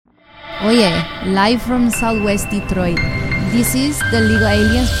Oye, live from Southwest Detroit. This is the Legal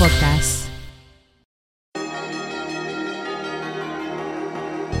Aliens Podcast.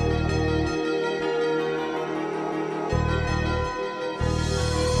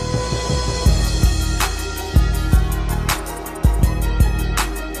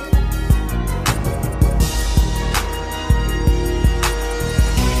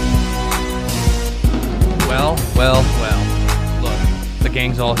 Well. Look, the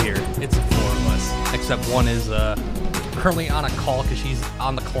gang's all here. It's the four of us, except one is currently on a call because she's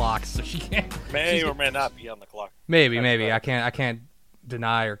on the clock, so she can't. May or may not be on the clock. Maybe. I can't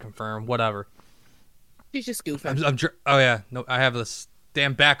deny or confirm. Whatever. She's just goofing. Oh yeah, no, I have this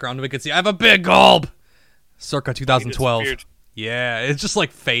damn background we can see. I have a big bulb. Circa 2012. Yeah, it just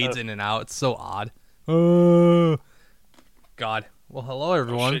like fades in and out. It's so odd. God. Well, hello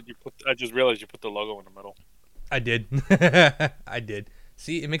everyone. Oh, shit, I just realized you put the logo in the middle. I did. I did.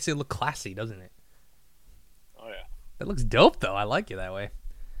 See, it makes it look classy, doesn't it? Oh yeah. That looks dope, though. I like it that way.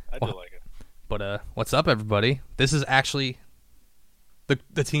 I do like it. But what's up, everybody? This is actually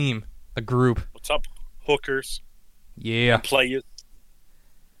the team, the group. What's up, hookers? Yeah. Players.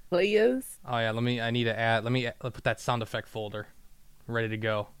 Oh yeah. Let me put that sound effect folder ready to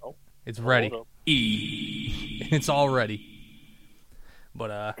go. Oh. It's ready. It's all ready.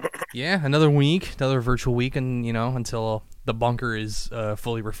 But yeah, another virtual week, and until the bunker is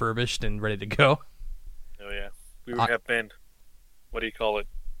fully refurbished and ready to go. Oh yeah, we have been. What do you call it?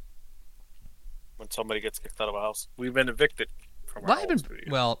 When somebody gets kicked out of a house, we've been evicted from our old studio.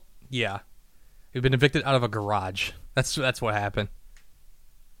 Well, yeah, we've been evicted out of a garage. That's what happened.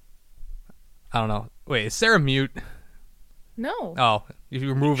 I don't know. Wait, is Sarah mute? No. Oh, if you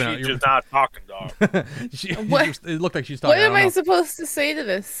were moving, she's just not talking, dog. It looked like she's talking. What am I supposed to say to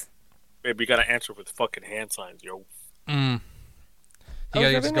this? Babe, you gotta answer with fucking hand signs, yo. You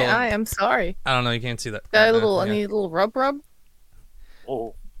gotta just go. I'm sorry. I don't know. You can't see that. I need a little rub.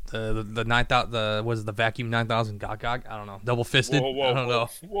 Oh. The 9,000. Was it the vacuum 9,000 gog? I don't know. Double fisted. Whoa, I don't know.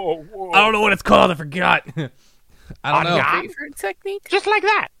 Whoa. I don't know what it's called. I forgot. I don't know. Grapefruit technique. Just like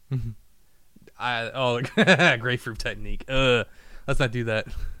that. Grapefruit technique. Let's not do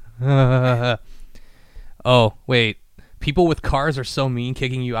that. Oh, wait. People with cars are so mean,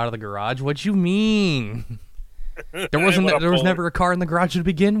 kicking you out of the garage. What you mean? There was never a car in the garage to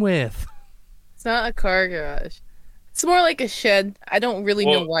begin with. It's not a car garage. It's more like a shed. I don't really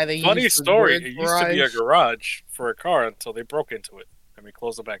know why they use the word garage. Funny story. It used to be a garage for a car until they broke into it and we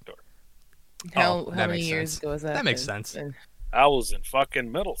closed the back door. How many years ago was that? That makes sense. I was in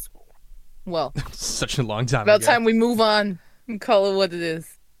fucking middle school. Well, such a long time about ago. time we move on and call it what it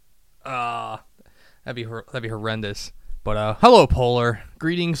is. That'd be horrendous. But hello, Polar.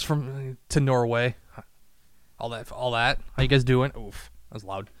 Greetings to Norway. All that. How you guys doing? Oof, that was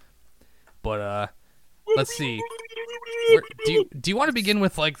loud. But let's see. Do you want to begin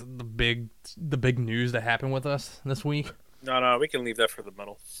with like the big news that happened with us this week? No, we can leave that for the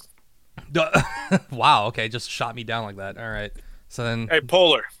middle. Wow. Okay, just shot me down like that. All right. So then, hey,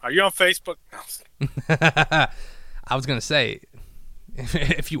 Polar, are you on Facebook? I was gonna say,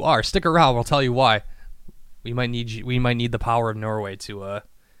 if you are, stick around. I'll tell you why. We might need the power of Norway to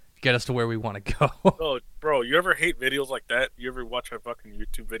get us to where we want to go. Oh, bro, you ever hate videos like that? You ever watch a fucking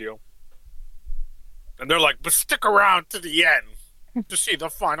YouTube video? And they're like, but stick around to the end to see the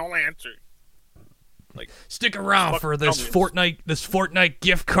final answer. Like, stick around for this Fortnite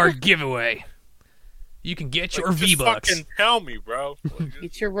gift card giveaway. You can get your V-Bucks. Just fucking tell me, bro.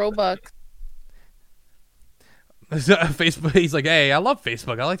 Get your Robux. Facebook. He's like, hey, I love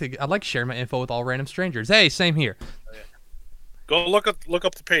Facebook. I like sharing my info with all random strangers. Hey, same here. Oh, yeah. Go look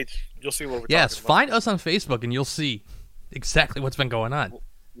up the page. You'll see what we're talking about. Yes, find us on Facebook and you'll see exactly what's been going on.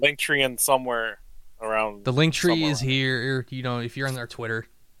 Linktree in somewhere around. The Linktree is here. If you're on our Twitter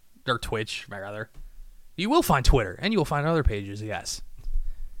or Twitch, rather, you will find Twitter and you will find other pages. Yes,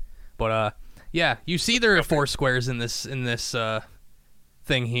 but yeah, you see there are 4 squares in this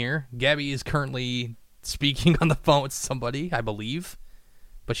thing here. Gabby is currently speaking on the phone with somebody, I believe,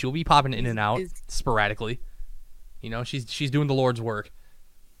 but she'll be popping in and out sporadically. She's doing the Lord's work.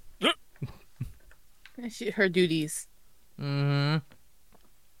 Her duties. Mm-hmm.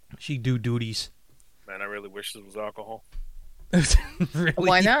 She do duties. Man, I really wish this was alcohol. Really?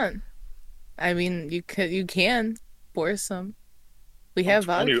 Why not? I mean, you can pour some. We have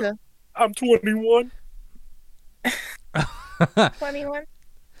vodka. I'm 21. 21.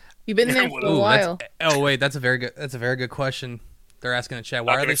 You've been there for a while. Wait, that's a very good question. They're asking in the chat.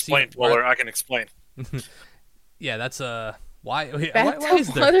 Why are they explain, Polar? I can explain. Yeah, that's why Why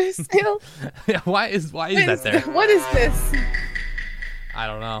is there? Still? Yeah, why is that there? What is this? I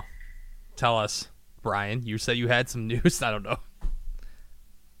don't know. Tell us, Brian. You said you had some news. I don't know.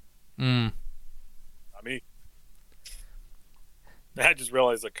 Not me. I just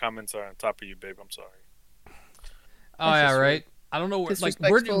realized the comments are on top of you, babe. I'm sorry. Oh, yeah, right. I don't know.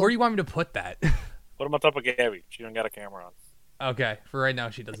 Where do you want me to put that? Put them on top of Gabby. She don't got a camera on. Okay. For right now,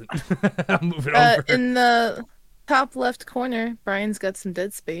 she doesn't. I'll move it over. In the top left corner, Brian's got some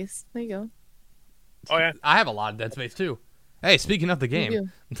Dead Space. There you go. Oh, yeah. I have a lot of Dead Space, too. Hey, speaking of the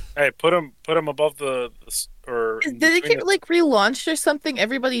game. Hey, put them above the Did it get like relaunched or something?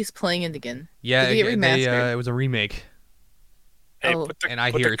 Everybody's playing it again. Yeah, Did it get remastered? it was a remake. Hey, Oh. put the, And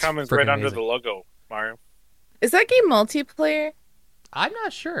I put hear the it's comments freaking right under amazing. the logo, Mario. Is that game multiplayer? I'm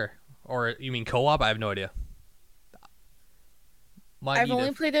not sure. Or you mean co-op? I have no idea. I've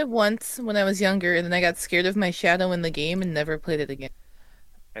only played it once when I was younger, and then I got scared of my shadow in the game and never played it again.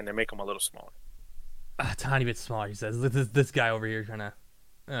 And they make them a little smaller. A tiny bit smaller, he says. This guy over here trying to...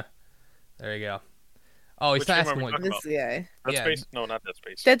 there you go. Oh, he's Which game asking are we what... talking about? This guy. Dead Yeah. Space? No, not Dead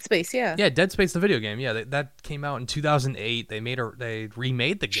Space. Dead Space, yeah. Yeah, Dead Space, the video game. Yeah, that came out in 2008. They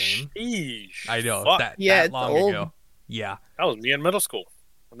remade the game. Sheesh. I know. Fuck. That Yeah, that it's long old. ago. Yeah. That was me in middle school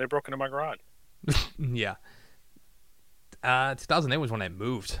when they broke into my garage. Yeah. 2008 was when I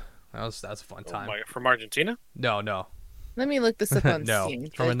moved. That was a fun time. From Argentina? No. Let me look this up on No, Steam.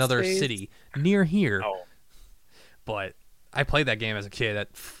 from Dead another Space. city near here. Oh. But I played that game as a kid. That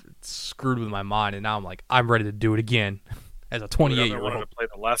screwed with my mind, and now I'm like, I'm ready to do it again as a I 28-year-old. wanted to play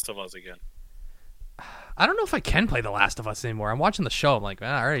The Last of Us again. I don't know if I can play The Last of Us anymore. I'm watching the show. I'm like,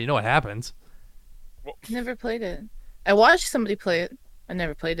 man, I already know what happens. Never played it. I watched somebody play it. I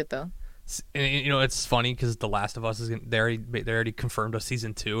never played it though. And, you know, it's funny because The Last of Us is they already confirmed a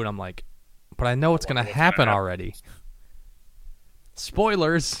season 2, and I'm like, but I know what's gonna happen already.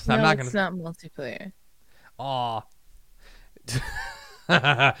 Spoilers. No, I'm not it's gonna. not multiplayer. Aw.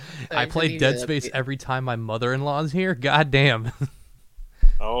 I play deleted Dead it. Space every time my mother-in-law's here. God damn.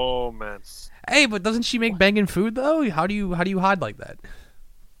 Oh, man. Hey, but doesn't she make banging food though? How do you hide like that?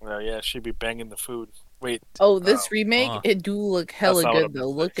 Well, yeah, she'd be banging the food. Wait. Oh, this remake, Uh. it do look hella not what good I'm though.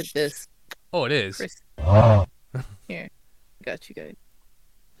 Look at this. Oh, it is. Chris. Here, got you guys.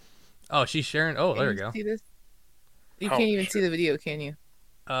 Oh, she's sharing. Oh, there we Can go. See this? You Oh, can't even see the video, can you?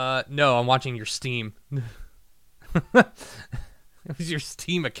 No, I'm watching your Steam. It was your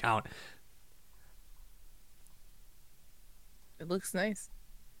Steam account. It looks nice.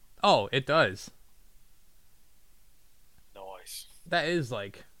 Oh, it does. Nice. That is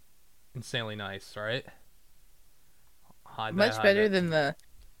like insanely nice, right? Hide that, Much hide better that. than the.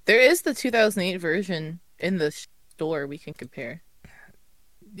 There is the 2008 version in the store we can compare.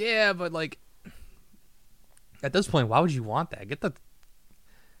 Yeah, but like at this point, why would you want that? Get the.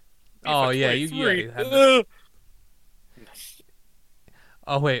 Oh yeah, you had the...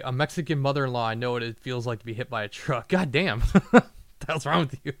 Oh wait, a Mexican mother-in-law. I know what it feels like to be hit by a truck. God damn, what the hell's wrong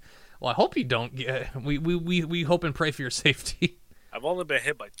with you? Well, I hope you don't get. We hope and pray for your safety. I've only been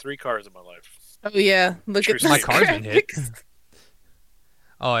hit by 3 cars in my life. Oh yeah, look at True. My this car's been hit. graphics.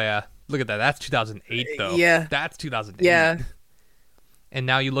 Oh yeah, look at that. That's 2008 though. Yeah. That's 2008. Yeah. And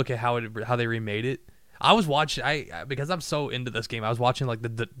now you look at how they remade it. I was watching because I'm so into this game. I was watching like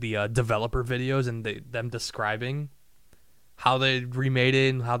the developer videos and them describing how they remade it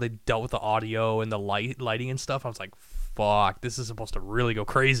and how they dealt with the audio and the lighting and stuff. I was like, fuck, this is supposed to really go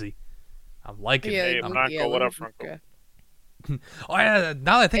crazy. I'm liking Yeah, it. Hey, I'm- Franco, what look up, at this Franco? graph. Oh yeah,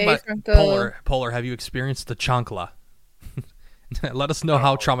 now that I think Hey, about Franco. Polar, have you experienced the chancla? Let us know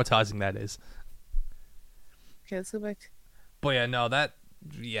how traumatizing that is. Okay, let's go back. But yeah, no,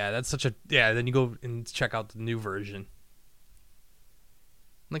 that's such a then you go and check out the new version.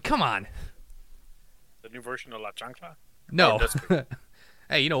 Like, come on. The new version of La Chancla? No. Oh, that's good.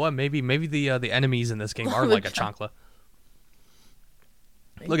 Hey, you know what? Maybe the enemies in this game are The like a chancla.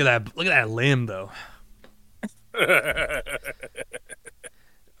 Look at that limb though.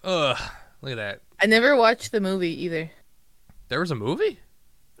 Ugh. Look at that. I never watched the movie either. There was a movie?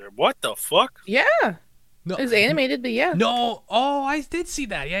 What the fuck? Yeah, No. it was animated, but yeah. No. Oh, I did see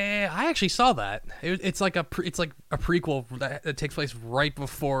that. Yeah. I actually saw that. It's like a prequel that takes place right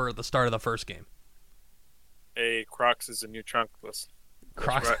before the start of the first game. Hey, Crocs is a new Chanclas.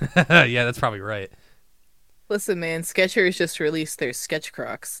 Crocs. right. Yeah, that's probably right. Listen, man, Skechers just released their Sketch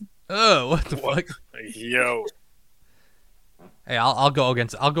Crocs. Oh, what the What? fuck? Yo. Hey, I'll go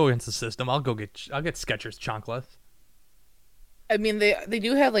against the system. I'll get Skechers chanclas. I mean, they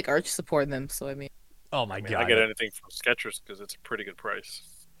do have like arch support in them, so I mean, Oh my I mean, god. I get anything from Skechers because it's a pretty good price.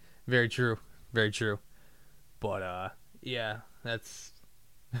 Very true. Very true. But yeah, that's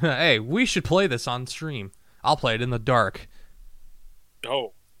hey, we should play this on stream. I'll play it in the dark.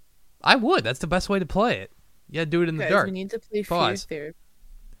 Oh. I would. That's the best way to play it. Yeah, do it in the Guys, dark. we need to play Fear Pause. Therapy.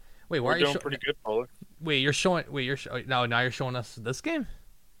 Wait, why We're are you doing pretty good, Polar. Wait, you're showing. Wait, now you're showing us this game.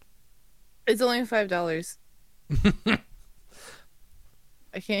 It's only $5.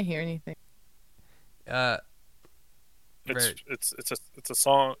 I can't hear anything. Right. It's a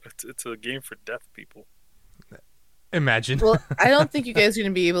song. It's a game for deaf people. Imagine. Well, I don't think you guys are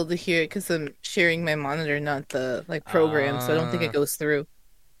gonna be able to hear it because I'm sharing my monitor, not the program. So I don't think it goes through.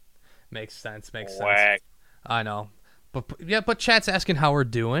 Makes sense. Whack. I know, but chat's asking how we're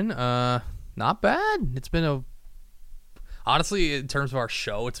doing. Not bad. It's been honestly, in terms of our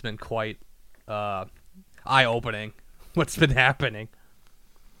show, it's been quite eye-opening. What's been happening?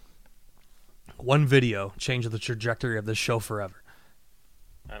 One video changed the trajectory of this show forever.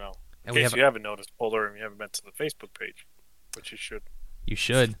 I know. And In case you haven't noticed, Polar, and you haven't been to the Facebook page, which you should. You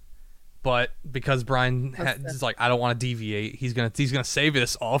should. But because Brian is like, I don't want to deviate, he's gonna save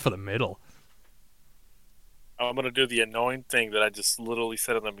this all for the middle. I'm gonna do the annoying thing that I just literally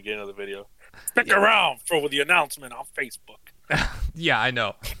said in the beginning of the video. Stick around for the announcement on Facebook. Yeah, I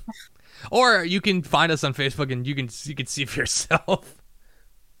know. Or you can find us on Facebook and you can see for yourself.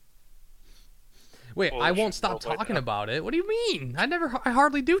 Wait, I won't stop talking about it. What do you mean? I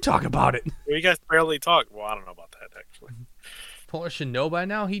hardly do talk about it. Well, you guys barely talk. Well, I don't know about that actually. Polar should know by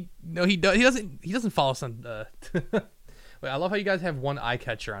now. He doesn't follow us on. Wait, I love how you guys have one eye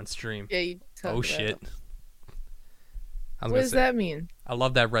catcher on stream. Yeah, you. Oh shit. What does that mean? I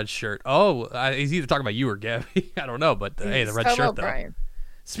love that red shirt. Oh, he's either talking about you or Gabby. I don't know, but hey, the red How shirt about though. Brian?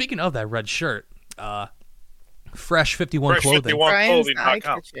 Speaking of that red shirt, Fresh 51 clothing. Brian's eye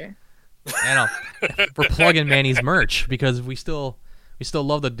catcher. And we're plugging Manny's merch because we still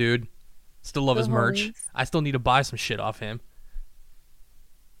love the dude. Still love his merch. I still need to buy some shit off him.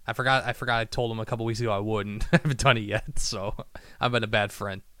 I forgot I told him a couple weeks ago I would, and I haven't done it yet, so I've been a bad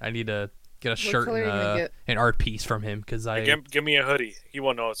friend. I need to get a shirt and an art piece from him because give me a hoodie. He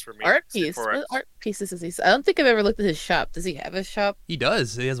won't know it's for me. Art piece? What art pieces does he? I don't think I've ever looked at his shop. Does he have a shop? He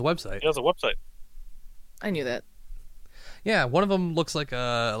does. He has a website. He has a website. I knew that. Yeah, one of them looks like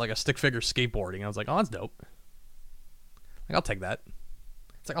a stick figure skateboarding. I was like, oh, that's dope. Like, I'll take that.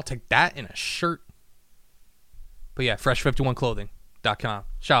 It's like, I'll take that in a shirt. But yeah, fresh51clothing.com.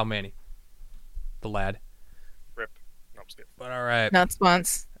 Shout out Manny. The lad. Rip. No, I'm just kidding. But all right. Not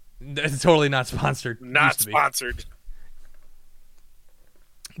sponsored. It's totally not sponsored. Not sponsored.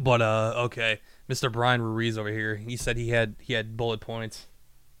 But okay. Mr. Brian Ruiz over here, he said he had bullet points.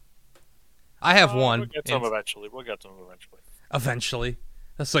 I have one. We'll get some eventually. Eventually.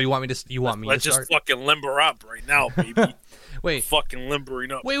 So you want me to start? Let's just fucking limber up right now, baby. Wait. Fucking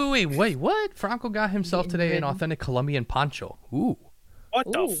limbering up. Wait, what? Franco got himself today an authentic Colombian poncho. Ooh.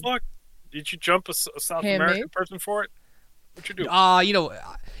 What the fuck? Did you jump a South American person for it? What'd you do?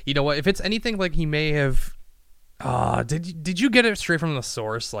 You know what? If it's anything like he may have did you get it straight from the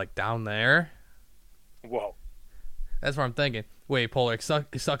source, like down there? Whoa. That's what I'm thinking. Wait, Polar, it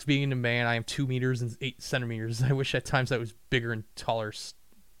sucks being a man. I am 2 meters and 8 centimeters. I wish at times I was bigger and taller.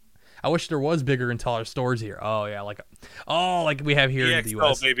 I wish there was bigger and taller stores here. Oh, yeah, like we have here in the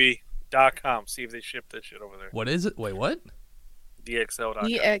U.S. DXL.com. See if they ship this shit over there. What is it? Wait, what? DXL.com.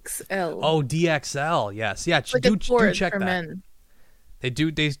 DXL. Oh, DXL. Yes. Yeah, like do check for that. Men. They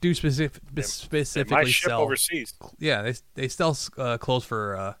do specifically ship sell overseas. Yeah, they sell clothes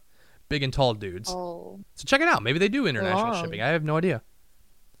for big and tall dudes. Oh. So check it out. Maybe they do international shipping. I have no idea.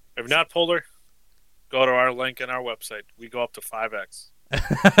 If not, Polar, go to our link in our website. We go up to 5X.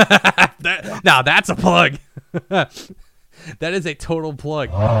 Now that's a plug. That is a total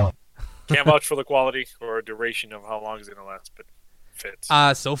plug. Can't vouch for the quality or duration of how long it's going to last, but fits.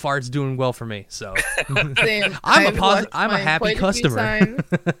 So far it's doing well for me. So Same. I'm a happy customer.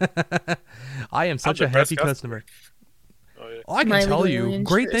 I am such a happy customer. Oh, yeah. I can tell you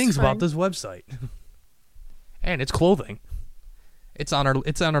great things about this website. And it's clothing. It's on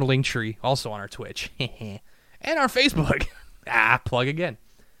our link tree, also on our Twitch. And our Facebook. Plug again.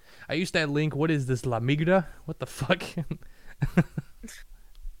 I used that link. What is this, La Migra? What the fuck?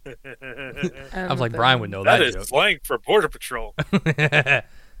 I was like, Brian would know that. That is slang for Border Patrol.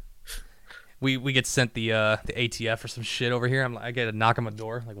 We get sent the ATF or some shit over here. I get a knock on my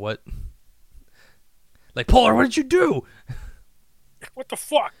door. Like, what? Like, Polar, what did you do? What the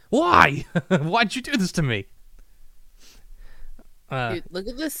fuck? Why? Why'd you do this to me? Dude, look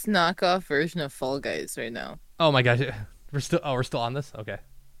at this knockoff version of Fall Guys right now. Oh my gosh, we're still on this. Okay.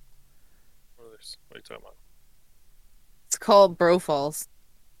 What are you talking about? It's called Bro Falls.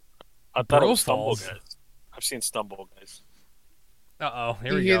 I thought it was Stumble Guys. I've seen Stumble Guys. Here we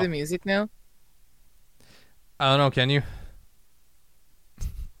go. Do you hear the music now? I don't know. Can you?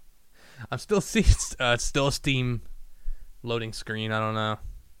 I'm still seeing still a Steam loading screen. I don't know.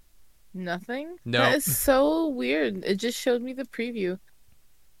 Nothing? No. That is so weird. It just showed me the preview.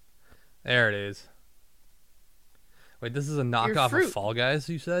 There it is. Wait, this is a knockoff of Fall Guys,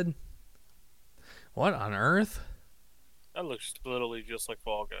 you said? What on earth? That looks literally just like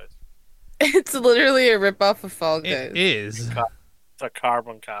Fall Guys. It's literally a ripoff of Fall Guys. It is. It's a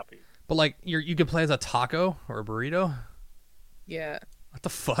carbon copy. But like, you could play as a taco or a burrito? Yeah. What the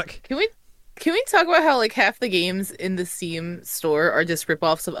fuck? Can we talk about how like half the games in the Steam store are just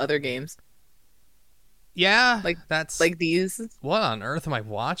ripoffs of other games? Yeah, Like that's like these. what on earth am I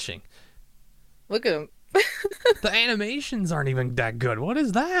watching? Look at them. The animations aren't even that good. What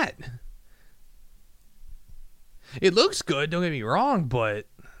is that? It looks good, don't get me wrong, but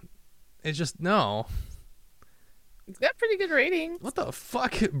it's just no. It's got pretty good ratings. What the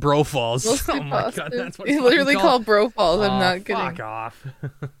fuck? Bro Falls. Mostly Oh my god, positive. that's what It's literally called Bro Falls. I'm not kidding. Fuck off.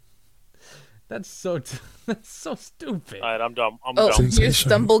 That's so stupid. Alright, I'm done. I'm Oh, done. here's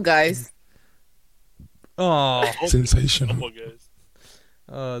Stumble Guys. Oh, Sensational. Come on, guys.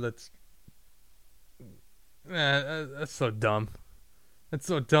 That's so dumb. That's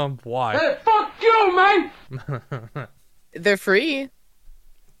so dumb. Why? Hey, fuck you, man! They're free.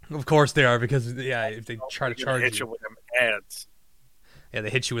 Of course they are, because if they try to charge Hit you with them ads. Yeah, they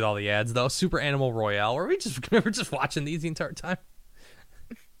hit you with all the ads though. Super Animal Royale. We're just watching these the entire time.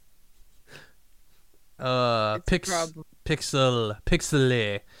 Pixelé.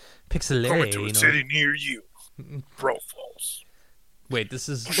 Coming to You a know? city near you. Bro Falls. Wait, this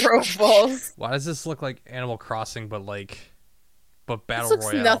is Bro Falls. why does this look like Animal Crossing, but Battle This looks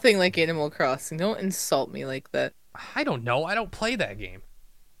Royale? nothing like Animal Crossing. Don't insult me like that. I don't know. I don't play that game.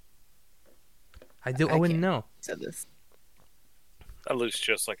 I wouldn't can't. know. Said this. That looks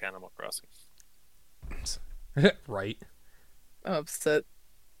just like Animal Crossing. Right. I'm upset.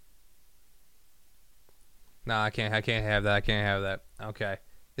 Nah, I can't have that. I can't have that. Okay.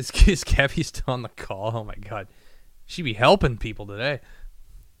 Is Gabby still on the call? Oh my god. She be helping people today.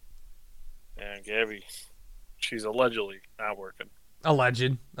 And Gabby, she's allegedly not working.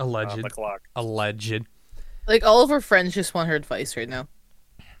 Alleged. On the clock. Alleged. Like all of her friends just want her advice right now.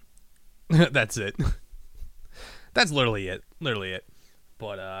 That's it. That's literally it.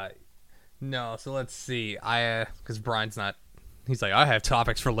 But no, so let's see. Because Brian's not, he's like, I have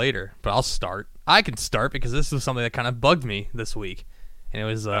topics for later, but I'll start. I can start because this was something that kind of bugged me this week. And it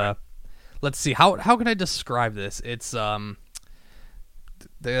was let's see, how can I describe this? It's let's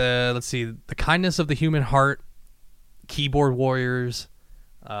see, the kindness of the human heart, keyboard warriors,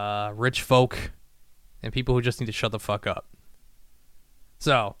 rich folk, and people who just need to shut the fuck up.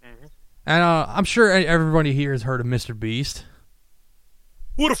 So, and I'm sure everybody here has heard of Mr. Beast.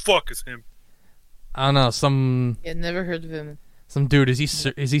 Who the fuck is him? I don't know, Yeah, never heard of him. some dude. Is he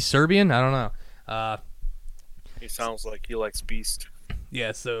Serbian? I don't know. He sounds like he likes Beast.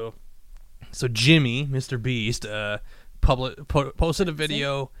 Yeah, so Jimmy, Mr. Beast, posted a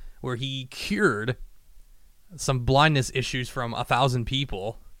video where he cured some blindness issues from 1,000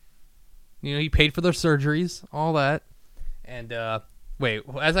 people. You know, he paid for their surgeries, all that. And wait,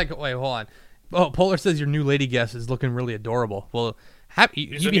 hold on. Oh, Polar says your new lady guest is looking really adorable. Well,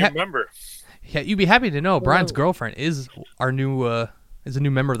 He's a new member. Yeah, you'd be happy to know Brian's girlfriend is our new is a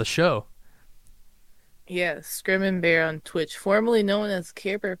new member of the show. Yeah, Scrim and Bear on Twitch, formerly known as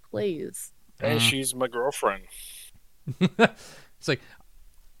Care Bear Plays. And she's my girlfriend. It's like,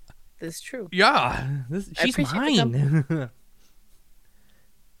 That's true. yeah, she's appreciate the mine.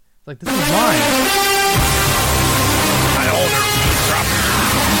 It's like, this is mine. I own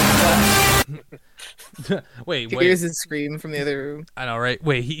her. Wait. Here's his scream from the other room. I know, right?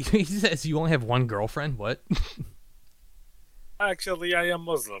 Wait, he says you only have one girlfriend? What? Actually, I am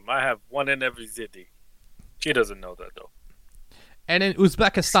Muslim. I have one in every city. She doesn't know that, though. And in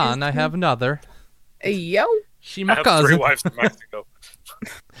Uzbekistan, I have another. Hey, yo. She I my have cousin. 3 wives in Mexico.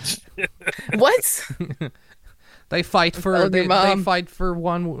 What? They fight for your they mom. fight for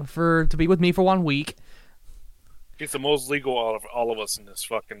to be with me for 1 week. He's the most legal out of all of us in this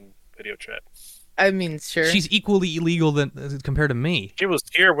fucking video chat. I mean, sure. She's equally illegal than compared to me. She was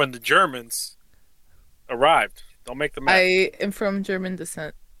here when the Germans arrived. Don't make the map. I am from German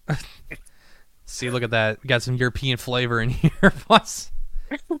descent. See, look at that. We got some European flavor in here. Plus,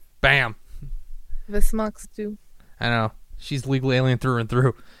 bam. Vesmox too. I know. She's legal alien through and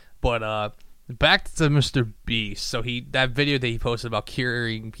through. But back to Mr. Beast. So that video that he posted about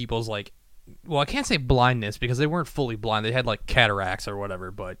curing people's I can't say blindness because they weren't fully blind. They had like cataracts or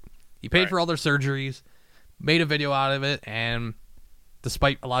whatever, but he paid for all their surgeries, made a video out of it, and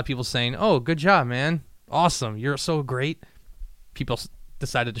despite a lot of people saying, "Oh, good job, man. Awesome. You're so great." People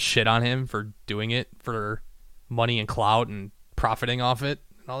decided to shit on him for doing it for money and clout and profiting off it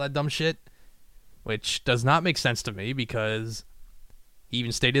and all that dumb shit, which does not make sense to me because he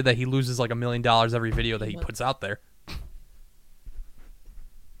even stated that he loses like $1 million every video that he puts out there.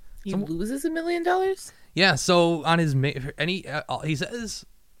 He loses $1 million? Yeah, so on his he says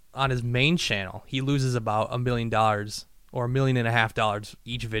on his main channel he loses about $1 million or $1.5 million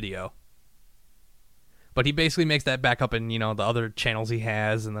each video. But he basically makes that back up in, the other channels he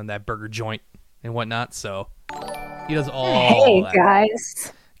has and then that burger joint and whatnot. So he does all that. Hey,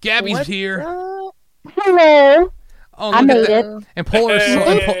 guys. Gabby's What's here. up? Hello. Oh, I look at made that. it. And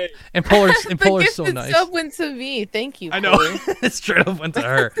Polar's The Polar's so gifted nice. sub went to me. Thank you. I know. Polar. It straight up went to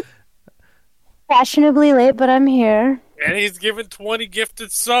her. Fashionably late, but I'm here. And he's given 20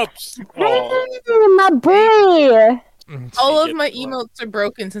 gifted subs. Aw. My boy. All of Get my blocked. emotes are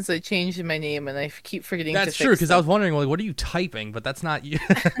broken since I changed my name, and I keep forgetting to That's fix true, because I them. was wondering, like, what are you typing? But that's not you.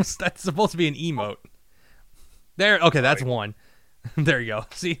 That's supposed to be an emote. There. Okay, that's one. There you go.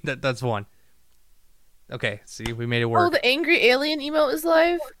 See, that's one. Okay, see, we made it Oh, work. the angry alien emote is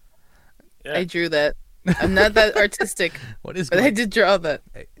live? Yeah. I drew that. I'm not that artistic, What is but I going? did draw that.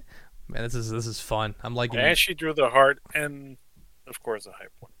 Man, this is fun. I'm liking And it. she drew the heart and, of course, a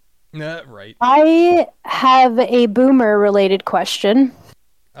hype one. Right. I have a boomer-related question.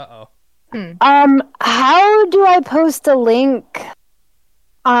 Uh-oh. How do I post a link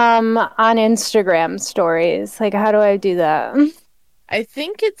on Instagram stories? Like, how do I do that? I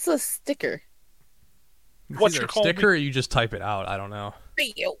think it's a sticker. What's Either your a call sticker or you just type it out. I don't know.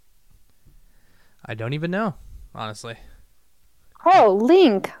 Yo. I don't even know, honestly. Oh,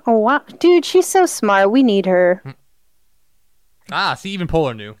 Link. Oh, wow. Dude, she's so smart. We need her. Ah, see, even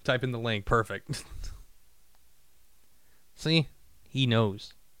Polar knew. Type in the link. Perfect. See? He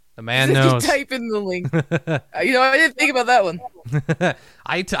knows. The man knows. Type in the link. I didn't think about that one.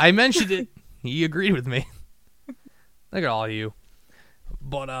 I mentioned it. He agreed with me. Look at all of you.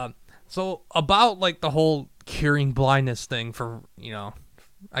 But, so about, like, the whole curing blindness thing for,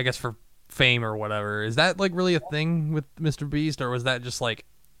 I guess for fame or whatever, is that, like, really a thing with Mr. Beast, or was that just, like,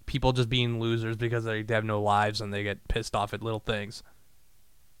 people just being losers because they have no lives and they get pissed off at little things?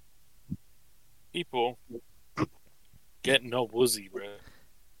 People get no woozy, bro.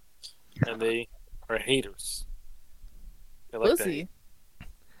 And they are haters. They like that. Pussy.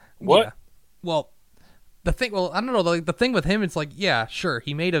 What? Yeah. Well, I don't know. Like, the thing with him, it's like, yeah, sure.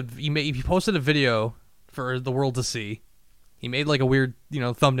 He posted a video for the world to see. He made like a weird,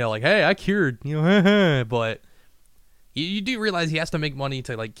 thumbnail, like, "Hey, I cured," but you do realize he has to make money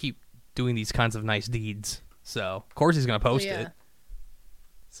to like keep doing these kinds of nice deeds. So of course he's gonna post yeah. it.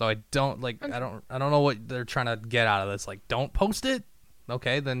 So I don't know what they're trying to get out of this. Like, don't post it.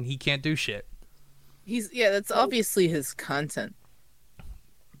 Okay, then he can't do shit. That's obviously his content.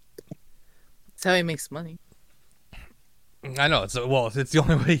 That's how he makes money. I know. It's the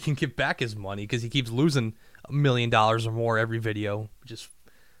only way he can get back his money because he keeps losing $1 million or more every video, which is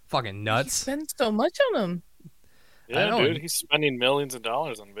fucking He nuts. spends so much on him. Yeah, I know. dude, he's spending millions of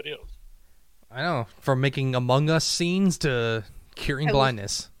dollars on videos. I know. From making Among Us scenes to curing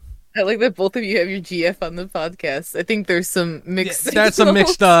blindness. I like that both of you have your GF on the podcast. I think there's some mixed. That's some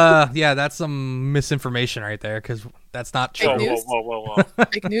signals. mixed. That's some misinformation right there because that's not true. Whoa, Fake whoa, news? whoa, whoa, whoa.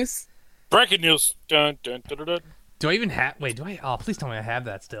 Fake news. Breaking news. Dun, dun, dun, dun, dun. Do I even have? Wait, do I? Oh, please tell me I have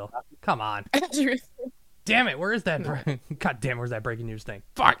that still. Come on. Andrew. Damn it! Where is that? God damn! Where's that breaking news thing?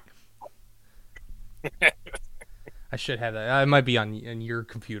 Fuck. I should have that. It might be on your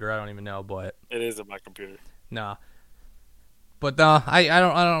computer. I don't even know, but It is on my computer. nah. But I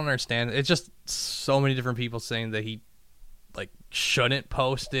don't understand. It's just so many different people saying that he like shouldn't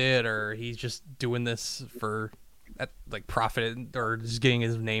post it, or he's just doing this for like profit, or just getting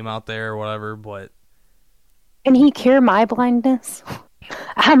his name out there or whatever. But Can he cure my blindness?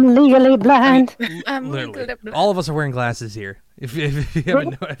 I'm legally blind. I'm literally, all of us are wearing glasses here. If you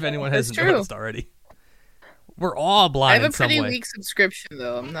haven't, if anyone That's hasn't true. noticed already, we're all I blind have in a some pretty way. weak subscription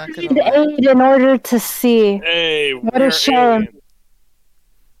though. I'm not I gonna lie. need aid in order to see. Hey, What a we're shame. aliens.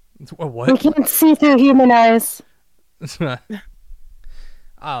 We What? can't see through human eyes. I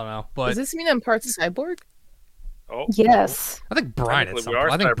don't know, but Does this mean I'm part cyborg? Oh, Yes. I think Brian. Technically, At some we are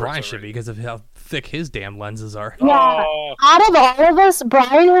point, I think cyborgs Brian should already. be because of how thick his damn lenses are. Yeah. Oh, Out of all of us,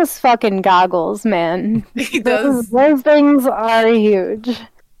 Brian has fucking goggles, man. He does. Those things are huge.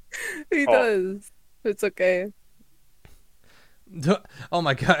 He Oh. does. It's okay. Oh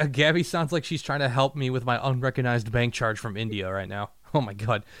my god, Gabby sounds like she's trying to help me with my unrecognized bank charge from India right now. Oh my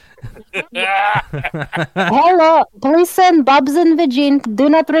god. Hello, please send Bubs and Vagine. Do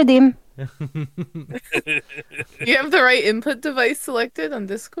not redeem. You have the right input device selected on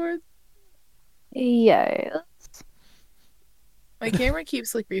Discord? Yeah. My camera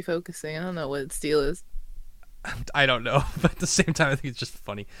keeps like refocusing. I don't know what its deal is. I don't know, but at the same time, I think it's just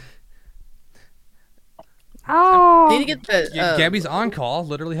funny. Oh. I need to get the Gabby's on call,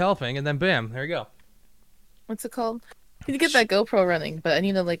 literally helping, and then bam, there you go. what's it called? I need to get that GoPro running, but I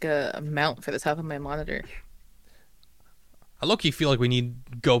need a mount for the top of my monitor. I low-key feel like we need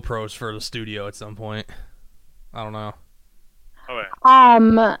GoPros for the studio at some point. I don't know. Okay.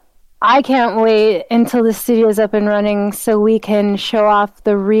 I can't wait until the studio's up and running so we can show off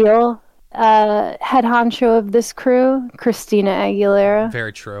the real head honcho of this crew, Christina Aguilera.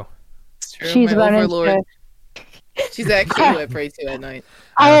 Very true. It's true. She's my running overlord. She's actually who I pray to at night.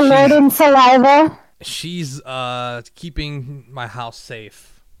 I am she's- loading saliva. She's keeping my house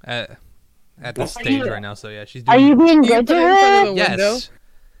safe at this stage right now. So yeah, she's doing. Are you being You good put to it in front her? of a window?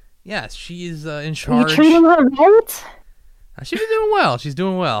 Yes, she's in Are you charge. treating her right? She's doing well. She's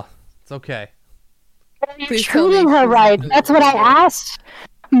doing well. It's okay. Are you Please tell me treating her she's right? doing That's what I well. asked,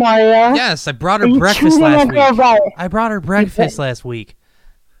 Mario. Yes, I brought Are her you breakfast treating last a girl week. right? I brought her breakfast last week.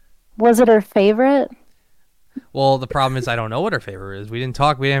 Was it her favorite? Well, the problem is I don't know what her favorite is. We haven't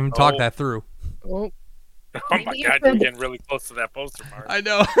talked Oh. that through. Oh, Oh my god, you're getting really close to that poster, Mark. I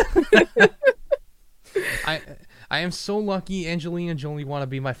know. I am so lucky Angelina Jolie want to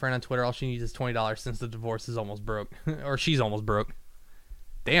be my friend on Twitter. All she needs is $20 since the divorce is almost broke. Or she's almost broke.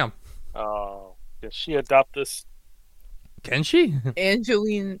 Damn. Oh, did she adopt this Can she?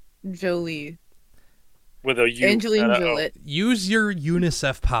 Angeline Jolie. with a U? Angeline not a O? Jolie. Use your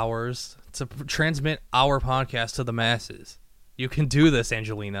UNICEF powers to transmit our podcast to the masses. You can do this,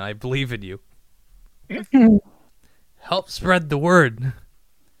 Angelina. I believe in you. Help spread the word.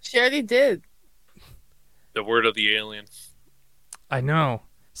 She already did. The word of the alien. I know.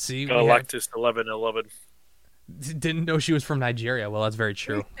 See, we Galactus 1111. didn't know she was from Nigeria. Well, that's very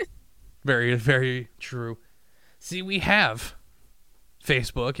true. Very, very true. See, we have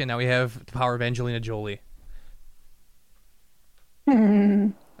Facebook, and now we have the power of Angelina Jolie.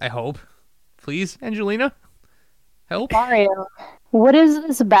 I hope. Please, Angelina? Help? Mario, what is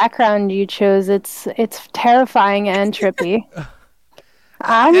this background you chose? It's terrifying and trippy.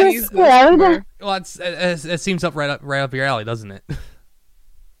 I'm Yeah, use this scared. for- Well, it seems up right up your alley, doesn't it?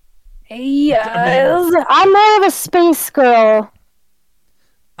 Yes, I'm more of a space girl.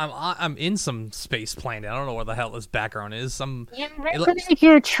 I'm in some space planet. I don't know what the hell this background is. It looks like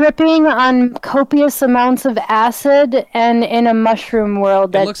you're tripping on copious amounts of acid and in a mushroom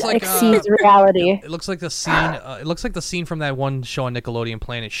world that looks like, exceeds reality. It looks like the scene. It looks like the scene from that one show on Nickelodeon,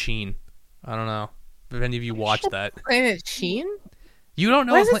 Planet Sheen. I don't know if any of you watched that. Planet Sheen? You don't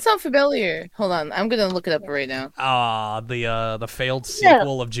know. Why does it sound familiar? Hold on, I'm gonna look it up right now. The failed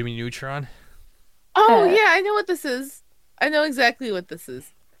sequel of Jimmy Neutron. Oh yeah, I know what this is. I know exactly what this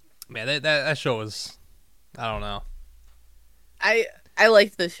is. Man, that show was, I don't know. I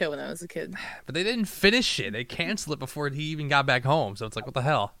liked this show when I was a kid. But they didn't finish it. They canceled it before he even got back home. So it's like, what the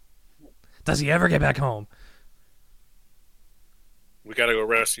hell? Does he ever get back home? We gotta go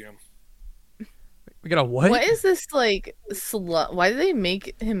rescue him. We got a what? What is this like slug? Why did they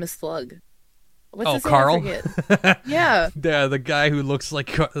make him a slug? What's his name? I Carl. forget. Yeah. The guy who looks like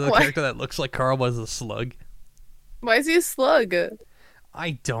the What? character that looks like Carl was a slug. Why is he a slug?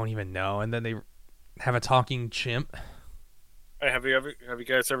 I don't even know. And then they have a talking chimp. Hey, have you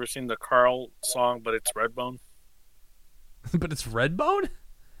guys ever seen the Carl song, but it's Redbone? But it's Redbone?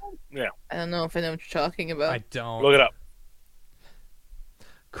 Yeah, I don't know if I know what you're talking about. I don't. look it up.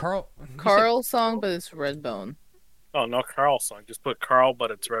 Carl. Carl song, but it's Redbone. Oh, no Carl song. Just put Carl,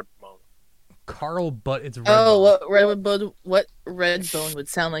 but it's Redbone. Carl, but it's Redbone. Oh, what Redbone would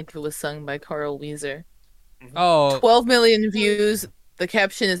sound like if it was sung by Carl Weezer. Oh, 12 million views. The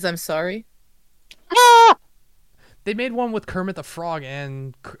caption is "I'm sorry." they made one with Kermit the Frog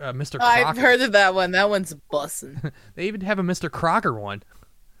and Mr. Crocker. I've heard of that one. That one's bussin'. They even have a Mr. Crocker one.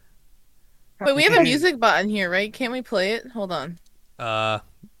 Wait, we have a music button here, right? Can't we play it? Hold on.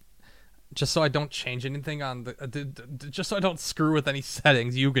 Just so I don't change anything on the, just so I don't screw with any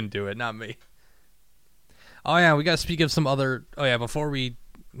settings, you can do it, not me. Oh yeah, we gotta speak of some other. Oh yeah, before we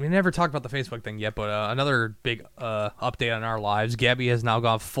never talked about the Facebook thing yet, but another big update on our lives. Gabby has now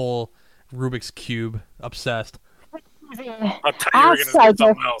gone full Rubik's Cube obsessed. I thought you were gonna say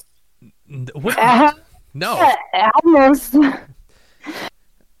something else. What? No. Almost.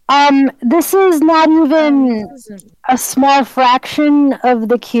 This is not even a small fraction of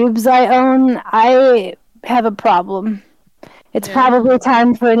the cubes I own. I have a problem. It's probably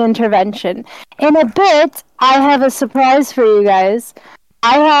time for an intervention. In a bit, I have a surprise for you guys.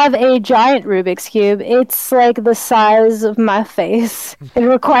 I have a giant Rubik's Cube. It's like the size of my face. It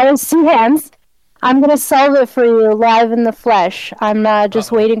requires 2 hands. I'm going to solve it for you live in the flesh. I'm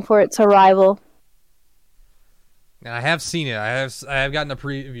just waiting for its arrival. And I have seen it. I have gotten a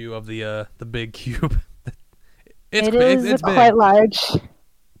preview of the big cube. It's It's big. quite large.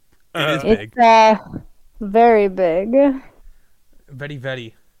 It is big. It's very big. Very,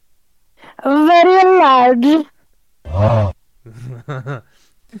 very. Very large. I'm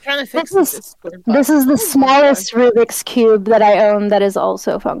trying to fix this. This is the smallest Rubik's Cube that I own that is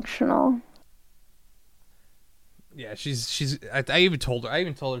also functional. Yeah, she's. I even told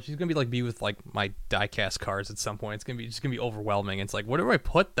her she's gonna be with like my diecast cars at some point. It's gonna be overwhelming. It's like, where do I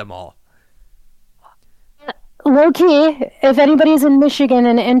put them all? Low key, if anybody's in Michigan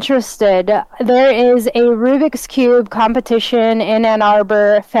and interested, there is a Rubik's Cube competition in Ann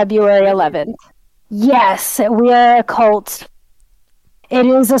Arbor, February 11th. Yes, we are a cult. It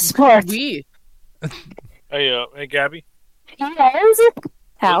is a sport. We. Hey, Gabby. Yes.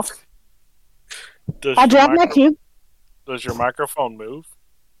 Ow. Does I your dropped my cube. Does your microphone move?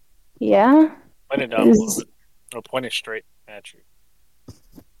 Yeah. Point it down a little bit. Or point it straight at you.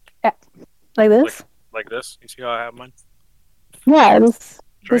 Like this? Like this? You see how I have mine? Yeah, this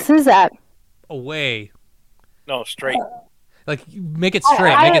is that. Away. No, straight. Like, make it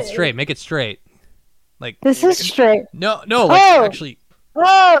straight. Make it straight. Like This is straight. No. Like Oh! actually.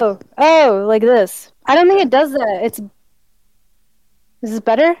 Oh, like this. I don't think it does that. Is this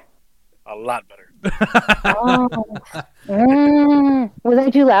better? A lot better. Oh. Was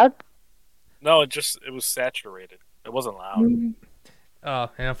that too loud? No, it was saturated. It wasn't loud.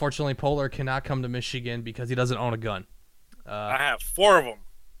 And unfortunately, Polar cannot come to Michigan because he doesn't own a gun. I have 4 of them.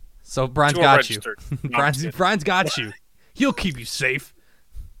 So Brian's 2 are got you. registered. No, I'm kidding. Brian's got you. He'll keep you safe.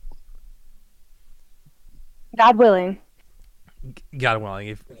 God willing. God willing,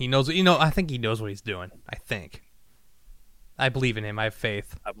 if he knows, I think he knows what he's doing. I think. I believe in him. I have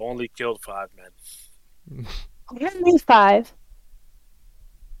faith. I've only killed 5 men. Only 5.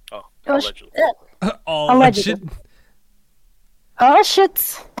 Oh, Oh, allegedly. All Allegedly. shit. Oh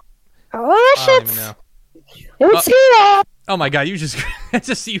shit! Oh I don't even shit! know. It's here! Oh my god, you just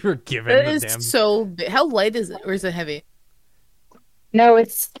you were giving It the is damn. so big. How light is it? Or is it heavy? No,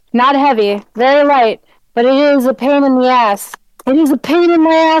 it's not heavy. Very light. But it is a pain in the ass. It is a pain in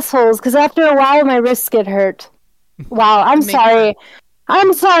my assholes, because after a while my wrists get hurt. Wow, I'm Makes sorry. sense.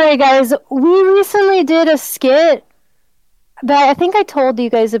 I'm sorry, guys. We recently did a skit that I think I told you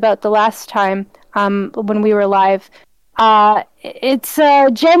guys about the last time when we were live. It's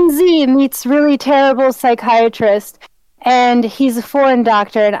Gen Z meets really terrible psychiatrist, and he's a foreign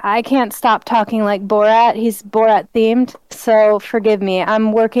doctor, and I can't stop talking like Borat. He's Borat themed, so forgive me.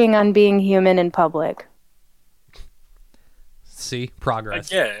 I'm working on being human in public. See, I progress.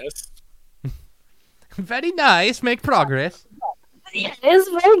 guess. Very nice. Make progress. Yeah,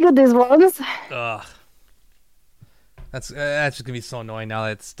 it's very good, these ones. Ugh. That's just gonna be so annoying now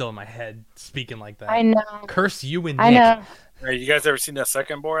that it's still in my head speaking like that. I know. Curse you and Nick. I know. Hey, you guys ever seen that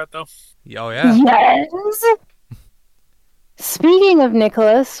second Borat though? Oh yeah. Yes. Speaking of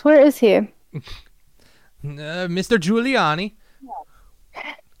Nicholas, where is he? Mr. Giuliani.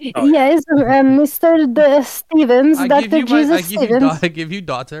 Oh, Yes, Mr. Stevens, Dr. Jesus Stevens. I give you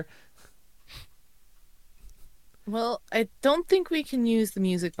daughter. Well, I don't think we can use the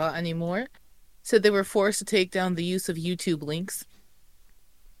music bot anymore. So they were forced to take down the use of YouTube links.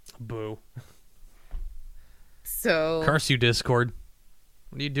 Boo. So Curse you, Discord.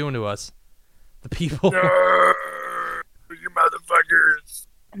 What are you doing to us? The people. You motherfuckers.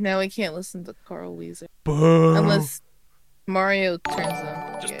 now we can't listen to Carl Weezer. Boo. Unless Mario turns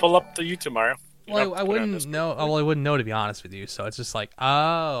them. Just pull up the YouTube, Mario. You Well, don't I put it on wouldn't Discord. know. Well, I wouldn't know, to be honest with you. So it's just like,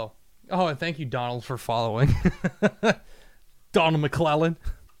 oh, and thank you, Donald, for following. Donald McClellan.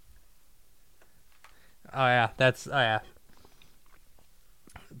 Oh yeah.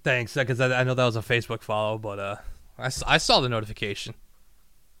 Thanks, because I know that was a Facebook follow, but I saw the notification.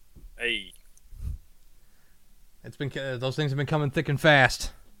 Hey. It's been those things have been coming thick and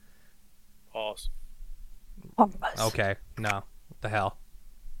fast. Pause. Okay, no, what the hell?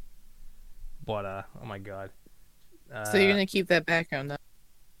 But oh my god. So you're gonna keep that background up.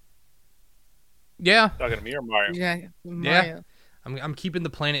 Yeah, Talking to me or Mario? Yeah, Mario. I'm keeping the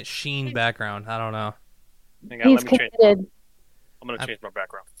Planet Sheen background. I don't know. Hang on, He's let me change. committed. I'm gonna change my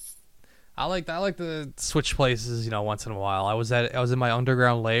background. I like to switch places, once in a while. I was in my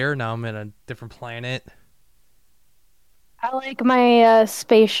underground lair. Now I'm in a different planet. I like my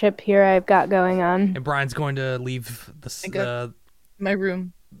spaceship here I've got going on. And Brian's going to leave My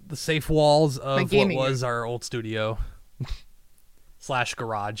room. the safe walls My of what gaming was our old studio. /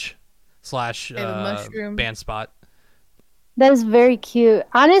 garage / mushroom. band spot. That is very cute. Can't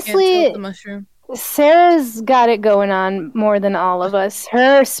Honestly, tilt the mushroom. Sarah's got it going on more than all of us.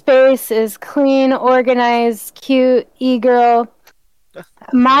 Her space is clean, organized, cute, e-girl.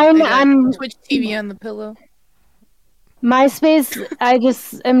 Mine, I got I'm Twitch TV on the pillow. my space. I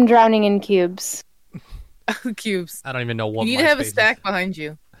just am drowning in cubes. Cubes. I don't even know what. You need my to have a space is. stack behind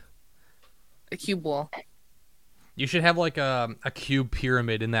you. A cube wall. You should have like a cube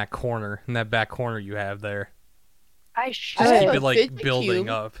pyramid in that corner, in that back corner you have there. I should. Just keep a it like fidget building cube.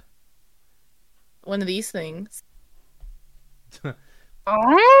 up. One of these things.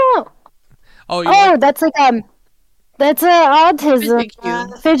 Oh, Oh, you oh, that's like that's a autism Fidget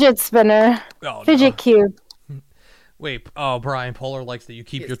cube. fidget spinner, oh, fidget no. cube. Wait, oh, Brian Polar likes that you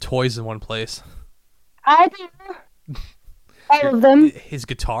keep Yes. your toys in one place. I do. All of them. His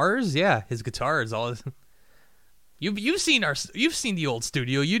guitars, yeah, his guitars. All his... You've seen the old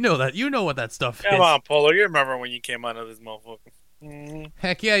studio. You know that. You know what that stuff is. Come on, Polo. You remember when you came out of this motherfucker?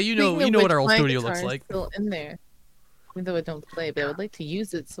 Heck yeah, you know Speaking of what which, our old my studio guitar looks is like. Still in there. Even though I don't play, but I would like to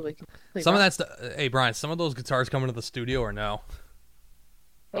use it so I can play. Some of rock. that stuff. Hey, Brian, some of those guitars come into the studio or no?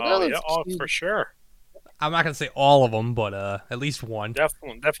 Look at Oh all yeah, those cubes. for sure. I'm not gonna say all of them, but at least one.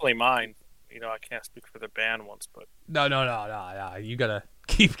 Definitely mine. You know, I can't speak for the band ones, but No. You gotta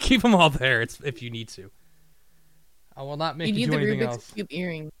keep them all there. It's if you need to. I will not make You you, need do the anything Rubik's else. Cube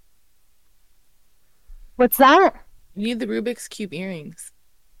earrings. What's that? You need the Rubik's Cube earrings.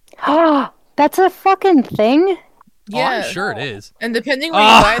 Ah, that's a fucking thing. Yeah, Oh, I'm sure it is. and depending where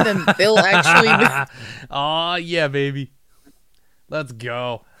you buy them, they'll actually be... Oh yeah, baby. Let's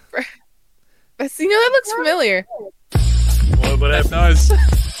go. See, that looks familiar. well, but That does.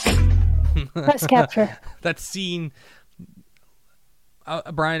 Press capture. That scene.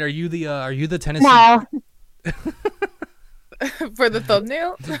 Brian, are you the Tennessee? Wow. For the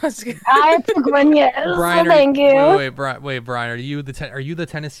thumbnail? I was just kidding. I took one, yes. Brian, Thank you. Wait, Brian, are you the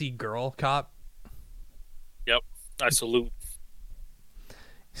Tennessee girl cop? yep, I salute.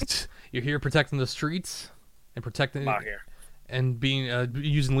 You're here protecting the streets and protecting I'm out here. and being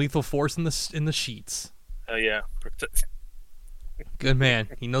using lethal force in the sheets. Hell yeah. Good man.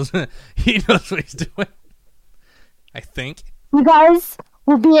 He knows what he's doing. I think. You guys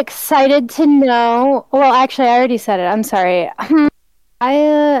will be excited to know. Well, actually, I already said it. I'm sorry.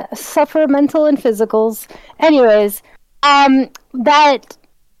 I suffer mental and physicals. Anyways, that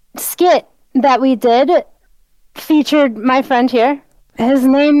skit that we did featured my friend here. His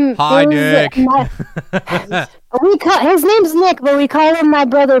name Hi, is Nick. his name's Nick, but we call him my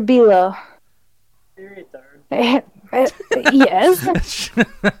brother Bilo. Yes.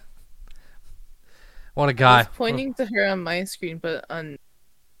 What a I guy. was pointing to her on my screen, but on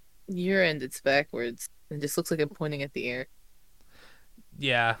your end it's backwards. It just looks like I'm pointing at the air.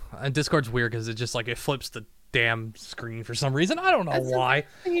 Yeah, and Discord's weird because it flips the damn screen for some reason. I don't know why.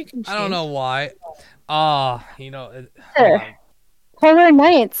 You can I don't change. know why. You know. Sure. Polar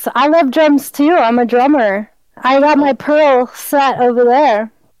Nights. I love drums too. I'm a drummer. I got my pearl set over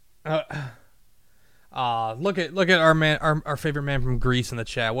there. Look at our man, our favorite man from Greece in the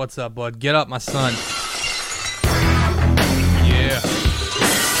chat. What's up, bud? Get up, my son. Yeah.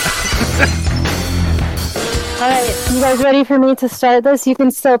 Alright, you guys ready for me to start this? You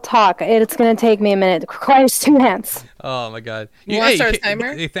can still talk. It's gonna take me a minute. Requires 2 hands. Oh my God. You wanna start a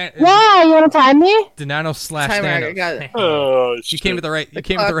timer? Yeah, you wanna time me? Denano / Timer, I Thanos. got it. Oh, You came at the right. You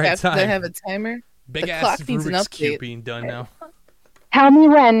came at the Clock right has to time. have a timer. Big the ass clock needs an Rubik's Cube update. being done now. Tell me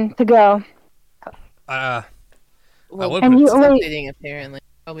when to go. I Well, would And put- you it's wait. updating apparently.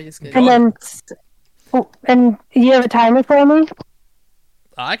 Probably just gonna. And then and you have a timer for me?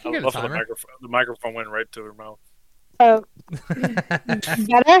 I can get a timer. The microphone went right to her mouth. Oh,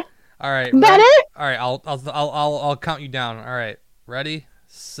 better? All right. Better? All right. I'll count you down. All right. Ready,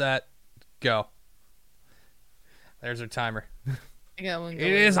 set, go. There's our timer. I got one. It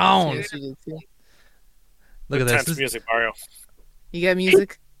going. is on. Yes, you do too. Look at Intense this. music, Mario. You got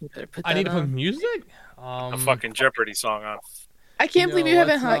music? You better put I that need to put on. music. A fucking Jeopardy song on. I can't believe you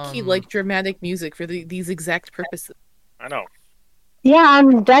haven't let's, hotkeyed like dramatic music for these exact purposes. I know. Yeah,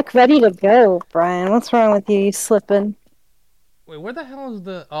 I'm deck ready to go, Brian. What's wrong with you? You slipping? Wait, where the hell is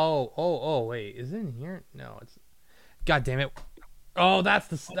the? Oh! Wait, is it in here? No, it's. God damn it! Oh, that's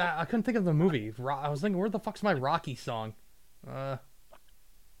the. I couldn't think of the movie. I was thinking, where the fuck's my Rocky song?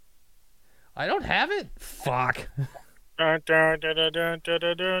 I don't have it. Fuck. Dun, dun, dun, dun, dun, dun,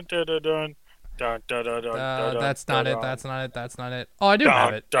 dun, dun, dun, dun. Dun, dun, dun, dun, dun, That's dun, not it. dun. That's not it. That's not it. Oh, I do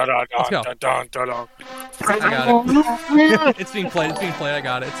have it. Dun, dun, Let's go. dun, dun, dun, dun. I got it. It's being played. I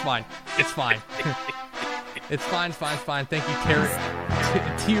got it. It's fine. It's fine. It's fine. Thank you,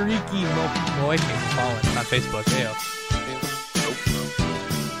 Tiriki Moeke for following on Facebook. Ayo.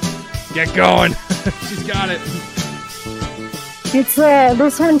 Get going. She's got it. It's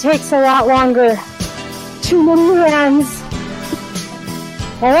this one takes a lot longer. Too many rounds.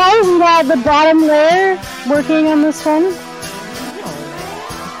 Alright, we got the bottom layer working on this one.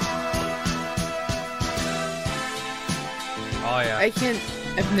 Oh yeah.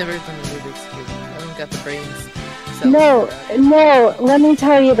 I've never done a Rubik's Cube. I don't got the brains. No, let me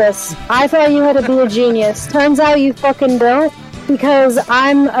tell you this. I thought you had to be a genius. Turns out you fucking don't, because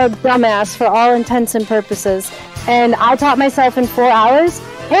I'm a dumbass for all intents and purposes. And I taught myself in 4 hours,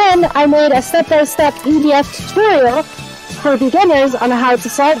 and I made a step-by-step PDF tutorial for beginners on how to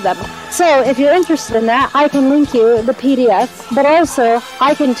solve them. So if you're interested in that, I can link you the PDF, but also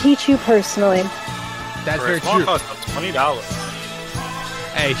I can teach you personally. That's For very a small true. cost of $20.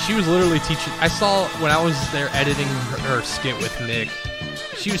 Hey, she was literally teaching. I saw when I was there editing her skit with Nick.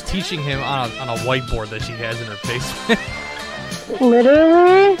 She was teaching him on a whiteboard that she has in her basement.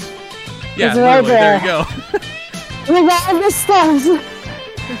 Literally? Yeah, It's right literally. There you go. With all the steps.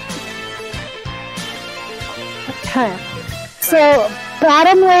 Okay. So,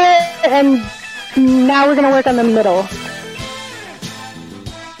 bottom layer, and now we're gonna work on the middle.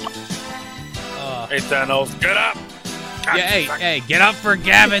 Hey, Thanos, get up! Yeah, hey, get up for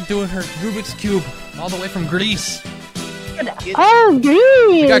Gavin doing her Rubik's Cube all the way from Greece. Oh,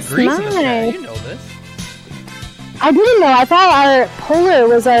 Greece! We got Greece in the chat. Nice. You know this. I didn't know. I thought our polar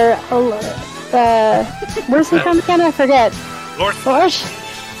was our. Where's he from again? I forget. North.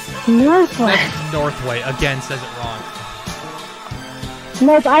 Northland. That's Northway. Again, says it wrong.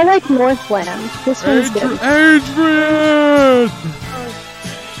 No, I like Northland. This one's good. Adrian!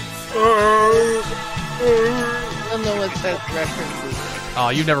 I don't know what that reference is. Oh,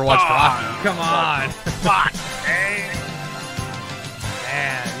 you've never watched Rocky. Come on. Fuck, man.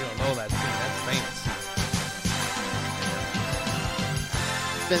 Man, you don't know that scene. That's famous.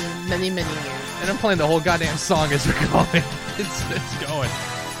 It's been many, many years. And I'm playing the whole goddamn song as we're going. It's going.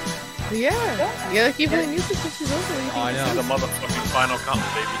 Yeah, you gotta keep playing music till she's over. Oh, I know. The motherfucking final count,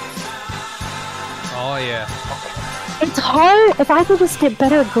 baby. Oh, yeah. It's hard. If I could just get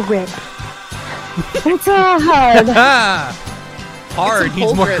better grip. It's hard. Hard It's a needs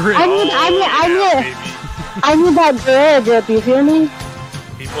full more grip. grip. I need that good grip. You feel me?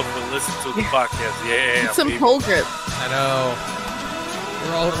 People who listen to the podcast, yeah, Get some baby. pole grip. I know.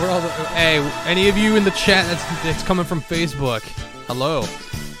 We're all. Hey, any of you in the chat that's coming from Facebook? Hello.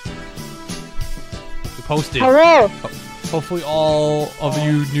 We posted. Hello. Hopefully, all of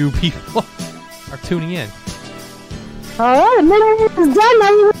you new people are tuning in. Alright, middle is done.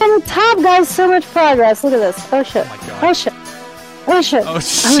 Now we're at the top, guys. So much progress. Look at this. Oh shit. Oh my God. Oh shit. Oh shit. Oh I was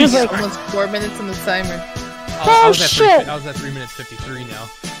shit. like, Almost 4 minutes on the timer. I was at shit. I was at 3 minutes 53 now.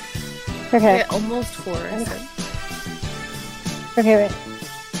 okay. Yeah, almost 4. I said. Okay, wait.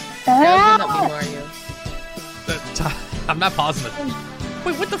 That would not be Mario. I'm not pausing it.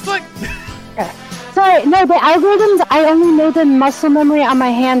 Wait, what the fuck? Sorry, no, the algorithms, I only know the muscle memory on my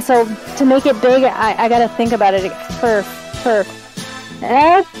hand, so to make it big, I gotta think about it for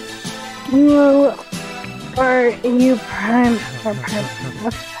F, U, or U prime, or prime.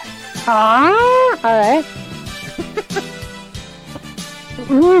 Alright.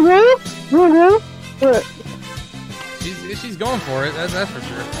 Woo-woo. She's going for it. That's for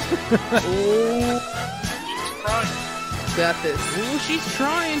sure. Got this. Ooh, she's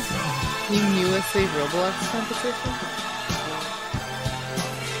trying. Team USA Roblox competition?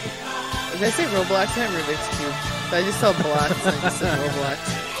 Did I say Roblox? I meant Rubik's Cube. But I just saw blocks and I just said Roblox.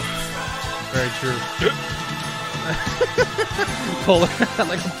 Very true. Polar,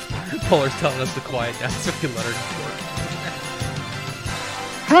 like Polar's telling us to quiet down so we can let her work.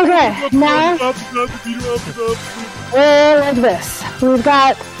 Okay, now we're like this. We've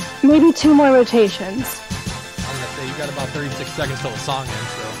got maybe 2 more rotations. I'm gonna say you got about 36 seconds till the song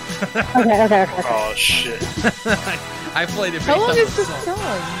ends, so. Okay. Oh shit! I played it based How long on is the this song.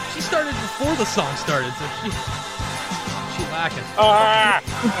 song? She started before the song started, so she lacking. I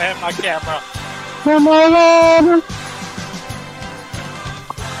have my camera.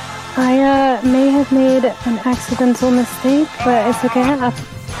 I may have made an accidental mistake, but it's okay.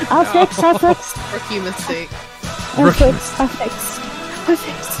 I'll fix. Rookie mistake. I'll fix.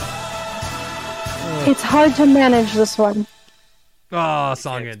 It's hard to manage this one. Oh,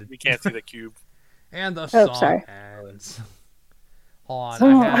 song ended. We can't see the cube. And the Oh, song sorry. ends. Hold on,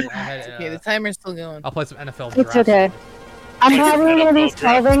 So- I had Okay, the timer's still going. I'll play some NFL It's draft. okay. I'm probably gonna be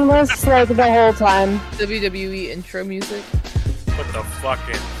solving this like the whole time. WWE intro music. What the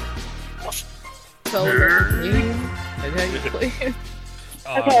fucking? tell what the game and how you play it.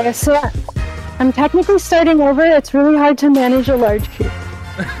 Okay, so I'm technically starting over. It's really hard to manage a large cube.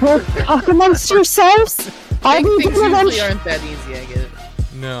 Well, talk amongst yourselves. I'll be Things the usually aren't that easy, I get it.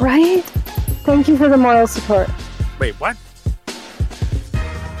 No. Right? Thank you for the moral support. Wait, what?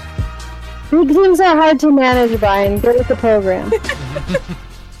 Big things are hard to manage, Brian. Get with the program.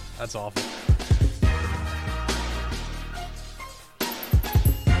 That's awful.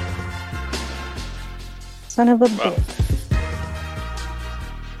 Son of a bitch.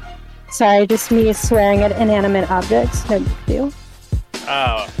 Sorry, just me swearing at inanimate objects. No big deal.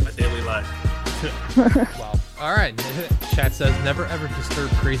 Oh, my daily life. Wow. All right. Chat says never ever disturb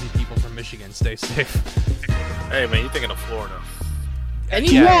crazy people from Michigan. Stay safe. Hey, man, you're thinking of Florida. And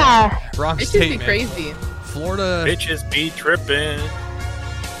Yeah. Wrong It should state, be man. crazy. Florida. Bitches be tripping.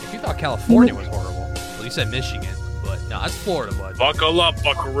 If you thought California was horrible, well, you said Michigan, but no, it's Florida, bud. Buckle up,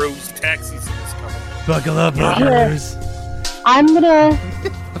 buckaroos. Tax season is coming. Buckle up, buckaroos. I'm gonna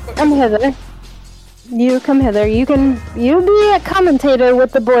come hither. You come hither. You be a commentator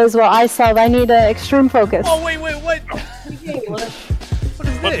with the boys while I solve. I need extreme focus. Oh, wait, what? What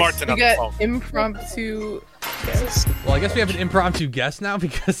is Put this? Martin We on the got phone. impromptu. Well, I guess we have an impromptu guest now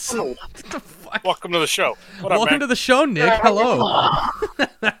because... What the fuck? Welcome to the show. What up, Welcome man? to the show, Nick. Hello.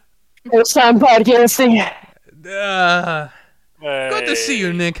 First time podcasting. Good to see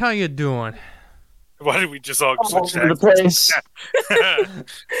you, Nick. How you doing? Why did we just all switch All over the accents?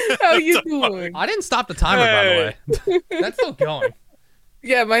 place. How you doing? I didn't stop the timer, by the way. That's still going.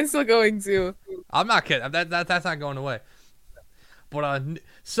 Yeah, mine's still going too. I'm not kidding. That's not going away. But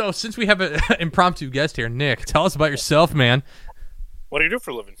so since we have an impromptu guest here, Nick, tell us about yourself, man. What do you do for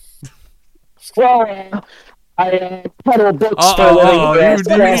a living? Well, I peddle books for a Oh, living. you Yes,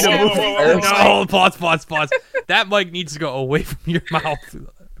 do. yes. Oh, pause. That mic needs to go away from your mouth,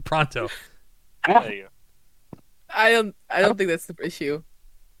 pronto. There you go. I don't think that's the issue.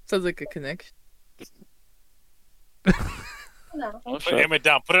 Sounds like a connection. Put it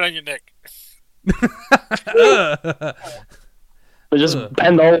down. Put it on your neck. We just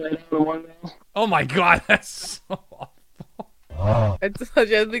bend all the way down to one now. Oh my god, that's so awful. I told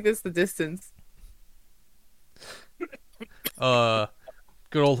you, I think that's the distance. Good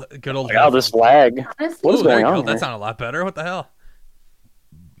old. Wow, this lag. What's Ooh, there going you go. on That here? sounded a lot better. What the hell?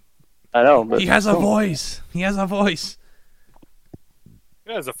 I know, but He has a voice. He has a voice.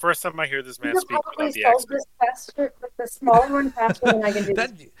 Yeah, it's the first time I hear this man speak probably without the solve accent. this faster with the smaller one faster than I can do.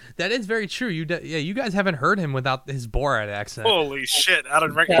 That is very true. You guys haven't heard him without his Borat accent. Holy shit! I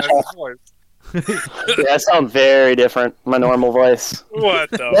don't recognize his voice. Yeah, I sound very different. My normal voice.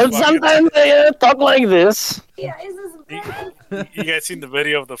 What the And fuck? sometimes I talk like this. You guys seen the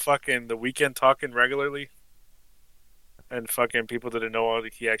video of the Weeknd talking regularly? And fucking people didn't know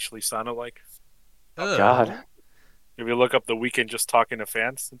what he actually sounded like. Ugh. God. If you look up the Weeknd just talking to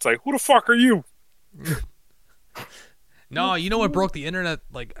fans, it's like, who the fuck are you? No, you know what broke the internet?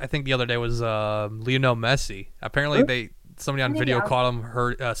 Like I think the other day was Lionel Messi. Apparently, somebody on video caught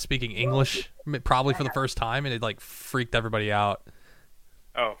him speaking English, probably for the first time, and it like freaked everybody out.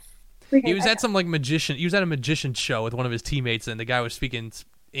 Oh, He was at some like magician. He was at a magician show with one of his teammates, and the guy was speaking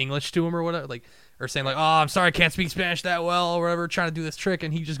English to him or whatever, like, or saying like, "Oh, I'm sorry, I can't speak Spanish that well," or whatever, trying to do this trick,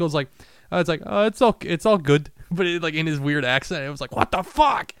 and he just goes like, it's all good," but it, like in his weird accent, it was like, "What the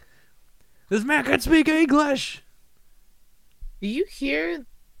fuck? This man can speak English." Do you hear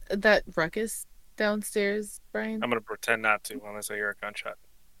that ruckus downstairs, Brian? I'm gonna pretend not to unless I hear a gunshot.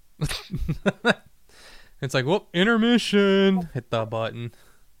 It's like, whoop, intermission. Hit the button.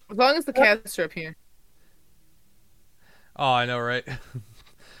 As long as the cats are up here. Oh, I know, right?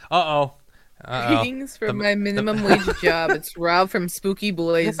 Uh-oh. Greetings from my minimum wage job. It's Rob from Spooky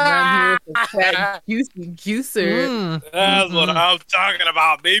Boys, and I'm here with the fat juicy juicer. That's what I'm talking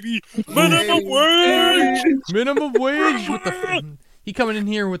about, baby. Minimum wage. Minimum wage with the... He coming in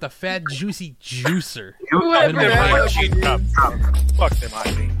here with a fat, juicy juicer. Whatever Minimum that wage. Hygiene job. means. Fuck them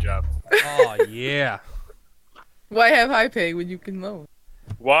hygiene job. Oh, yeah. Why have high pay when you can low?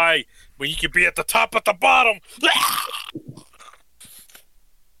 Why? When you can be at the top at the bottom.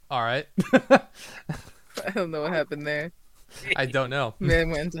 All right. I don't know what happened there. I don't know. Man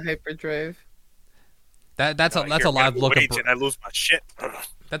went into hyperdrive. That's I a hear live minimum look wage at and I lose my shit.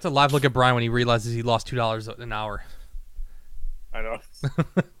 that's a live look at Brian when he realizes he lost $2 an hour. I know.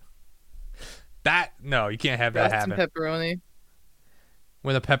 No, you can't have that Got some happen. pepperoni.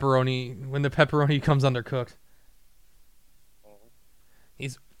 When the pepperoni comes undercooked.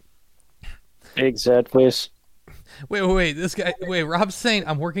 He's Big Zed, please. Wait. This guy. Wait, Rob's saying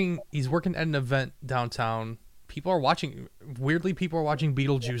he's working at an event downtown. People are watching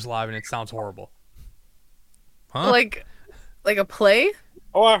Beetlejuice live, and it sounds horrible. Huh? Like a play?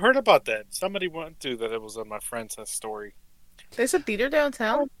 Oh, I heard about that. Somebody went to that. It was on my friend's story. There's a theater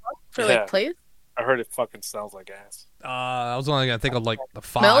downtown for Yeah. like plays? I heard it fucking sounds like ass. I was only gonna think of like the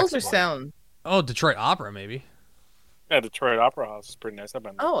Fox. Smells or but- sound? Oh, Detroit Opera, maybe. Yeah, Detroit Opera House is pretty nice. I've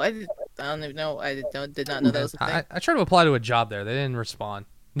been there. Oh, I don't even know. I did not know that was a thing. I tried to apply to a job there. They didn't respond.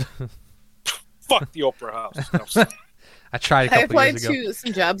 Fuck the Opera House. No, I tried a I couple applied years ago. to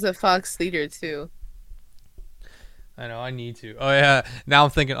some jobs at Fox Theater too. I know, I need to. Oh yeah, now I'm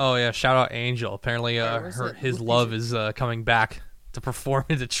thinking. Oh yeah, shout out Angel. Apparently, where's that his movie? love is coming back to perform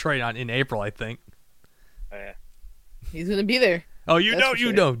in Detroit in April, I think. yeah. He's gonna be there. Oh, you That's know, for you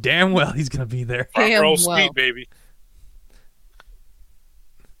sure. know damn well he's gonna be there. Front Damn row well. seat, baby.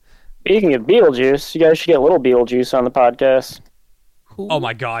 Speaking of Beetlejuice, you guys should get little Beetlejuice on the podcast. Who? Oh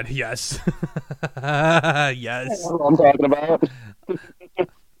my God, yes, yes. That's what I'm talking about.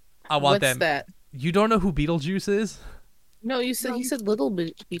 I want What's that? You don't know who Beetlejuice is? No, you said he said little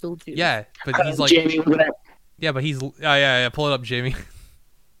Beetlejuice. Yeah, but he's like, Jamie, look at yeah, but he's, yeah. Pull it up, Jamie.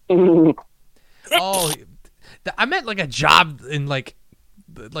 that. Oh, I meant like a job in like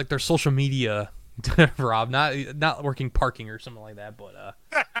their social media, Rob. Not working parking or something like that. But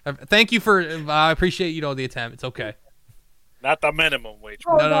thank you for. I appreciate the attempt. It's okay. Not the minimum wage.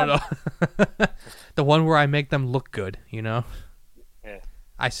 No. The one where I make them look good. Yeah.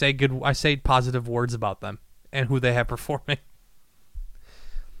 I say positive words about them and who they have performing.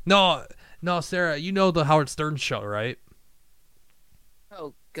 No, Sarah. You know the Howard Stern show, right?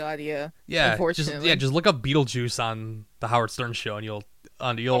 Oh God, yeah. Yeah, Unfortunately. just look up Beetlejuice on the Howard Stern show, and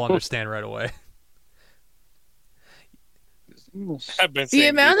you'll understand right away. I've been The saying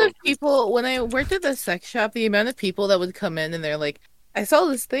amount of Beetlejuice. people when I worked at the sex shop, the amount of people that would come in and they're like, "I saw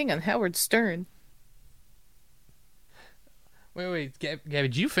this thing on Howard Stern." Wait, Gabby,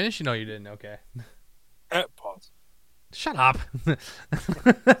 did you finish? No, you didn't. Okay, Pause. shut up.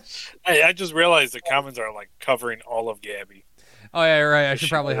 Hey, I just realized the comments are like covering all of Gabby. Oh yeah, right. I The should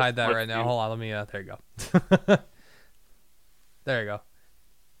probably show hide that with right now. you. Hold on, let me. There you go. There you go.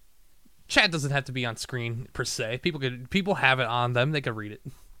 Chat doesn't have to be on screen per se. People have it on them. They can read it.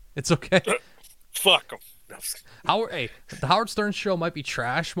 It's okay. Fuck them. The Howard Stern show might be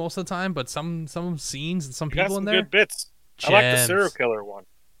trash most of the time, but some scenes and some You got people in some there. good bits. I like the Gems. serial killer one.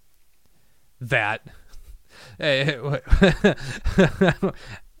 That. Hey,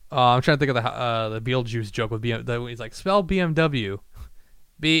 I'm trying to think of the Beetlejuice joke with BMW. He's like, spell BMW,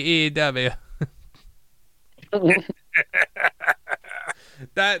 BEW.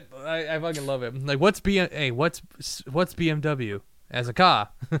 That I fucking love it. Like, what's BMW as a car?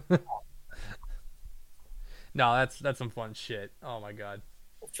 No, that's some fun shit. Oh my God.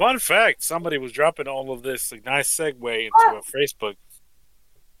 Fun fact: somebody was dropping all of this. A nice segue into a Facebook.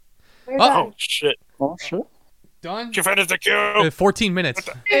 Oh, Shit! Oh, shit. done. You finished the queue. 14 minutes.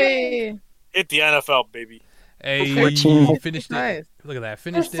 Hey, Hit the NFL, baby. Hey, 14. finished it. nice. Look at that. This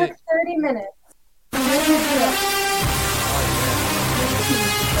Finished took it. 30 minutes.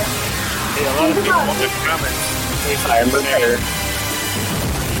 Hey, a lot of people in the comments. I'm prepared.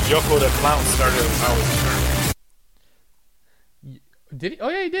 Joko the clown started with Howard Stern. Did he? Oh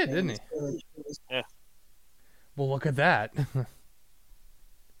yeah, he did, didn't he? Yeah. Well, look at that. Thank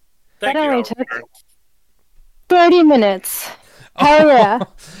That you, only Howard took Stern. 30 minutes. Hell yeah.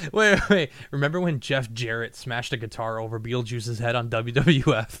 Wait. Remember when Jeff Jarrett smashed a guitar over Beetlejuice's head on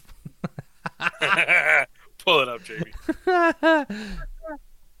WWF? Pull it up, Jamie.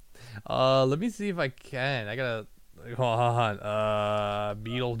 Let me see if I can. I gotta. Hold on.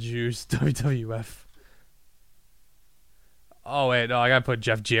 Beetlejuice WWF. Oh wait, no, I gotta put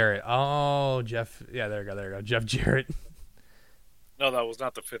Jeff Jarrett. Oh, Jeff. Yeah, there you go. Jeff Jarrett. No, that was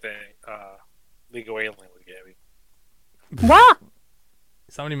not the fifth Legal Alien with Gabby. What?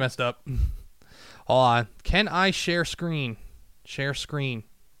 Somebody messed up. Hold on. Can I share screen? Share screen.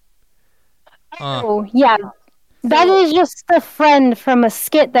 Oh, yeah. That is just a friend from a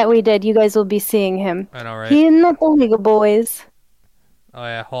skit that we did. You guys will be seeing him. I know, right? He's not the Legal Boys. Oh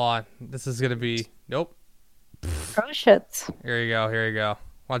yeah, hold on. This is gonna be. Nope. Oh, shit. Here you go.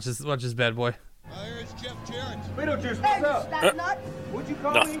 Watch this bad boy. Here's Jeff Jarrett. Beetlejuice, what's up? Snap nut. What'd you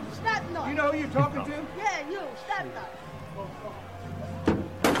call Nothing. me? Snap nut. You know who you're talking to? Yeah, you. Snap nut.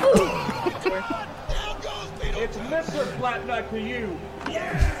 It's Mr. Flatnut to you.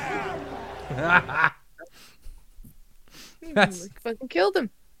 That's Fucking killed him.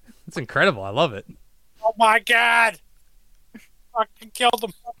 incredible. I love it. Oh my God! Fucking killed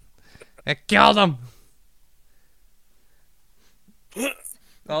him. I killed him.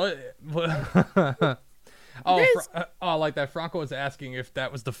 Oh, oh, like that. Franco was asking if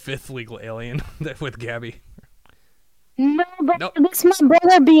that was the fifth legal alien with Gabby. No, but Nope. this is my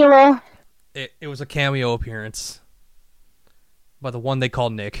brother Bilo. It was a cameo appearance by the one they call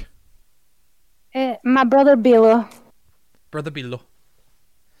Nick. My brother Bilo. Brother Bilo.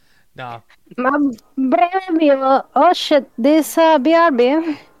 Nah. My brother Bilo. Oh shit, this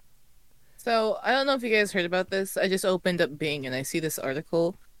BRB. So, I don't know if you guys heard about this. I just opened up Bing and I see this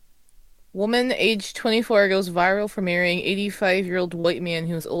article. Woman aged 24 goes viral for marrying 85-year-old white man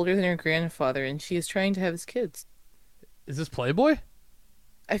who is older than her grandfather, and she is trying to have his kids. Is this Playboy?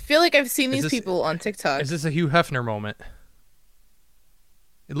 I feel like I've seen Is these this- people on TikTok. Is this a Hugh Hefner moment?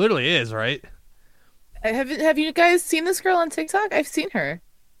 It literally is, right? Have you guys seen this girl on TikTok? I've seen her.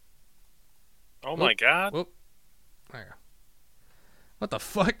 Oh my god. Whoop. There. What the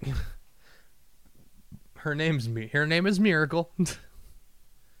fuck? Her name is Miracle.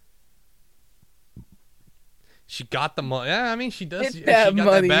 She got the money. Yeah, I mean she does. She Get got that that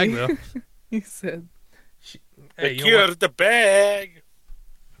money. bag though. He said. Hey, you know what? Secured the bag.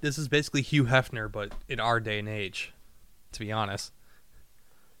 This is basically Hugh Hefner, but in our day and age. To be honest.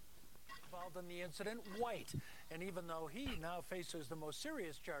 Involved in the incident, white, and even though he now faces the most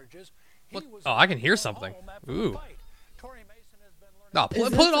serious charges, he What? was Oh, I can hear home something. after the Ooh. fight. Tory Mason has been learning No,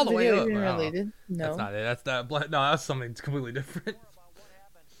 Is pull this it all the way video up. even No. related? No. That's not it. That's that. No, that's something completely different. more about what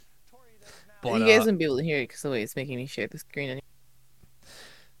happened. Tory does now But You guys won't be able to hear it because the way it's making me share the screen.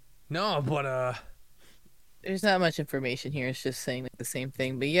 no, but There's not much information here. It's just saying like the same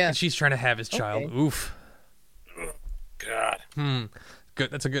thing. But yeah, and she's trying to have his child. Okay. Oof. God.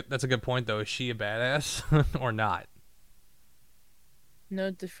 Good. That's a good point though. Is she a badass or not? no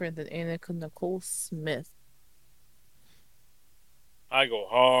different than Anna Nicole Smith. I go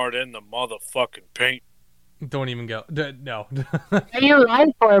hard in the motherfucking paint. Don't even go. No. Why you lie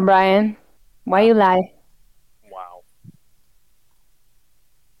for, Brian? Why you lie? Wow.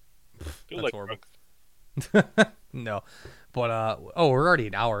 Do That's like horrible. drugs. No. But oh, we're already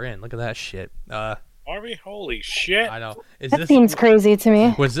an hour in. Look at that shit. Harvey, holy shit. I know. Is That this seems crazy to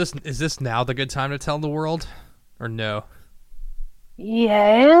me. is this now the good time to tell the world, or no?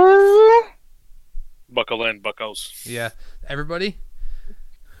 Yes. Buckle in, buckos. Yeah. Everybody,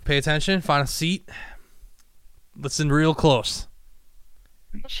 pay attention. Find a seat. Listen real close.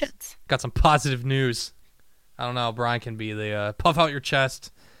 Shit. Got some positive news. I don't know. Brian can be the puff out your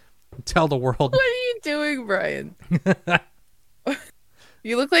chest. Tell the world. What are you doing, Brian?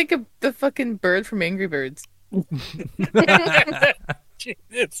 You look like the fucking bird from Angry Birds.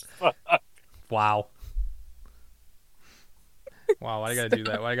 It's fuck. Wow. Wow, why I gotta do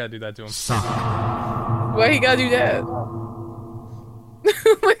that? Why I gotta do that to him? Why you gotta do that?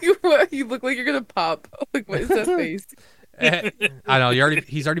 Like what? You look like you're gonna pop. Like what is that face? I know.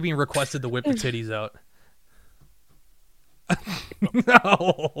 He's already being requested to whip the titties out.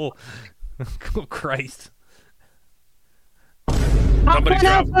 No. Oh, Christ. I'm Somebody going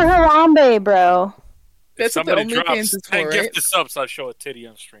out drop- for Harambe, bro. That's what the Somebody OnlyFans drops is 10 for, right? gifted subs, I'll show a titty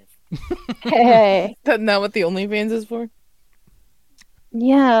on stream. Hey. That's not what the OnlyFans is for.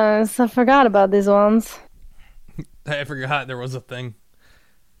 Yes, I forgot about these ones. I forgot there was a thing.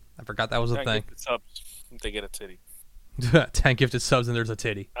 I forgot that was a 10 thing. gifted subs, they get a titty. 10 gifted subs and there's a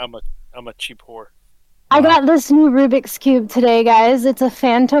titty. I'm a cheap whore. I got this new Rubik's Cube today, guys. It's a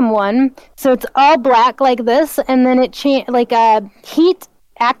Phantom one. So it's all black like this, and then it heat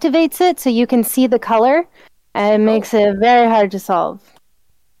activates it so you can see the color, and it makes it very hard to solve.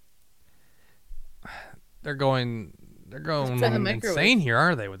 They're going It's in the microwave. insane here,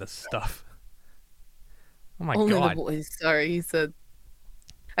 aren't they, with this stuff? Oh my Only the god. boys. Sorry, he said.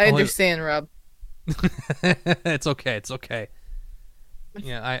 I Only- understand, Rob. It's okay. It's okay.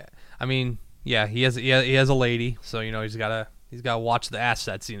 Yeah, I mean, yeah, he has a lady, so you know he's gotta watch the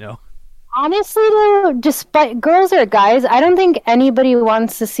assets, you know. Honestly, though, despite girls or guys, I don't think anybody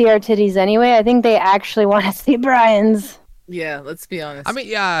wants to see our titties anyway. I think they actually want to see Brian's. Yeah, let's be honest. I mean,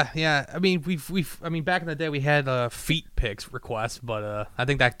 yeah. I mean, I mean, back in the day we had feet pics requests, but I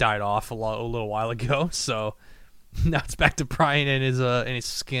think that died off a little while ago. So now it's back to Brian and his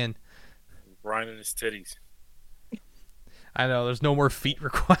skin. Brian and his titties. I know there's no more feet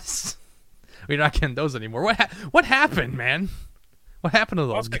requests. We're not getting those anymore. What happened, man? What happened to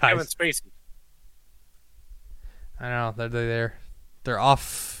those Fuck Kevin guys? Spacey. I don't know. They're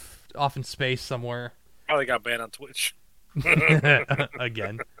off in space somewhere Probably got banned on Twitch.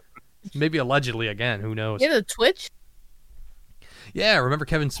 again. Maybe allegedly again. Who knows? you know Twitch? Yeah, remember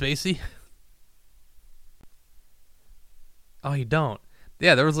Kevin Spacey? Oh, you don't?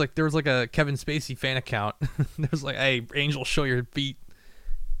 Yeah, there was like a Kevin Spacey fan account. There was like, "Hey, Angel, show your feet."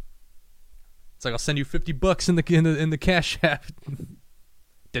 It's like, "I'll send you $50 in the Cash App."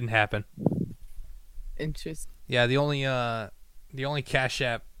 Didn't happen. Interesting. Yeah, the only Cash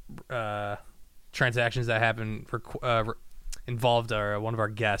App transactions that happened involved one of our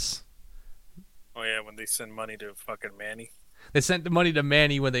guests. Oh yeah, when they send money to fucking Manny. They sent the money to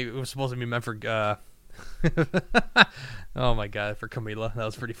Manny when it was supposed to be meant for. Oh my god, for Camila. That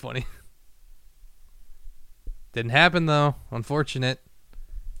was pretty funny. Didn't happen though. Unfortunate.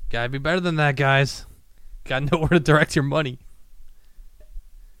 Gotta be better than that, guys. Gotta know where to direct your money.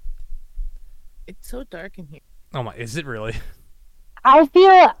 It's so dark in here. Oh my, is it really? I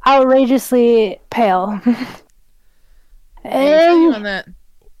feel outrageously pale. Hey, on that.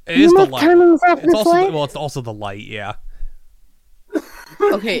 It is the light. Light? It's also the light, yeah.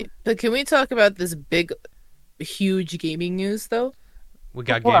 Okay, but can we talk about this big, huge gaming news though? We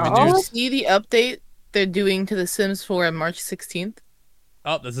got gaming Did you news. see the update they're doing to The Sims 4 on March 16th?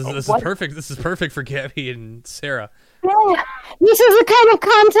 Oh, this is perfect. This is perfect for Gabby and Sarah. Yeah, this is the kind of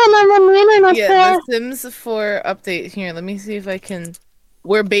content I'm really Yeah, The Sims 4 update. Here, let me see if I can...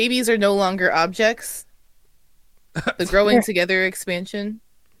 Where babies are no longer objects. The Growing Together expansion.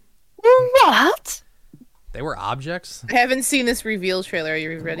 What? They were objects? I haven't seen this reveal trailer. Are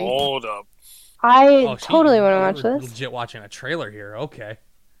you ready? Hold up. I totally want to watch this. Legit watching a trailer here. Okay.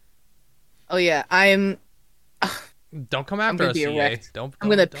 Oh yeah, I'm... Don't come after us, EA. I'm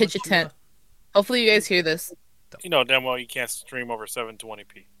gonna pitch a tent. Hopefully you guys hear this. You know damn well you can't stream over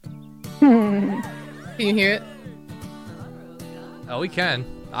 720p. Can you hear it? Oh, we can.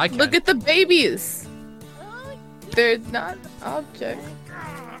 I can. Look at the babies. They're not objects.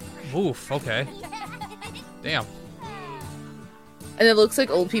 Oof, okay. Damn. And it looks like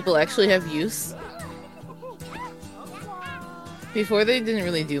old people actually have use. Before they didn't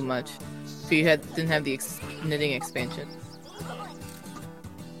really do much. So you didn't have the knitting expansion.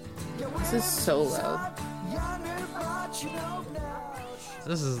 This is so loud.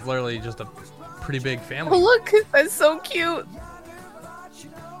 This is literally just a pretty big family. Oh look, that's so cute.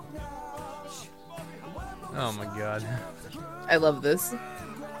 Oh my god. I love this.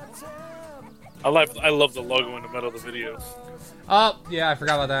 I love the logo in the middle of the video. Oh, yeah, I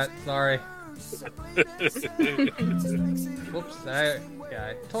forgot about that. Sorry. Whoops.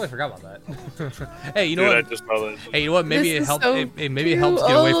 I totally forgot about that. Hey, you know what? I just saw that. Hey, you know what? Maybe This it is helps. so Maybe it helps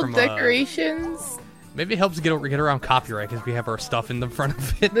get away cute. from decorations. Maybe it helps get around copyright because we have our stuff in the front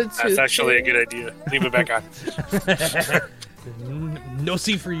of it. That's actually a good idea. Leave it back on. No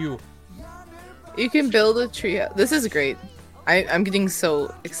seat for you. You can build a tree. This is great. I'm getting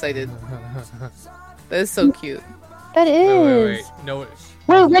so excited. That is so cute. That is. Wait. No.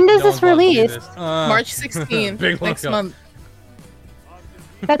 Wait, when does no this one's allowed to do March release? this. 16th, Big next logo. month.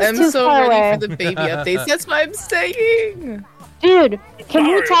 That's I'm too so far ready away. for the baby updates. That's what I'm saying. Dude, can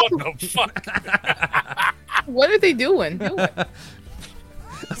we Sorry, talk? what the fuck? What are they doing? I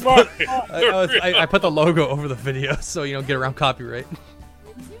put the logo over the video so you don't get around copyright.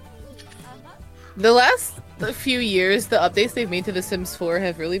 The last few years, the updates they've made to The Sims 4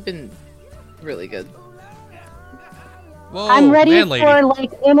 have really been really good. Whoa, I'm ready man lady. for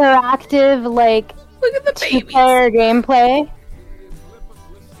like interactive, like Look at the babies. two-player gameplay.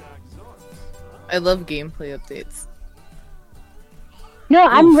 I love gameplay updates. No,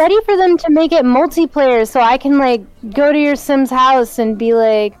 I'm ready for them to make it multiplayer so I can like go to your Sim's house and be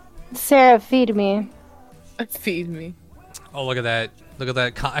like, Sarah, feed me. Feed me. Oh, look at that. Look at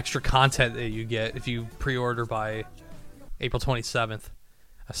that extra content that you get if you pre-order by April 27th.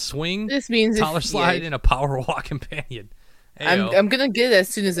 A swing, This means toddler slide, and a power walk companion. Heyo. I'm gonna get it as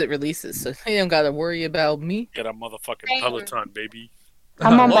soon as it releases, so you don't gotta worry about me. Get a motherfucking Peloton, baby.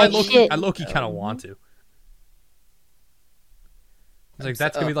 I'm on my I low-key kind of want to. It's like,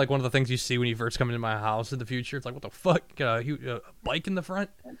 that's going to be like one of the things you see when you first come into my house in the future. It's like, what the fuck? Got a bike in the front?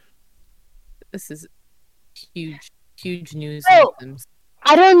 This is huge news. Oh.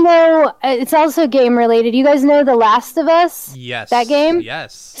 I don't know. It's also game related. You guys know The Last of Us? Yes. That game?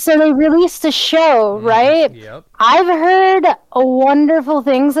 Yes. So they released a show, right? Yep. I've heard wonderful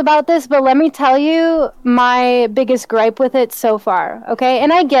things about this, but let me tell you my biggest gripe with it so far, okay?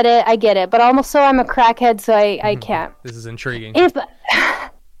 And I get it, but also I'm a crackhead, so I can't. This is intriguing.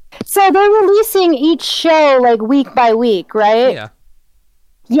 So they're releasing each show like week by week, right? Yeah.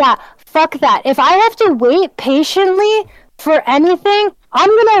 Yeah, fuck that. If I have to wait patiently for anything, I'm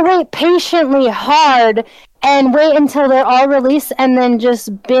gonna wait patiently hard and wait until they're all released and then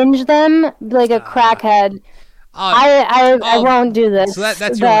just binge them like a crackhead. I won't do this. So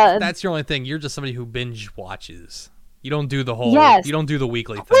that's your only thing. You're just somebody who binge watches. You don't do the whole. Yes. You don't do the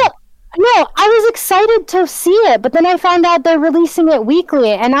weekly thing. Well, no, I was excited to see it, but then I found out they're releasing it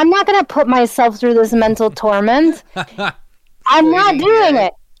weekly, and I'm not gonna put myself through this mental torment. I'm not doing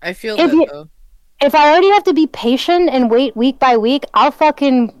it. I feel If that you- though. if I already have to be patient and wait week by week, I'll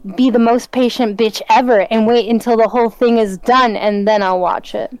fucking be the most patient bitch ever and wait until the whole thing is done and then I'll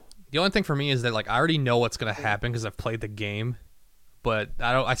watch it. The only thing for me is that like I already know what's gonna happen because I've played the game, but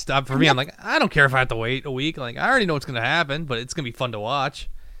I don't. I stop for me. I'm like I don't care if I have to wait a week. Like I already know what's gonna happen, but it's gonna be fun to watch.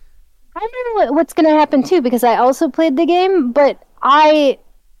 I know what's gonna happen too because I also played the game, but I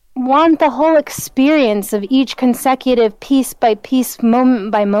want the whole experience of each consecutive piece by piece, moment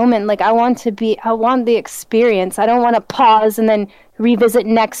by moment. Like I want the experience. I don't want to pause and then revisit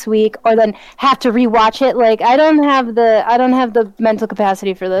next week or then have to rewatch it. Like I don't have the mental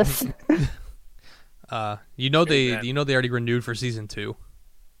capacity for this. They already renewed for season 2.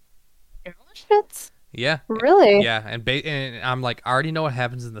 Shit. Yeah. Really? Yeah, and I'm like I already know what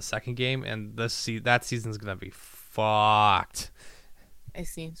happens in the second game, and that season's gonna be fucked. I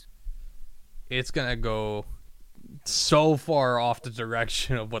see. It's gonna go so far off the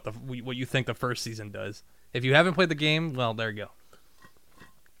direction of what you think the first season does. If you haven't played the game, well, there you go.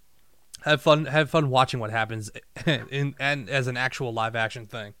 Have fun watching what happens and as an actual live action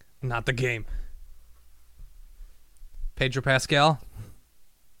thing, not the game. Pedro Pascal.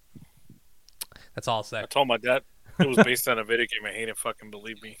 That's all I'll say. I told my dad it was based on a video game. I hate it. Fucking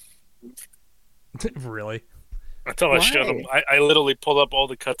believe me. Really? Until I showed him, I literally pulled up all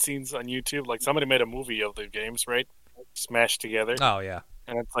the cutscenes on YouTube. Like somebody made a movie of the games, right? Smashed together. Oh yeah.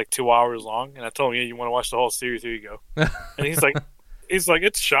 And it's like 2 hours long. And I told him, yeah, you want to watch the whole series? Here you go. And he's like,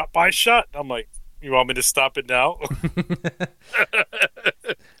 it's shot by shot. I'm like, you want me to stop it now?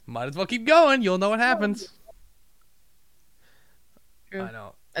 Might as well keep going. You'll know what happens. True. I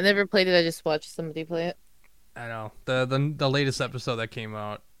know. I never played it. I just watched somebody play it. I know. The latest episode that came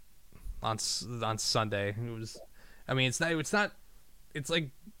out on Sunday. It was. I mean, it's not. It's like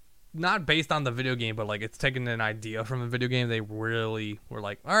not based on the video game, but like it's taking an idea from the video game. They really were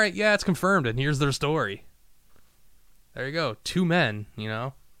like, all right, yeah, it's confirmed, and here's their story. There you go. 2 men, you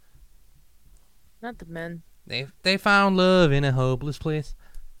know. Not the men. They found love in a hopeless place.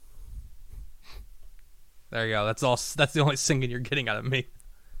 There you go. That's all. That's the only singing you're getting out of me.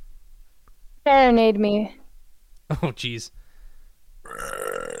 Serenade me. Oh, jeez.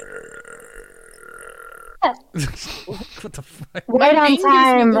 What the fuck? Right on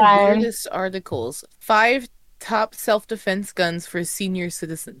time, the Brian. weirdest articles. 5 top self-defense guns for senior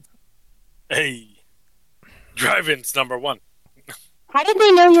citizens. Hey, drive-in's number 1. How did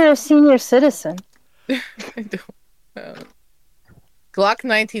they know you're a senior citizen? I don't know. Glock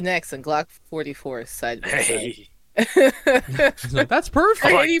 19X and Glock 44 side by side. Hey, So that's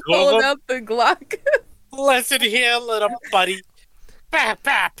perfect. Oh, Are you pulling out the Glock? listen here, little buddy. Pa,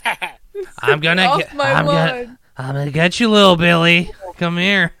 pa, pa. I'm gonna Off get. my lawn. I'm gonna get you, little Billy. Come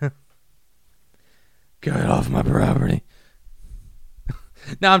here. Get off my property.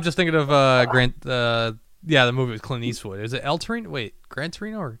 Now I'm just thinking of Grant. Yeah, the movie with Clint Eastwood. Is it El Torino? Wait, Gran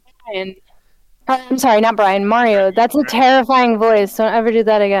Torino or? Brian. I'm sorry, not Brian. Mario. That's a terrifying voice. Don't ever do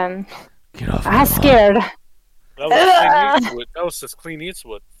that again. Get off. I'm scared. That was Clint Eastwood. That was just Clint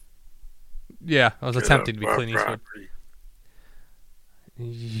Eastwood. Yeah, I was attempting to be Clint Eastwood.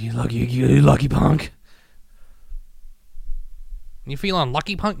 You lucky punk. You feeling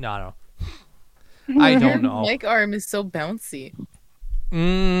lucky, punk? No. I don't know. Mike arm is so bouncy.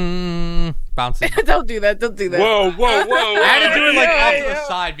 Bouncing. Don't do that. Don't do that. Whoa, whoa, whoa! I had to do it like off to the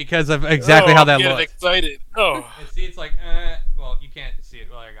side because of exactly how that I'm getting looks. excited. Oh, And see, it's like, well, you can't see it.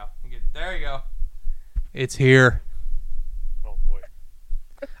 Well, there you go. There you go. It's here. oh boy!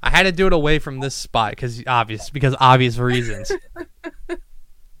 I had to do it away from this spot because obvious reasons.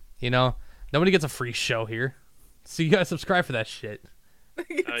 You know, nobody gets a free show here, so you gotta subscribe for that shit.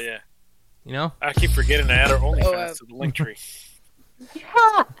 Oh yeah. You know, I keep forgetting to add our OnlyFans wow. to the link tree.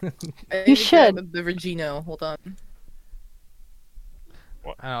 I need You to should. grab the Regino. Hold on.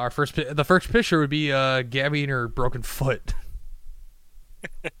 the first picture would be Gabby and her broken foot.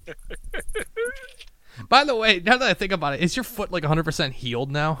 By the way, now that I think about it, is your foot like 100%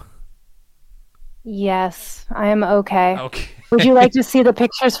 healed now? Yes, I am okay. Okay. Would you like to see the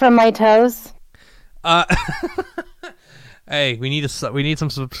pictures from my toes? Hey, we need some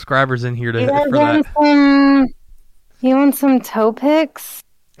subscribers in here You guys for that. You want some toe pics?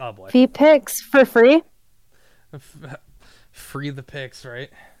 Oh boy. Feet pics for free? Free the pics,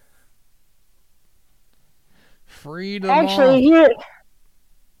 right? Free them Actually, here.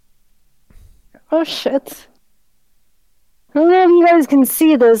 Oh shit! I don't know if you guys can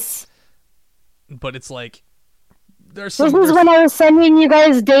see this. But it's like there's This some. is when I was sending you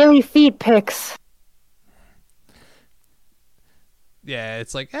guys daily feet pics. Yeah,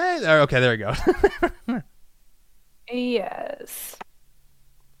 it's like okay, there we go. Yes.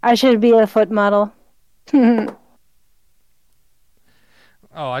 I should be a foot model.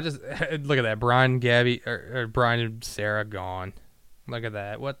 Oh, I just look at that. Brian, Gabby, or Brian and Sarah gone. Look at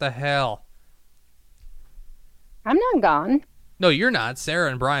that. What the hell? I'm not gone. No, you're not. Sarah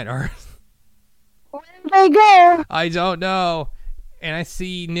and Brian are. Where did they go? I don't know. And I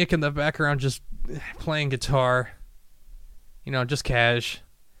see Nick in the background just playing guitar. You know, just cash.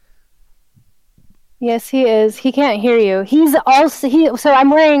 Yes, he is. He can't hear you. So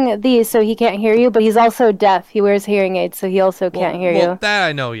I'm wearing these so he can't hear you, but he's also deaf. He wears hearing aids, so he also can't hear Well, you. that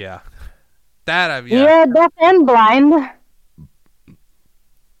I know, yeah. Yeah. You're deaf and blind.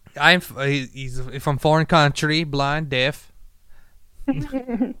 He's from foreign country, blind, deaf.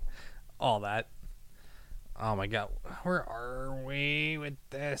 All that. Oh my god. Where are we with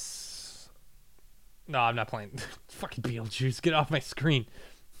this? No, I'm not playing. Fucking Beetlejuice. Get off my screen.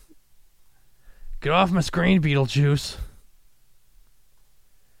 Get off my screen, Beetlejuice.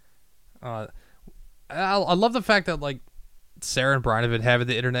 I love the fact that, like, Sarah and Brian have been having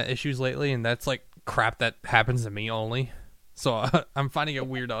the internet issues lately, and that's, like, crap that happens to me only. So I'm finding it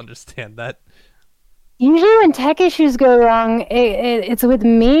weird to understand that. Usually when tech issues go wrong, it's with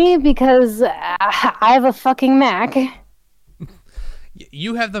me because I have a fucking Mac.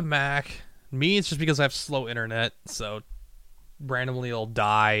 You have the Mac. Me, it's just because I have slow internet, so randomly it'll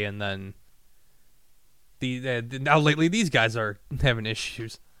die, and then now lately these guys are having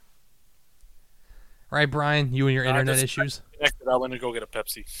issues. Right, Brian? You and your internet issues? I went to go get a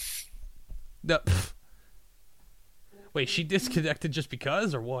Pepsi. No. Wait, she disconnected just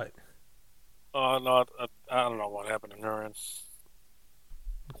because, or what? No, I don't know what happened in her end.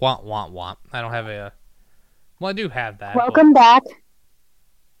 Womp, womp, womp. I don't have a... Well, I do have that. Welcome back.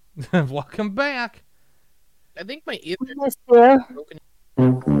 Welcome back. I think my ear Yes, dear. broken.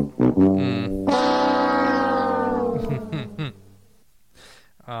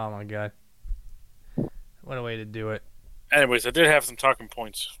 Oh my god. What a way to do it. Anyways, I did have some talking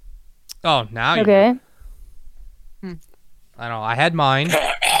points. Oh, now you... Okay. I don't know. I had mine.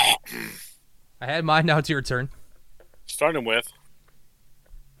 Now it's your turn. Starting with,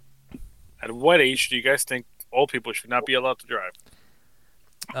 at what age do you guys think old people should not be allowed to drive?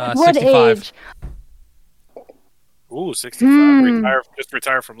 What 65. age? Ooh, 65.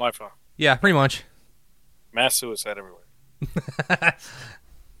 Retire from life, huh? Yeah, pretty much. Mass suicide everywhere.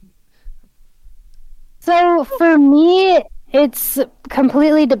 So for me, it's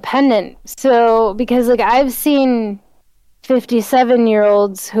completely dependent. So because like I've seen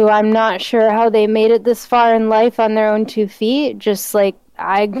 57-year-olds who I'm not sure how they made it this far in life on their own 2 feet. Just like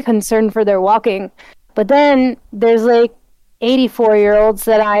I'm concerned for their walking. But then there's like 84-year-olds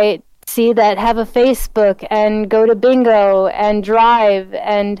that I see that have a Facebook and go to bingo and drive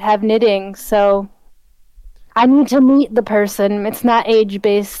and have knitting. So I need to meet the person. It's not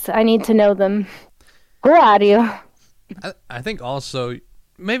age-based. I need to know them. Who are you? I think also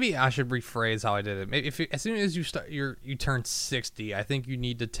maybe I should rephrase how I did it. Maybe as soon as you turn 60, I think you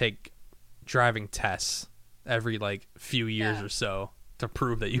need to take driving tests every like few years or so to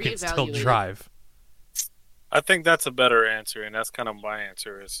prove that you can still drive. I think that's a better answer, and that's kind of my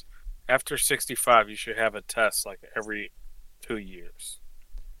answer is after 65, you should have a test like every 2 years.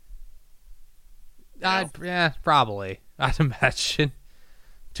 Yeah, probably. I'd imagine.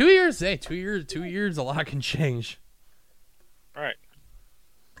 2 years, hey, 2 years, a lot can change. All right.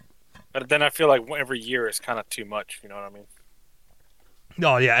 But then I feel like every year is kind of too much, you know what I mean?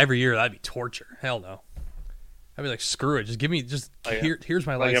 Oh, yeah, every year, that'd be torture. Hell no. I'd be like, screw it, here's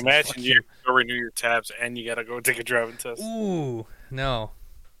my license. Imagine you go renew your tabs and you gotta go take a driving test. Ooh, no.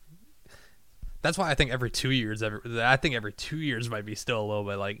 That's why I think every 2 years, every 2 years might be still a little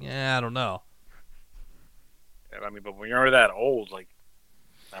bit like, I don't know. I mean, but when you're that old,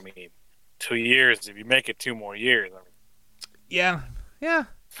 2 years, if you make it 2 more years, Yeah. Yeah,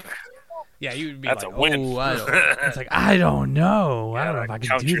 you'd be that's like, a win. Oh, I don't. It's like, I don't know. I don't know if I can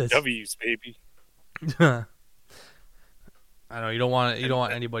count do your this. W's, baby. I know you don't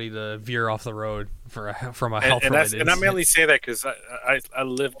want anybody to veer off the road from a health related. And I mainly say that because I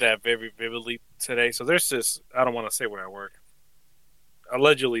lived that very vividly today. So there's this. I don't want to say where I work.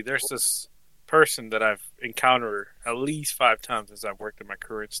 Allegedly, there's this person that I've encountered at least 5 times as I've worked in my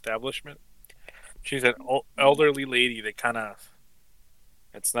current establishment. She's an elderly lady that kind of.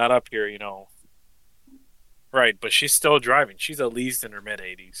 It's not up here, Right, but she's still driving. She's at least in her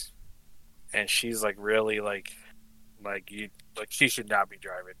mid-80s, and she's really she should not be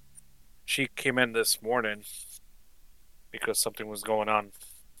driving. She came in this morning because something was going on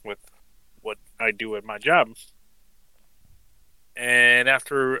with what I do at my job, and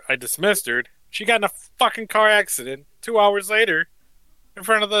after I dismissed her, she got in a fucking car accident 2 hours later in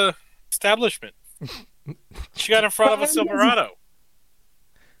front of the establishment. She got in front of a Silverado.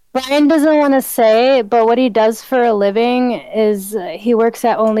 Brian doesn't want to say, but what he does for a living is he works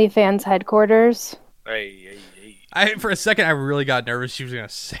at OnlyFans headquarters. Hey. For a second, I really got nervous she was gonna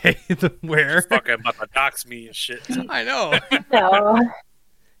say where. Fucking about to dox me and shit. I know. No.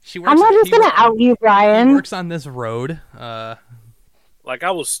 I'm not just gonna out you, Brian. He works on this road. Like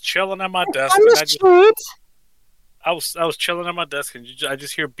I was chilling at my desk. On the street. I was chilling at my desk and I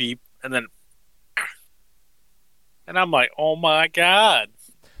just hear beep and then, and I'm like, oh my god.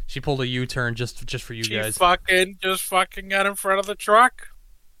 She pulled a U-turn just for you guys. She fucking got in front of the truck.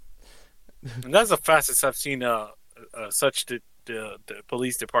 And that's the fastest I've seen such the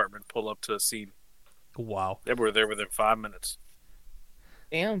police department pull up to a scene. Wow. They were there within 5 minutes.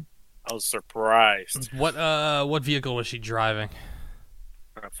 Damn. I was surprised. What vehicle was she driving?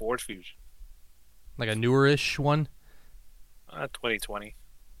 A Ford Fusion. Like a newer-ish one? 2020.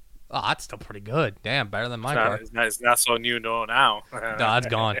 Oh, that's still pretty good. Damn, better than my car. It's not so new now. No, it's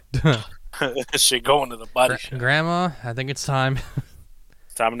gone. Shit going to the body shop. Grandma, I think it's time.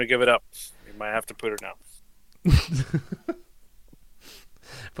 It's time to give it up. You might have to put her down.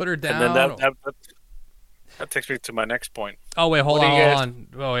 Put her down. And then that takes me to my next point. Oh wait, hold on.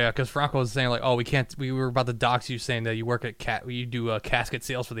 Oh yeah, because Franco was saying like, oh, we can't. We were about to dox you, saying that you work at you do casket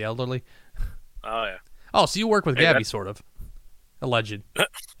sales for the elderly. Oh yeah. Oh, so you work with Gabby, sort of. Alleged.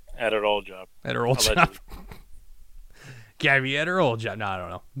 At her old job. At her old job. Gabby at her old job. No, I don't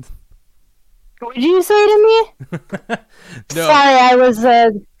know. What did you say to me? No. Sorry, I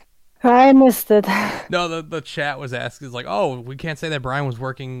missed it. No, the chat was asking, like, oh, we can't say that Brian was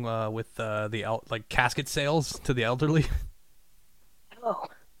working with casket sales to the elderly. Oh.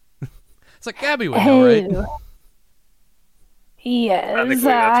 It's like Gabby would know, right? Yes,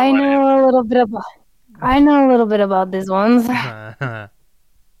 I know a little bit about these ones. I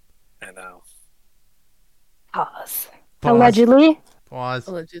know. Pause. Allegedly. Pause.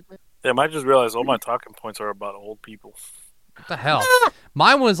 Allegedly. Yeah, I just realized all my talking points are about old people. What the hell?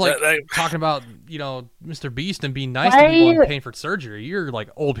 Mine was like talking about, Mr. Beast and being nice to people and paying for surgery. You're like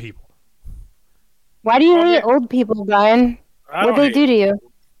old people. Why do you hate old people, Brian? What do they do to you?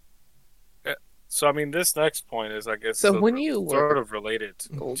 So, I mean, this next point is, I guess, when you sort of related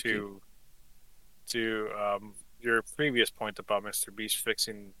to your previous point about Mr. Beast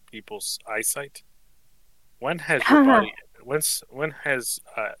fixing people's eyesight. When has your body? When has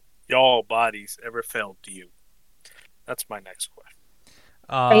y'all bodies ever failed you? That's my next question.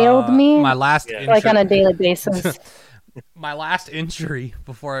 Failed me? My last injury, like on a daily basis. My last injury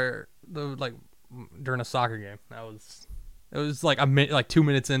before during a soccer game. It was like 2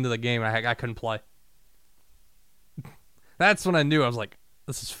 minutes into the game. I couldn't play. That's when I knew. I was like,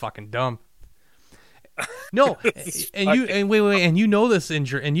 this is fucking dumb. No, and you know this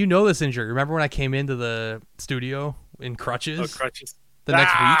injury. Remember when I came into the studio in crutches? Oh, crutches. The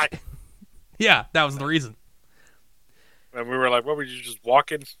next week. Yeah, that was the reason. And we were like, what were you just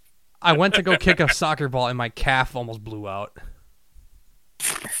walking? I went to go kick a soccer ball and my calf almost blew out.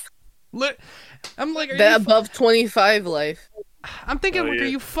 I'm like, that above 25 life. I'm thinking, are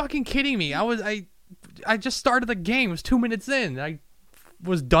you fucking kidding me? I just started the game. It was 2 minutes in. I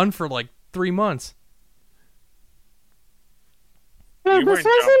was done for like 3 months. This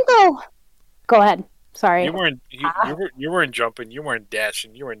isn't though. Go ahead. Sorry. You weren't jumping. You weren't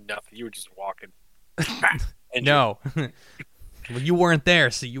dashing. You were nothing. You were just walking. No. Well, you weren't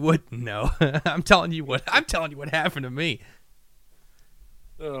there, so you wouldn't know. I'm telling you what happened to me.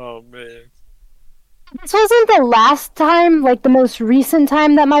 Oh man. This wasn't the last time, like the most recent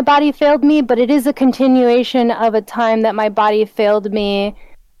time that my body failed me, but it is a continuation of a time that my body failed me,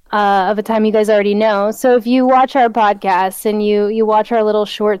 of a time you guys already know. So if you watch our podcast and you watch our little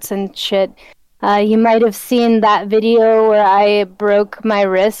shorts and shit, you might have seen that video where I broke my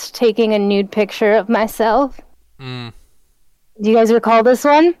wrist taking a nude picture of myself. Mm. Do you guys recall this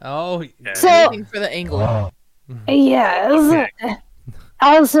one? Oh, yeah. So for the angle. Yes. Okay.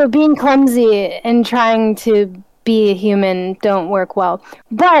 Also, being clumsy and trying to be a human don't work well.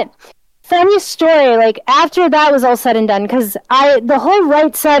 But funny story, like after that was all said and done, because the whole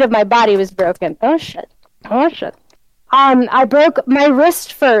right side of my body was broken. Oh shit. I broke my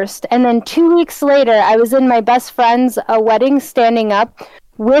wrist first, and then 2 weeks later, I was in my best friend's wedding, standing up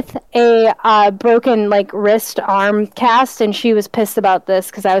with a broken wrist arm cast, and she was pissed about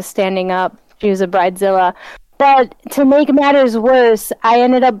this because I was standing up. She was a bridezilla. But to make matters worse, I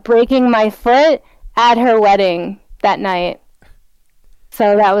ended up breaking my foot at her wedding that night.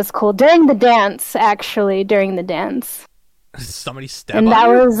 So that was cool. During the dance. Somebody stepped on you? And that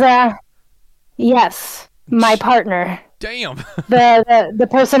was, yes, my partner. Damn. The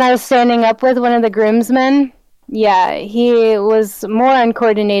person I was standing up with, one of the groomsmen. Yeah, he was more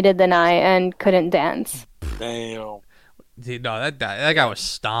uncoordinated than I and couldn't dance. Damn. Dude, no, that guy was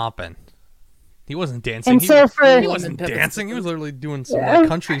stomping. He wasn't dancing. And so He wasn't dancing. He was literally doing some like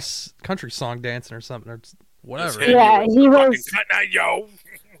country song dancing or something or whatever. Yeah, he was Yo.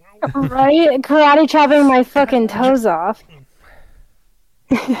 right karate chopping my fucking toes off.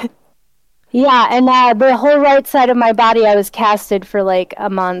 Yeah, and the whole right side of my body, I was casted for like a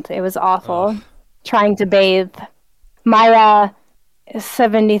month. It was awful. Trying to bathe. My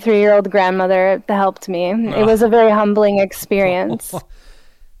 73-year-old grandmother helped me. It was a very humbling experience.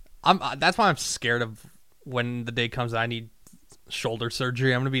 That's why I'm scared of when the day comes that I need shoulder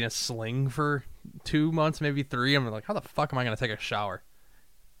surgery. I'm gonna be in a sling for 2 months, maybe 3. I'm like, how the fuck am I gonna take a shower?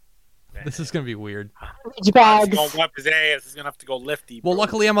 This is gonna be weird. Beach bags. He's gonna wipe his ass. He's gonna have to go lefty. Bro. Well,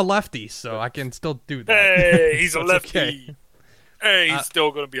 luckily I'm a lefty, so I can still do that. Hey, he's So a it's lefty. okay. Hey, he's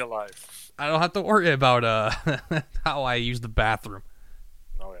still gonna be alive. I don't have to worry about how I use the bathroom.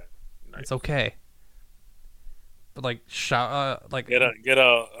 Oh yeah, nice. It's okay. But like like Get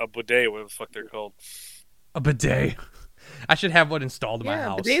a bidet. What the fuck they're called? a bidet. I should have one installed in my Yeah,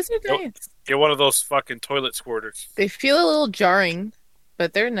 house. bidets are nice. Get one of those fucking toilet squirters. They feel a little jarring,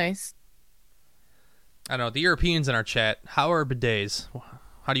 but they're nice. I know the Europeans in our chat. How are bidets?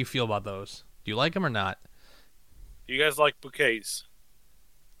 How do you feel about those? Do you like them or not? Do you guys like bouquets?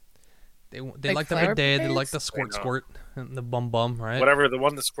 They Like like the flower bidet. They bouquets? like the squirt and the bum, right? Whatever, the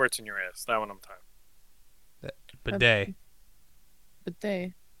one that squirts in your ass. That one I'm talking. Bidet.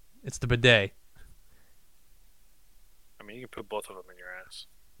 Bidet. It's the bidet. I mean, you can put both of them in your ass.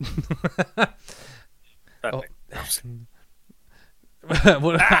 That Oh. thing.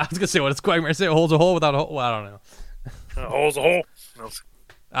 What, I was gonna say, what does Quagmire say? It holds a hole without a hole. Well, I don't know. Hole's a hole. No.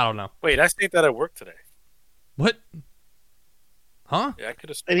 I don't know. Wait, I stayed that at work today. What? Huh? Yeah, I could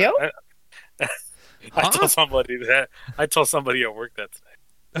have. Video? I told somebody that. I told somebody at work that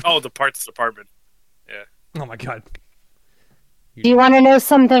today. Oh, the parts department. Yeah. Oh my god. Do you want to know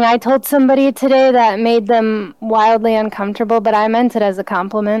something I told somebody today that made them wildly uncomfortable, but I meant it as a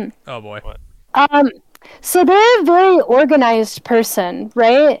compliment? Oh boy. What? So they're a very organized person,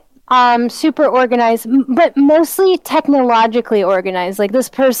 right? Super organized, but mostly technologically organized. Like this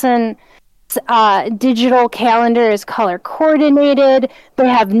person's digital calendar is color coordinated. They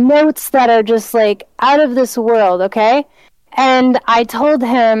have notes that are just like out of this world, okay? And I told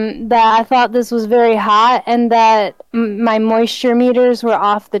him that I thought this was very hot and that my moisture meters were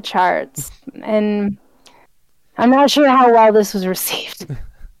off the charts. And I'm not sure how well this was received.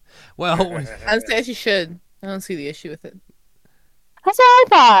 Well, Honestly, as you should. I don't see the issue with it. That's what I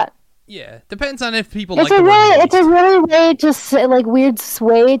thought. yeah, depends on if people It's like a the word really, moist. it's a really way to say, like weird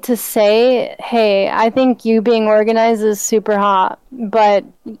way to say, hey, I think you being organized is super hot, but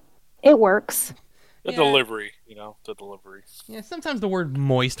it works. The Yeah. delivery, the delivery. Yeah, sometimes the word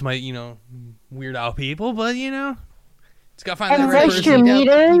moist might, weird out people, but it's got to find And the right moisture person.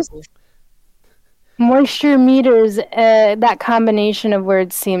 meters, that combination of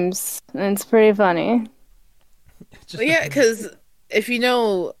words it's pretty funny. It's just- Well, yeah, because if you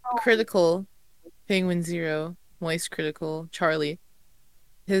know Critical, Penguin Zero, Moist Critical, Charlie,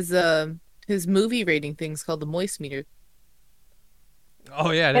 his movie rating thing's called the Moist Meter. Oh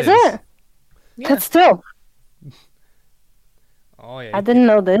yeah, Is it? Yeah. But still, Oh yeah. I didn't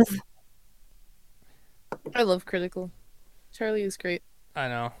know this. I love Critical. Charlie is great. I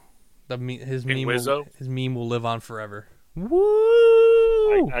know. His Pink meme. Wizzo? His meme will live on forever.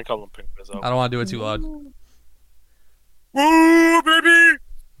 Woo! I call him Pink Wizzo. I don't want to do it too loud. Woo, baby!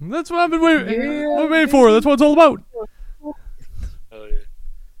 That's what I've been waiting for. That's what it's all about. Oh, yeah.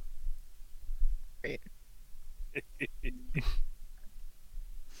 Great.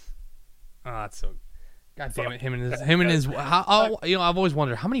 Oh, that's so. God damn it! Him and his. I've always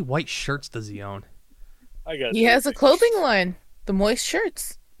wondered how many white shirts does he own. I got He has a clothing line, the Moist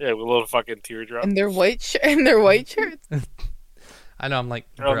Shirts, Yeah, with a little fucking teardrop. and they're white shirts. I know. I'm like.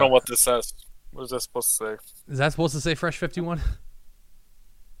 I don't bruh, know what this says. What is that supposed to say? Is that supposed to say Fresh 51?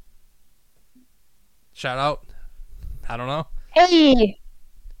 Shout out. I don't know. Hey,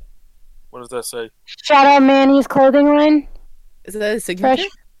 What does that say? shout out Manny's clothing line, Is that a signature? Fresh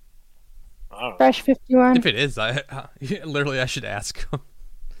I don't know. Fresh 51. If it is, literally I should ask him.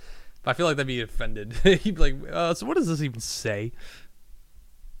 But I feel like that'd be offended. He'd be like, "So what does this even say?"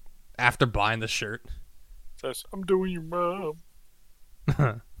 After buying the shirt. It says, I'm doing your mom.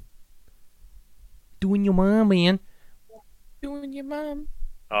 Doing your mom, man. Doing your mom.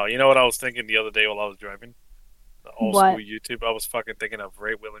 Oh, you know what I was thinking the other day while I was driving? The old What? school YouTube. I was fucking thinking of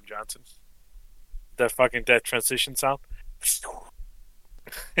Ray William Johnson. that transition sound.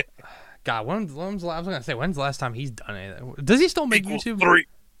 God, when's the last time he's done it? Does he still make Equals YouTube? 3.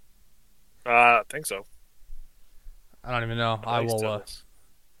 I think so. I don't even know. I He will. still I is.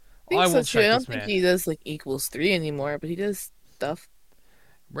 think so will too. check I don't this think man. he does like equals 3 anymore, but he does stuff.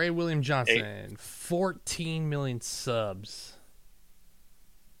 Ray William Johnson, 14 million subs.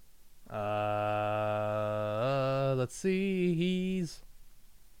 Let's see. He's.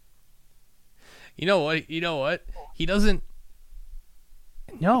 You know what? He doesn't.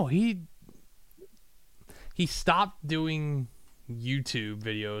 No, he stopped doing YouTube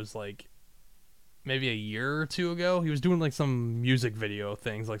videos like maybe a year or two ago. He was doing like some music video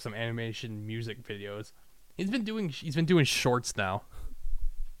things, like some animation music videos. He's been doing shorts now.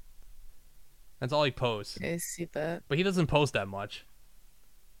 That's all he posts. I see that. But he doesn't post that much.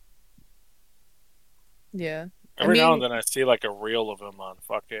 Yeah. Every now and then I see like a reel of him on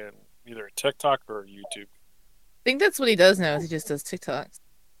fucking either TikTok or YouTube. I think that's what he does now. Is he just does TikToks.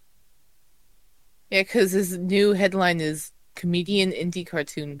 Yeah, because his new headline is comedian indie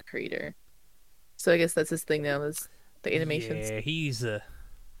cartoon creator. So I guess that's his thing now. Is the animations. Yeah, he's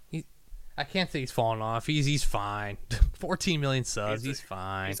I can't say he's falling off. He's fine. 14 million subs. He's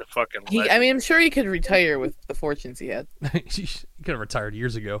fine. He's a fucking I legend. mean, I'm sure he could retire with the fortunes he had. He could have retired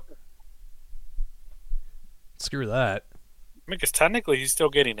years ago. Screw that. I mean, because technically he's still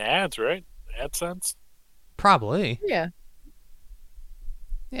getting ads, right? AdSense? Probably. Yeah.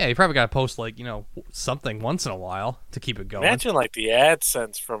 Yeah, you probably got to post like something once in a while to keep it going. Imagine like the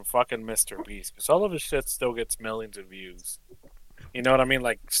AdSense from fucking Mr. Beast, because all of his shit still gets millions of views. You know what I mean?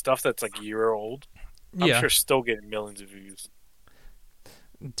 Like stuff that's like a year old. I'm Yeah. sure still getting millions of views.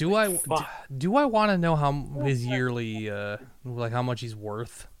 Do I want to know how his yearly like how much he's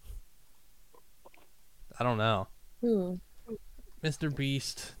worth? I don't know. Ooh. Mr.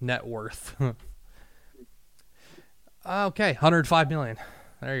 Beast net worth. Okay, 105 million.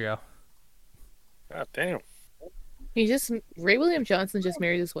 There you go. God damn. Ray William Johnson just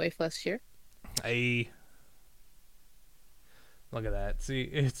married his wife last year. Hey. Look at that. See,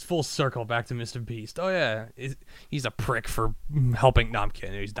 it's full circle back to Mr. Beast. Oh, yeah. He's a prick for helping. No, I'm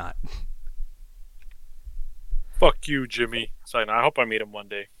kidding. He's not. Fuck you, Jimmy. So I hope I meet him one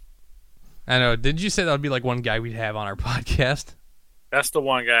day. I know. Did you say that would be like one guy we'd have on our podcast? That's the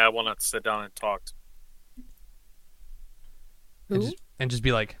one guy I want to sit down and talk to. Who? And just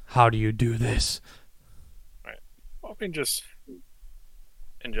be like, how do you do this? Right. Well, I mean, just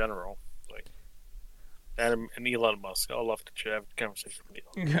in general. Like, Adam and Elon Musk. I'll love to have a conversation with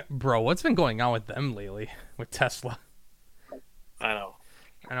Elon. Bro, what's been going on with them lately? With Tesla? I know.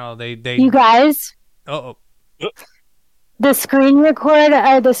 I know, they... You guys, Uh-oh. the screen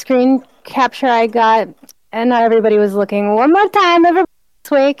capture I got, and not everybody was looking. One more time, everybody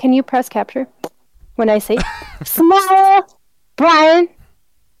this way. Can you press capture when I say smile? Brian,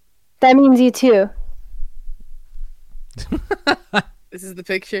 that means you too. This is the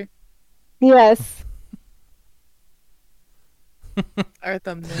picture. Yes. Our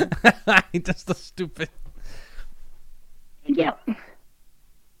thumbnail. Just the stupid... Yep.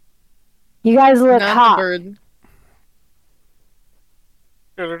 You guys look Not hot. the bird.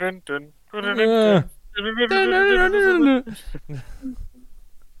 I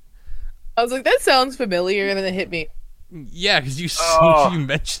was like, that sounds familiar, and then it hit me. Yeah, because you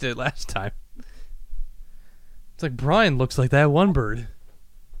mentioned it last time. It's like, Brian looks like that one bird.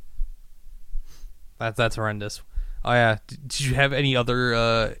 That's horrendous. Oh, yeah. Did you have any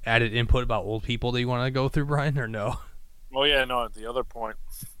other added input about old people that you want to go through, Brian, or no? Oh, yeah, no, the other point.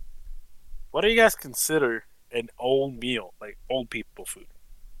 What do you guys consider an old meal? Like, old people food?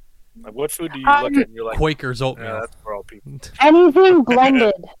 Like, what food do you look at and you're like... Quaker's Yeah, oatmeal. that's for old people. Anything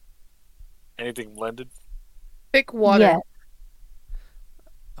blended. Anything blended? Thick water.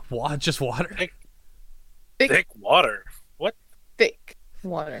 Yeah. Just water? Thick water? What? Thick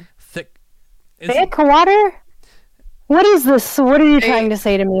water. Thick. Thick water? What is this? What are you trying to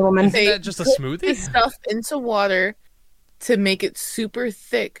say to me, woman? Isn't that just a Put smoothie? this stuff into water to make it super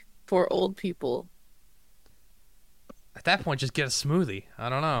thick for old people. At that point, just get a smoothie. I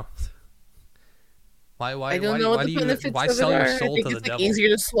don't know. Why I don't know what the benefits why of sell it your are. soul I think to the it's like devil? easier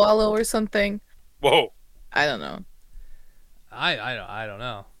to swallow or something. Whoa. I don't know. I don't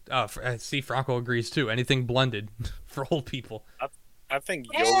know. See, Franco agrees too. Anything blended for old people. I think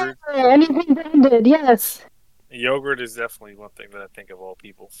yogurt. Yeah, anything blended, yes. Yogurt is definitely one thing that I think of all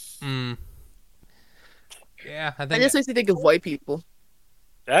people. Yeah, I I think just like to think of white people.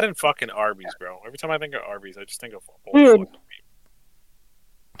 That and fucking Arby's, bro. Every time I think of Arby's, I just think of old Dude. fucking people.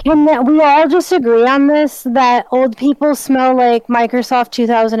 Can we all just agree on this, that old people smell like Microsoft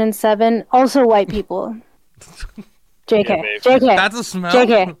 2007? Also white people. JK. Yeah, babe. JK. That's a smell.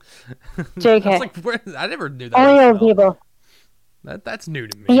 JK. JK. That's like, I never knew that. Only was a old smell. people. That's new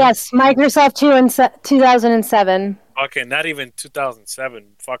to me. Yes, Microsoft 2007. Okay, not even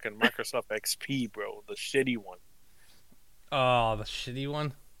 2007. Fucking Microsoft XP, bro. The shitty one. Oh, the shitty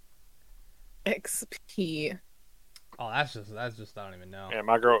one. XP. Oh, that's just I don't even know. Yeah,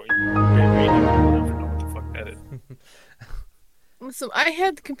 my girl. You never know what the fuck that is. Listen, I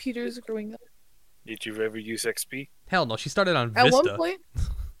had computers growing up. Did you ever use XP? Hell no, she started on At Vista. one point,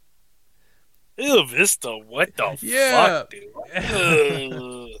 Ew, Vista. What the Yeah. fuck, dude?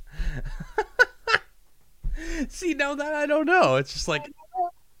 Ugh. See, now that I don't know. It's just like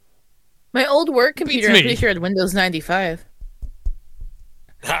my old work computer, I'm me. pretty sure had Windows 95.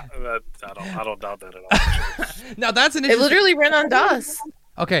 I don't doubt that at all. now that's an It interesting. literally ran on DOS.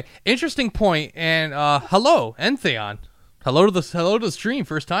 Okay, interesting point. And hello, Entheon. Hello to the stream,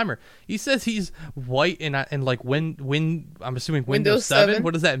 first timer. He says he's white and like I'm assuming Windows 7.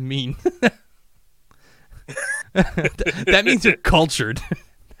 What does that mean? That means you're cultured.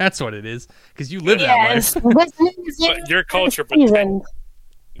 That's what it is, because you live Yes. that way. But your culture, but Season.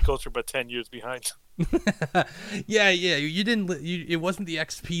 your culture, but 10 years behind. Yeah. You didn't. It wasn't the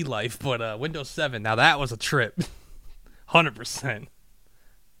XP life, but Windows 7. Now that was a trip. 100%.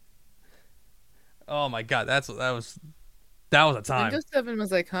 Oh my god, that was a time. Windows 7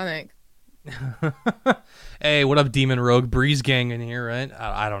 was iconic. Hey, what up, Demon Rogue? Breeze Gang in here, right?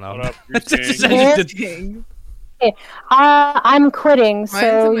 I don't know. What up, Breeze Just- Gang? just- Dang. I'm quitting, Mine's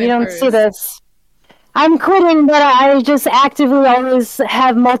so in my you don't purse. see this. I'm quitting, but I just actively always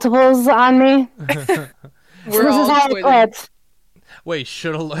have multiples on me. We're So this is all how I quitting. quit. Wait,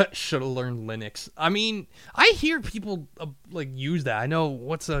 should have learned Linux. I mean, I hear people like use that. I know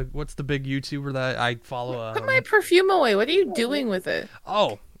what's the big YouTuber that I follow. Put my perfume away. What are you doing with it?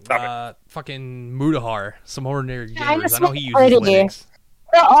 Fucking Mudahar, some ordinary Yeah, I gamers. just I know want he uses clarity. Linux.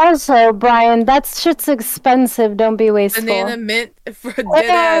 But also, Brian, that shit's expensive. Don't be wasteful. Banana mint for dead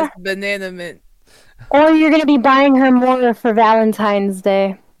ass banana mint. Or you're gonna be buying her more for Valentine's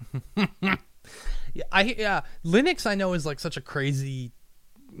Day. Yeah, Linux I know is like such a crazy,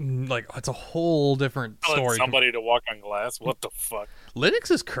 like it's a whole different Telling story. somebody to walk on glass? What the fuck? Linux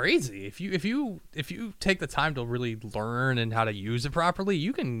is crazy. If you take the time to really learn and how to use it properly,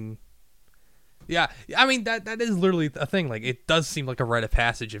 you can. Yeah, I mean that is literally a thing. Like it does seem like a rite of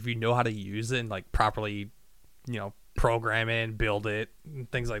passage if you know how to use it and like properly, program it, and build it,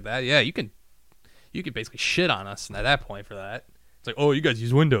 and things like that. Yeah, you can basically shit on us at that point for that. It's like, oh, you guys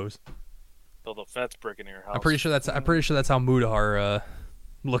use Windows. Till the feds break into your house. I'm pretty sure that's how Mudahar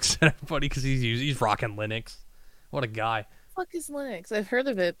looks at everybody because he's rocking Linux. What a guy. What the fuck is Linux? I've heard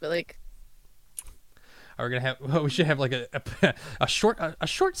of it, but like, Are we gonna have? We should have like a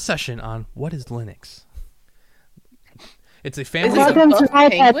short session on what is Linux. It's a family. Welcome to my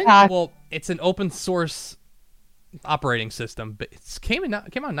TED Penguin? Talk. Well, it's an open source operating system, but it came out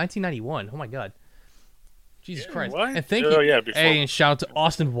in 1991. Oh my god, Jesus Christ! what? And thank Oh, you. yeah, before. Hey, and shout out to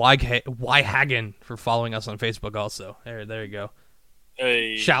Austin Wyhagen for following us on Facebook. Also, there you go.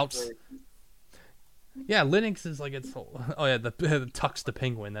 Hey, Shouts. Yeah, Linux is like its whole. Oh yeah, the Tux the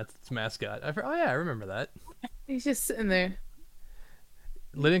penguin. That's its mascot. I remember that. he's just sitting there.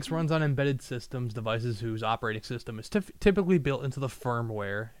 Linux runs on embedded systems, devices whose operating system is typically built into the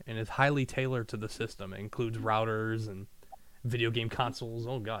firmware and is highly tailored to the system. It includes routers and video game consoles.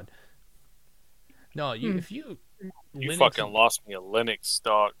 Oh god. No, if you You Linux- fucking lost me a Linux,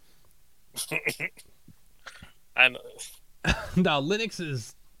 dog. I know. No, Linux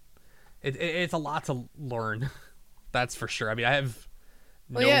is it's a lot to learn. That's for sure. I mean, I have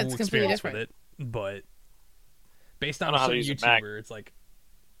no Well, yeah, it's completely experience with it, but based on I know a how to certain use a Mac. YouTuber, it's like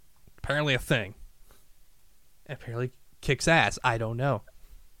apparently a thing. Apparently kicks ass. I don't know.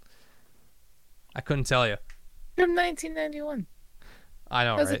 I couldn't tell you. From 1991. I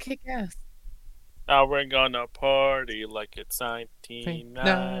know, That was a right? kick ass. Now we're gonna party like it's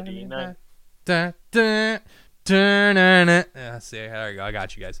 1999. Da, da, da, na, na. See, there you go. I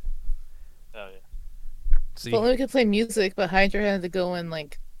got you guys. Oh yeah. See, If only we could play music, but Hydra had to go and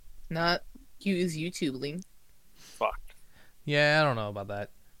like not use YouTube link. Fuck. yeah, I don't know about that.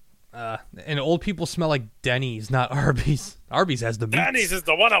 And old people smell like Denny's, not Arby's. Arby's has the meats. Denny's is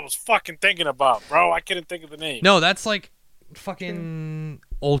the one I was fucking thinking about, bro. I couldn't think of the name. No, that's like fucking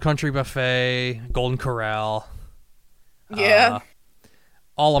Old Country Buffet, Golden Corral. Yeah.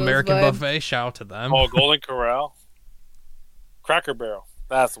 All American vibes. Buffet. Shout out to them. Oh, Golden Corral. Cracker Barrel.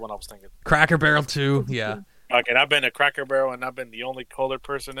 That's the one I was thinking. Cracker Barrel too. Yeah. Okay, I've been a Cracker Barrel, and I've been the only colored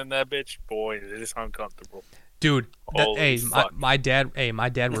person in that bitch. Boy, it is uncomfortable. Dude, Holy fuck. my dad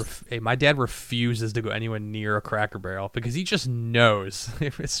refuses to go anywhere near a Cracker Barrel because he just knows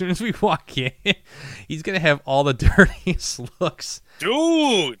as soon as we walk in, he's gonna have all the dirtiest looks.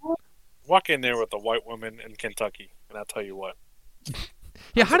 Dude, walk in there with a white woman in Kentucky, and I'll tell you what.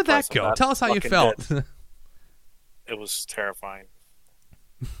 Yeah, how did that go? Tell us how you felt. It was terrifying.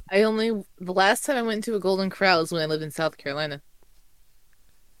 The last time I went to a Golden Corral is when I lived in South Carolina.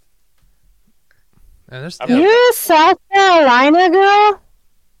 You're a South Carolina girl?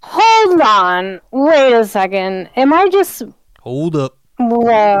 Hold on. Wait a second. Am I just... Hold up. What?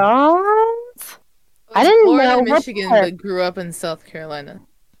 I didn't born know in what Michigan, part. but grew up in South Carolina.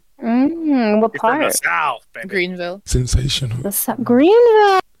 What You're from the part? South, baby. Greenville. Sensational.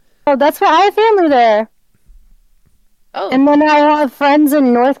 Greenville. Oh, that's where I have family there. Oh, And then I have friends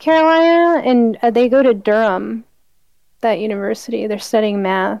in North Carolina, and they go to Durham, that university. They're studying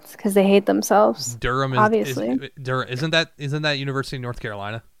math because they hate themselves. Durham is obviously. Durham isn't that University of North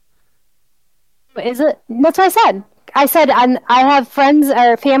Carolina? Is it? That's what I said I have friends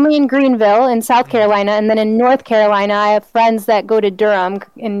or family in Greenville in South Carolina, and then in North Carolina I have friends that go to Durham,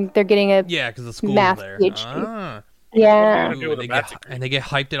 and they're getting a Yeah, because the school's math there. PhD. Yeah. Ooh, and they get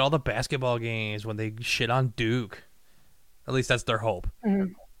hyped at all the basketball games when they shit on Duke. At least that's their hope.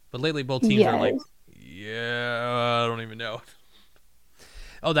 Mhm. But lately, both teams are like, Yes. yeah, I don't even know.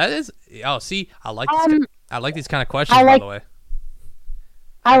 Oh, that is. Oh, see, I like this. I like these kind of questions, by the way.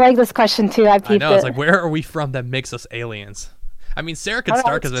 I like this question too. I peeped I know. It's it. like, where are we from that makes us aliens? I mean, Sarah could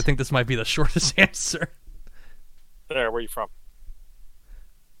start because I think this might be the shortest answer. There, where are you from?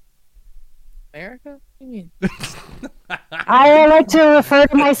 America? What do you mean? I like to refer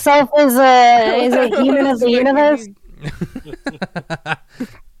to myself as a human of the universe.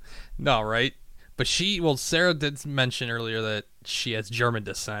 No, right? But Sarah did mention earlier that she has German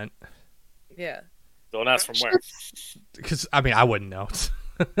descent. Yeah. Don't ask from where. Because, I mean, I wouldn't know.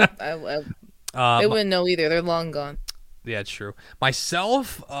 I wouldn't know either. They're long gone. Yeah, it's true.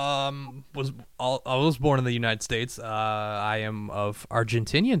 Myself, I was born in the United States. I am of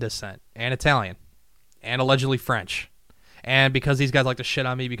Argentinian descent and Italian, and allegedly French. And because these guys like to shit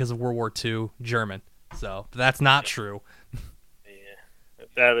on me because of World War II, German. So that's not true. Yeah,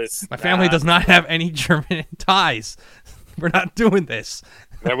 that is. My family does not have any German ties. We're not doing this.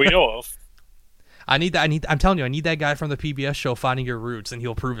 That we know of. I'm telling you, I need that guy from the PBS show Finding Your Roots, and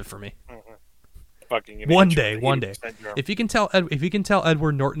he'll prove it for me. Fucking One day. If you can tell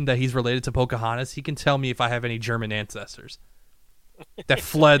Edward Norton that he's related to Pocahontas, he can tell me if I have any German ancestors that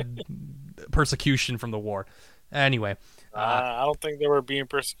fled persecution from the war. Anyway, I don't think they were being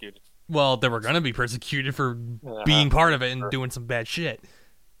persecuted. Well, they were gonna be persecuted for being part of it and doing some bad shit.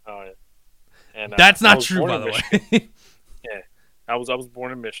 Oh yeah, and that's not true, by the way. Yeah, I was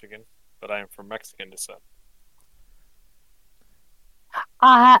born in Michigan, but I am from Mexican descent.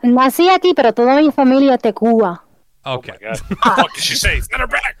 Nací aquí, pero toda mi familia es de Cuba. Okay. Oh my God. What the fuck did she say? Send her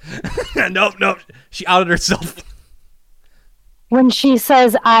back! Nope. She outed herself. When she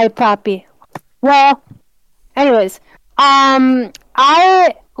says "I papi." Well, anyways,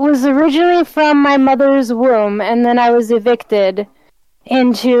 I was originally from my mother's womb, and then I was evicted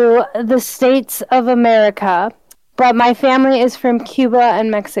into the states of America. But my family is from Cuba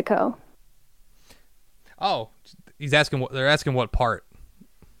and Mexico. Oh, they're asking what part.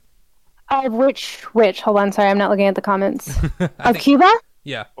 Of which? Hold on, sorry, I'm not looking at the comments. Of Cuba?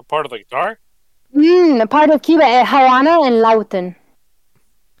 Yeah. What part of the guitar? A part of Cuba, Havana and Lauten.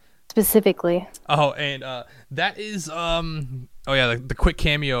 Specifically. Oh, and that is oh yeah, the quick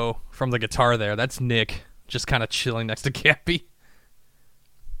cameo from the guitar there. That's Nick, just kind of chilling next to Cappy.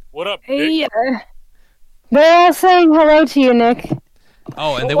 What up, Nick? Yeah. They're all saying hello to you, Nick.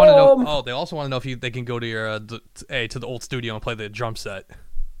 Oh, and they want to know. Oh, they also want to know if they can go to your to the old studio and play the drum set.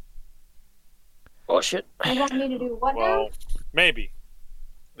 Oh shit! You want me to do what now? Maybe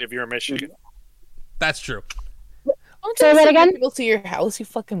if you're in Michigan. That's true. Don't Say you that send again? people to your house, you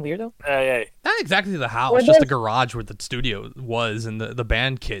fucking weirdo. Hey. Not exactly the house, Where just the does- garage where the studio was and the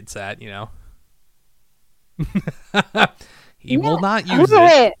band kid's at. You know. He will not use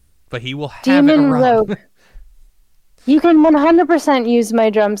it, but he will have Demon it around. Rogue. You can 100% use my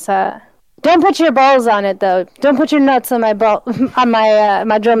drum set. Don't put your balls on it though. Don't put your nuts on my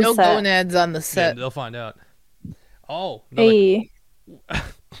my drum No set. gonads on the Yeah, set. they'll find out. Oh, Hey.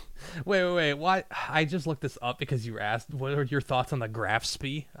 wait. Why? I just looked this up because you asked. What are your thoughts on the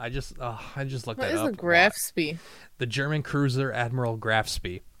Grafspee? I just looked What that is up. a Grafspee? The German cruiser Admiral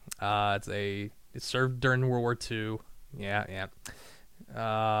Grafspee. It served during World War II. Yeah.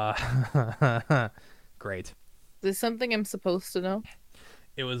 Great. this something I'm supposed to know?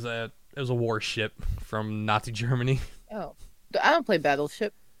 It was a warship from Nazi Germany. Oh, I don't play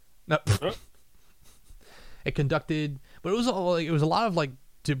Battleship. No. It conducted, but it was a lot of like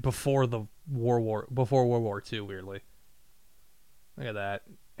before World War II. Weirdly, look at that,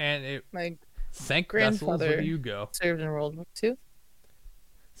 and it. My Thank vessels. Where grandfather do you go? served in World War II.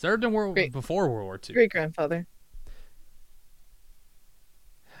 Served in before World War II. Great grandfather.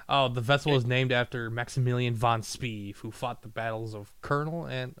 Oh, the vessel is named after Maximilian von Spee, who fought the battles of Colonel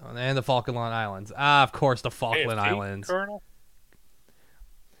and the Falkland Islands. Ah, of course, the Falkland Islands. Colonel?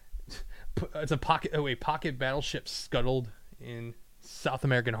 It's a pocket battleship scuttled in South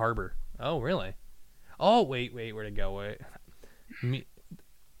American harbor. Oh, really? Oh, wait, where'd it go? Wait.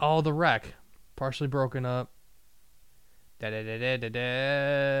 The wreck. Partially broken up.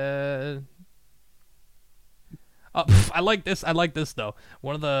 Oh, I like this though.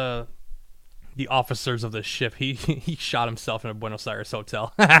 One of the officers of the ship, he shot himself in a Buenos Aires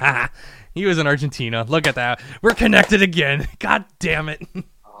hotel. He was in Argentina. Look at that. We're connected again. God damn it.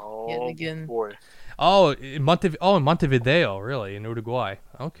 Oh, again. boy. Oh, in Montevideo, really, in Uruguay.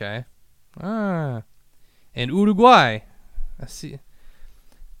 Okay. In Uruguay. I see.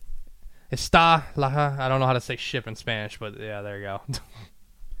 Está la... I don't know how to say ship in Spanish, but yeah, there you go.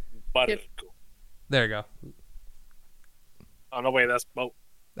 Barco. There you go. Oh, no, wait, that's boat.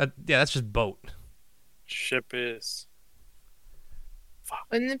 That's just boat. Ship is...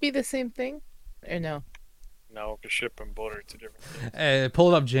 Wouldn't it be the same thing? Or no? No, because ship and boat are two different things.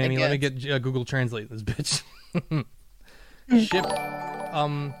 Pull it up, Jamie. Let me get Google Translate this bitch. Ship.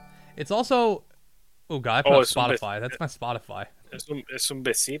 It's also... Oh, God, I put up Spotify. That's my Spotify. Es un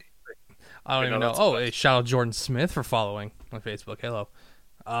besito. I don't even know. Oh, hey, shout out Jordan Smith for following on Facebook. Hello.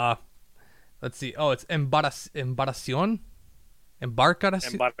 Let's see. Oh, it's Embarcación.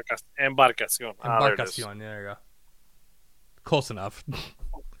 Embarcación. Embarcación. There you go. Close enough.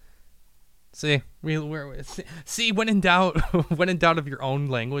 See, see, when in doubt, of your own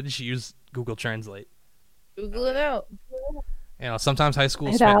language, use Google Translate. Google it out. You know, sometimes high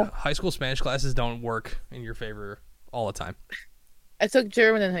school Spanish classes don't work in your favor all the time. I took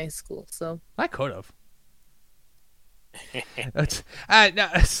German in high school, so I could have.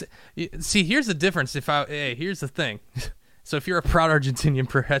 See, here's the difference. Here's the thing. So if you're a proud Argentinian,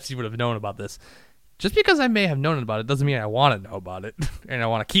 perhaps you would have known about this. Just because I may have known about it doesn't mean I want to know about it, and I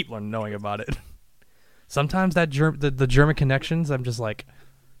want to keep knowing about it. Sometimes that the German connections, I'm just like,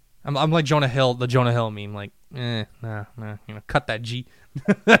 I'm like Jonah Hill, the Jonah Hill meme, like, nah, cut that G.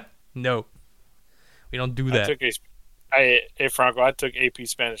 No, we don't do that. Hey Franco, I took AP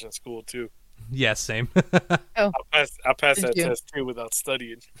Spanish in school too. Yeah, same. Oh, I passed that test too without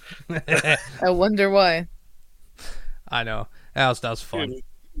studying. I wonder why. I know. That was fun. Dude,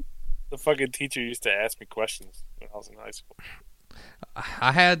 the fucking teacher used to ask me questions when I was in high school.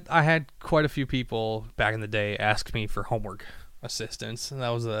 I had quite a few people back in the day ask me for homework assistance, and that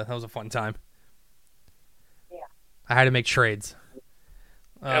was a fun time. Yeah. I had to make trades.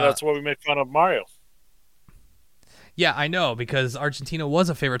 Yeah, that's why we make fun of Mario. Yeah, I know, because Argentina was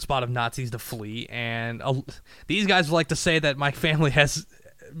a favorite spot of Nazis to flee, and these guys like to say that my family has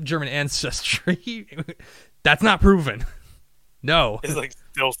German ancestry. That's not proven. No. It's like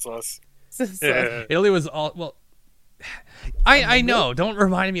still sus. Yeah. Italy was all... Well, I know. Don't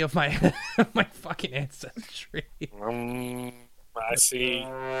remind me of my my fucking ancestry. I see.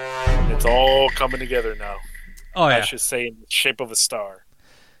 It's all coming together now. Oh, yeah. I should say in the shape of a star.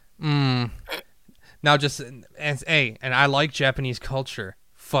 Now, and I like Japanese culture.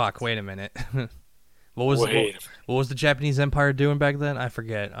 Fuck, wait a minute. What was the Japanese Empire doing back then? I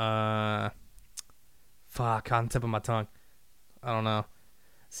forget. Fuck, on the tip of my tongue. I don't know.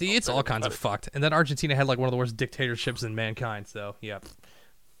 See, it's all kinds of fucked. And then Argentina had like one of the worst dictatorships in mankind, so yeah.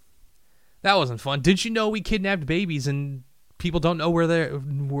 That wasn't fun. Did you know we kidnapped babies and people don't know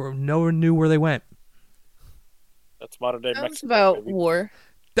no one knew where they went? That's modern day Sounds Mexico. About baby. war.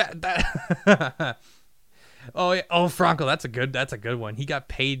 That Oh yeah. Oh, Franco, that's a good one. He got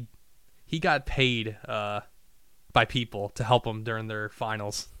paid by people to help them during their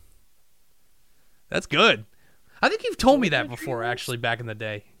finals. That's good. I think you've told me that before, actually, back in the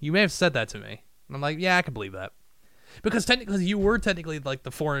day. You may have said that to me. And I'm like, yeah, I can believe that. Because technically, you were technically like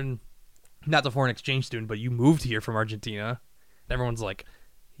not the foreign exchange student, but you moved here from Argentina. And everyone's like,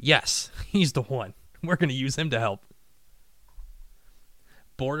 yes, he's the one. We're going to use him to help.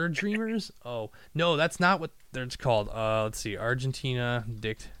 Border Dreamers? Oh, no, that's not what it's called. Let's see. Argentina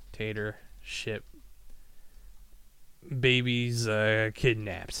dictatorship. Babies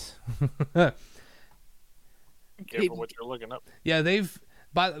kidnapped. Careful what you're looking up. Yeah,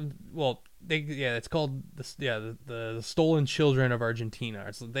 It's called the Stolen Children of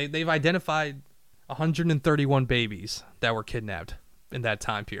Argentina. They've identified 131 babies that were kidnapped in that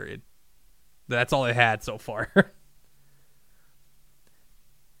time period. That's all they had so far.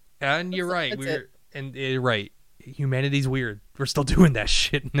 And you're right. You're right. Humanity's weird. We're still doing that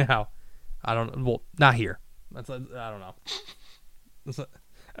shit now. Not here. I don't know.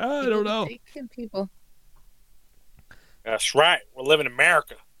 I don't know. Taking people. That's right. We're living in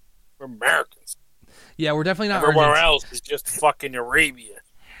America. We're Americans. Yeah, we're definitely not. Everywhere else is just fucking Arabia.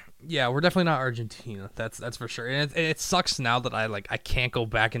 Yeah, we're definitely not Argentina. That's for sure. And it sucks now that I can't go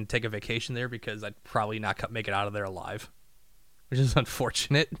back and take a vacation there because I'd probably not make it out of there alive, which is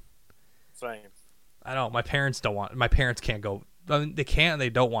unfortunate. Same. I know my parents don't want. My parents can't go. I mean, they can't.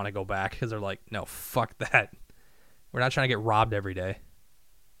 They don't want to go back because they're like, no, fuck that. We're not trying to get robbed every day.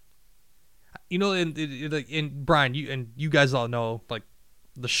 You know, in Brian, you guys all know like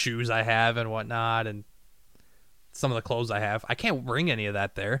the shoes I have and whatnot, and some of the clothes I have. I can't bring any of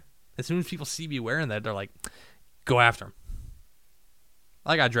that there. As soon as people see me wearing that, they're like, go after them.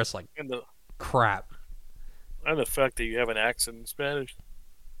 I got dressed like crap. And the fact that you have an accent in Spanish.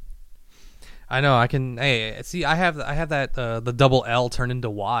 I know. I can. Hey, see, I have that the double L turned into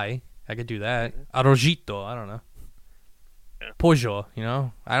Y. I could do that. Arrojito. I don't know. Yeah. Pollo. You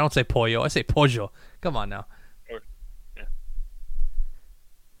know. I don't say pollo. I say pollo. Come on now. Yeah.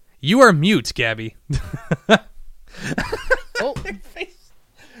 You are mute, Gabby. Oh,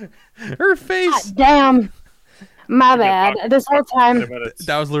 her face. God damn. My bad. This whole time.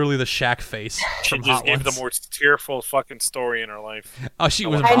 That was literally the Shaq face. She From just Hot gave Ones. the most tearful fucking story in her life. Oh, she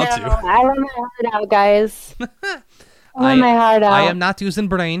was I about know. to. I let my heart out, guys. I let my heart out. I am not using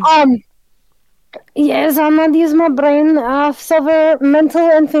brain. Yes, I'm not using my brain. Silver mental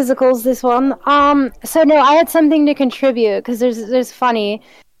and physicals. This one. So no, I had something to contribute because there's funny.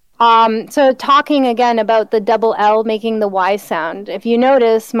 So talking again about the double L making the Y sound. If you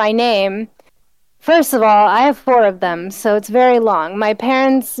notice, my name. First of all, I have 4 of them, so it's very long. My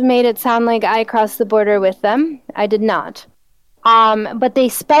parents made it sound like I crossed the border with them. I did not. But they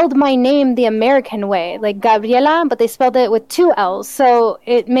spelled my name the American way, like Gabriela, but they spelled it with 2 L's. So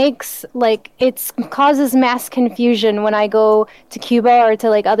it makes, it causes mass confusion when I go to Cuba or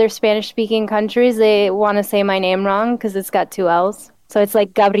to, other Spanish-speaking countries. They want to say my name wrong because it's got 2 L's. So it's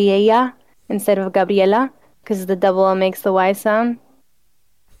like Gabriela instead of Gabriela because the double L makes the Y sound.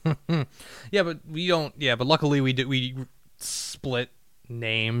 Yeah, but we don't. Yeah, but luckily we split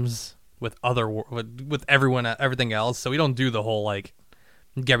names with with everyone, everything else. So we don't do the whole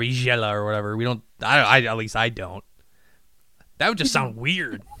Gabriella or whatever. We don't. I at least I don't. That would just sound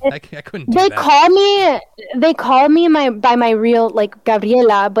weird. I couldn't do that. They call me by my real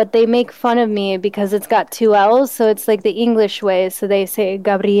Gabriela, but they make fun of me because it's got 2 L's. So it's like the English way. So they say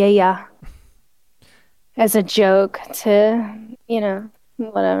Gabriella as a joke to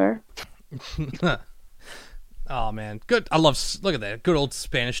whatever. Oh man, good. Look at that. Good old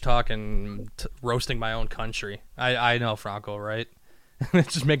Spanish talk and roasting my own country. I know, Franco, right?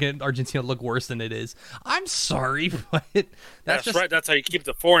 Just making Argentina look worse than it is. I'm sorry, but that's right. That's how you keep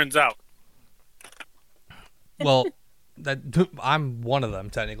the foreigners out. Well, I'm one of them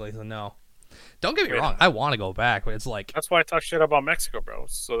technically, so no. Don't get me wrong. I want to go back, but it's that's why I talk shit about Mexico, bro,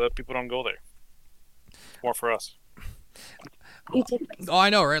 so that people don't go there. It's more for us. Oh, I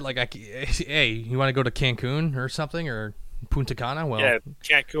know, right? Hey, you want to go to Cancun or something, or Punta Cana? Well, yeah,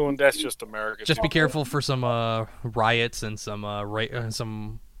 Cancun. That's just America. Just be careful for some riots and some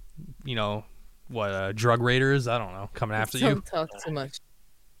drug raiders. I don't know, coming after you. Don't talk too much.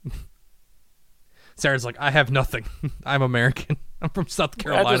 Sarah's like, I have nothing. I'm American. I'm from South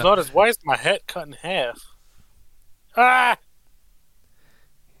Carolina. I just noticed, why is my head cut in half? Ah!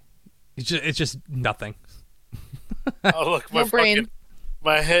 It's just nothing. Oh look, no brain.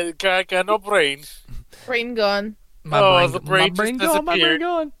 My head got no brain. Brain gone. My brain gone. My brain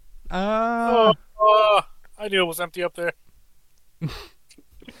gone. I knew it was empty up there.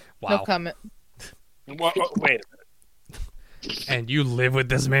 Wow. No comment. Wait a minute. And you live with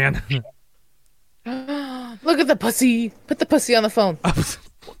this man? Look at the pussy. Put the pussy on the phone.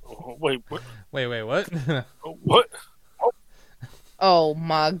 Wait, what? Wait, what? What? Oh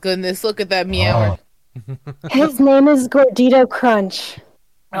my goodness! Look at that meow. His name is Gordito Crunch.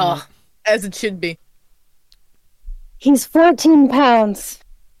 Oh, as it should be. He's 14 pounds.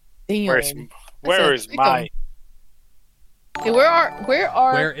 Damn. Where is my? Hey,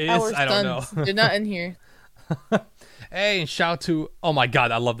 where is our I don't sons? know. They're not in here. Hey, and shout out to, oh my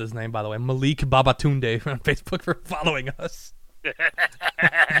god, I love this name, by the way, Malik Babatunde on Facebook for following us.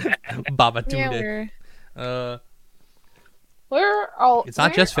 Babatunde. It's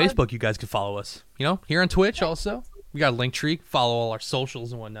not just Facebook. You guys can follow us. You know, here on Twitch also. We got a link tree. Follow all our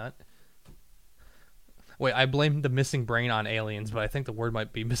socials and whatnot. Wait, I blame the missing brain on aliens, but I think the word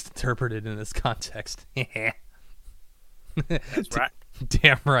might be misinterpreted in this context. That's right.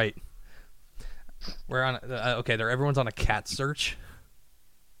 Damn right. We're on. Okay, everyone's on a cat search.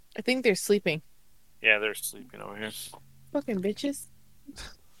 I think they're sleeping. Yeah, they're sleeping over here. Fucking bitches.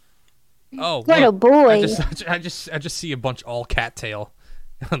 Oh, what a boy! I just see a bunch all cattail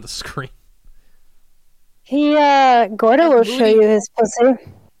on the screen. Gordo will show you his pussy.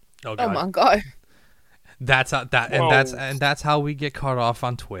 Oh, oh my god. That's how that's how we get caught off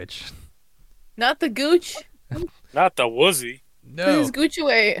on Twitch. Not the gooch. Not the woozy. No. Put his gooch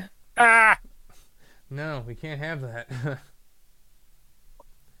away. Ah. No, we can't have that.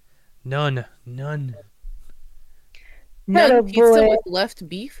 None. None Oh, pizza boy. with left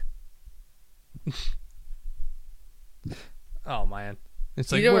beef. Oh man,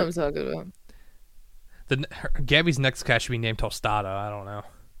 it's like You know what I'm talking about. Gabby's next cat should be named Tostada. I don't know.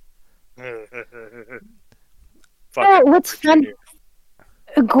 What's fun?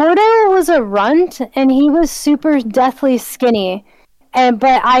 Gordo was a runt, and he was super deathly skinny,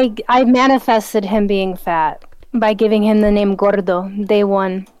 but I manifested him being fat by giving him the name Gordo day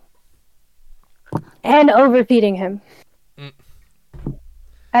one, and overfeeding him,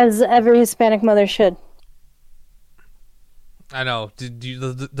 as every Hispanic mother should. I know.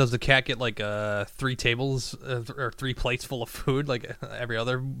 Does the cat get like 3 tables or 3 plates full of food like every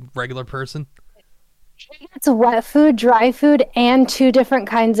other regular person? It's wet food, dry food, and 2 different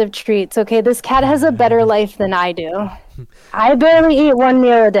kinds of treats. Okay, this cat has a better life than I do. I barely eat 1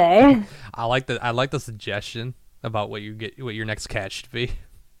 meal a day. I like the suggestion about what your next cat should be.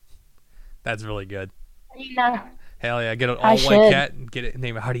 That's really good. Harina. Hell yeah, get an all white cat and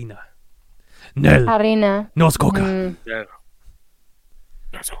name it Harina. No. Harina. No es coca. Yeah.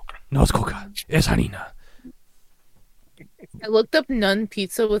 No es coca. Es Harina. I looked up nun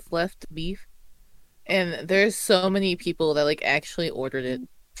pizza with left beef, and there's so many people that like actually ordered it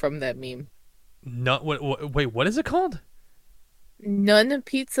from that meme. No, wait, what is it called? Nun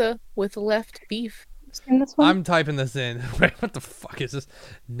pizza with left beef. I'm typing this in. Wait, what the fuck is this?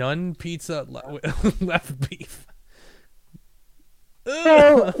 Nun pizza left beef.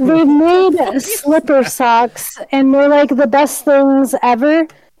 So they made slipper socks, and they're like the best things ever.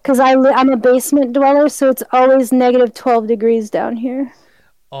 Because I'm a basement dweller, so it's always negative 12 degrees down here.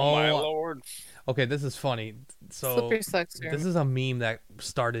 Oh my lord! Okay, this is funny. So Slipper socks. This is a meme that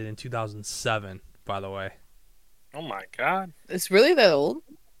started in 2007, by the way. Oh my god! It's really that old?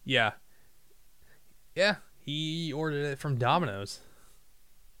 Yeah. Yeah, he ordered it from Domino's.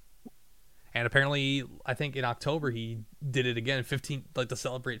 And apparently, I think in October he did it again, to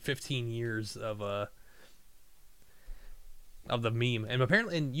celebrate 15 years of the meme. And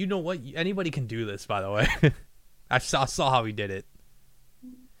apparently, and you know what? Anybody can do this, by the way. I saw how he did it.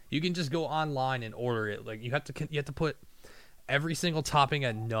 You can just go online and order it. Like you have to put every single topping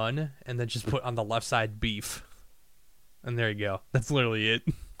at none, and then just put on the left side beef. And there you go. That's literally it.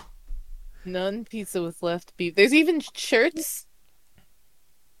 Nun pizza with left beef. There's even shirts.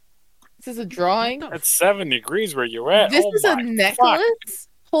 This is a drawing. It's 7 degrees where you're at. This is a necklace.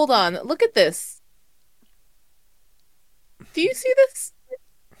 Fuck. Hold on. Look at this. Do you see this?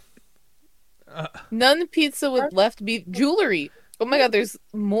 Nun pizza with left beef jewelry. Oh my god, there's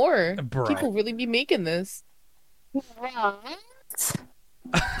more. Bruh. People really be making this. What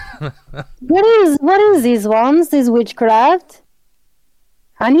is these ones? These witchcraft?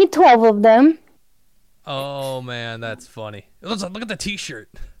 I need 12 of them. Oh man, that's funny. Look at the T-shirt.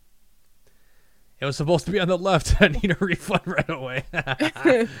 It was supposed to be on the left. I need a refund right away.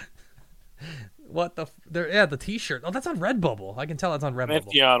 What the? The T-shirt. Oh, that's on Redbubble. I can tell that's on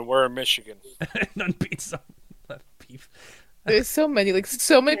Redbubble. Nefion, we're in Michigan. None pizza, left beef. There's so many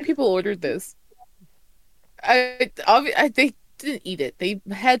people ordered this. They didn't eat it. They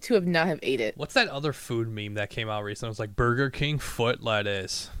had to not have ate it. What's that other food meme that came out recently? It was like Burger King foot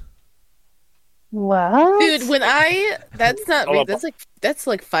lettuce. What? Dude, that's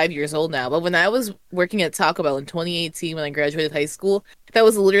like 5 years old now. But when I was working at Taco Bell in 2018, when I graduated high school, that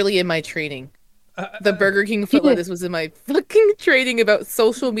was literally in my training. The Burger King foot lettuce was in my fucking training about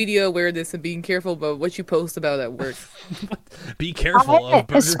social media awareness and being careful about what you post about at work. Be careful of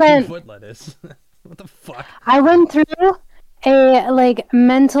Burger King foot lettuce. What the fuck? I went through a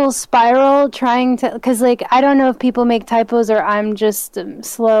mental spiral trying to, because I don't know if people make typos or I'm just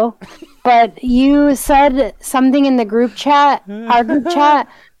slow, but you said something in the group chat, our group chat,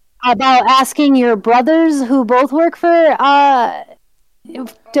 about asking your brothers who both work for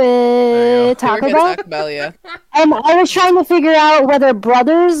go. We Taco were Bell. gonna talk about, yeah. And I was trying to figure out whether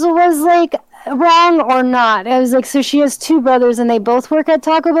brothers was like wrong or not. I was like, so she has two brothers and they both work at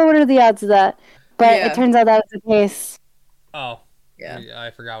Taco Bell. What are the odds of that? But Yeah. it turns out that was the case. Oh, Yeah.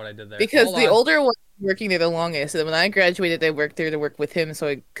 I forgot what I did there. Because Hold the on. older one was working there the longest. And when I graduated, I worked there to work with him,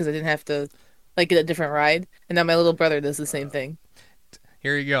 so because I didn't have to like get a different ride. And now my little brother does the same thing.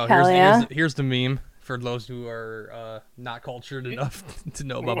 Here you go. Hell yeah. Here's the meme for those who are not cultured enough to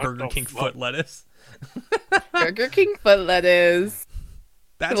know about What Burger the King fuck? foot lettuce. Burger King foot lettuce.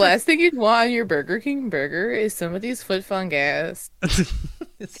 That's The last thing you'd want on your Burger King burger is somebody's foot fungus.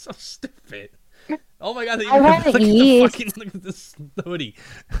 It's so stupid. Oh my god! They I even have, wanna look at the eat. fucking look at this hoodie.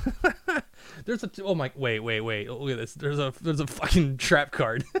 There's a oh my wait look at this. There's a fucking trap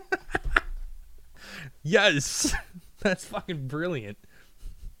card. Yes, that's fucking brilliant.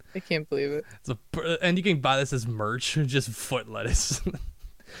 I can't believe it. And you can buy this as merch, just foot lettuce.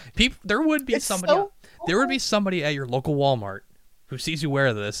 There would be It's somebody. so There would be somebody at your local Walmart who sees you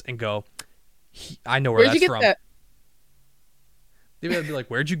wear this and go, "I know where Where'd that's you get from." that? They would be like,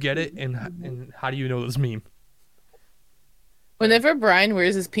 "Where'd you get it? And how do you know this meme?" Whenever Brian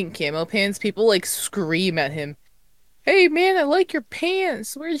wears his pink camo pants, people like scream at him. Hey man, I like your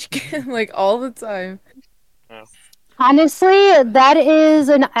pants. Where'd you get them? Like all the time. Honestly, that is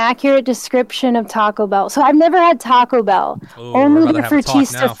an accurate description of Taco Bell. So I've never had Taco Bell, Ooh, we're only about the to have a talk now.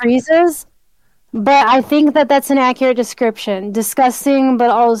 Fertista freezes. But I think that that's an accurate description. Disgusting, but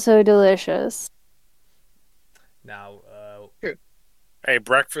also delicious. Now, Hey,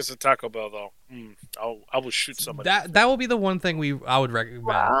 breakfast at Taco Bell though. I will shoot somebody. that will be the one thing I would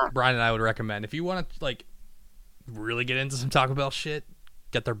recommend. Brian and I would recommend if you want to like really get into some Taco Bell shit,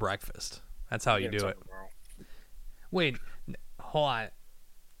 get their breakfast. That's how you do it. Wait, hold on.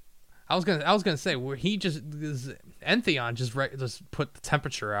 I was gonna say where he just Entheon just put the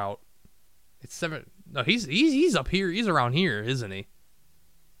temperature out. It's 7. No, he's up here. He's around here, isn't he?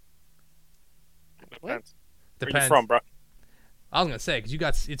 Depends. Where you Depends. from, bro? I was gonna say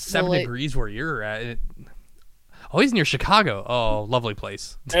because it's 7 wait. degrees where you're at. Oh, he's near Chicago. Oh, lovely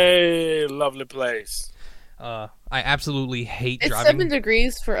place. Hey, lovely place. I absolutely hate It's driving. 7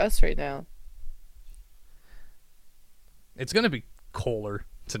 degrees for us right now. It's gonna be colder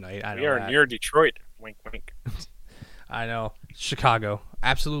tonight. I know We are that. near Detroit. Wink, wink. I know. Chicago.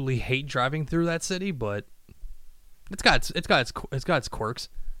 Absolutely hate driving through that city, but it's got its quirks.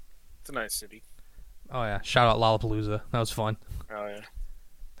 It's a nice city. Oh yeah! Shout out Lollapalooza. That was fun. Oh yeah.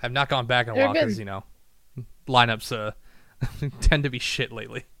 I've not gone back in a They're while because good. lineups tend to be shit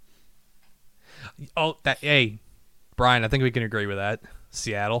lately. Oh, hey, Brian, I think we can agree with that.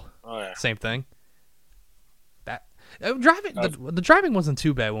 Seattle, Oh yeah. same thing. That driving the driving wasn't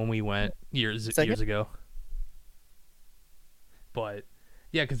too bad when we went years ago. But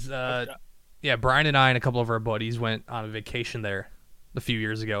yeah, because Brian and I and a couple of our buddies went on a vacation there a few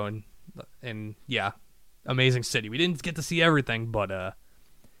years ago, and yeah, amazing city. We didn't get to see everything, but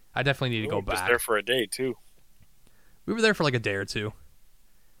I definitely need to go We were just back. there for a day too. We were there for like a day or two.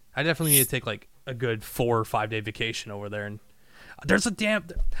 I definitely need to take like a good 4 or 5 day vacation over there. And there's a damn.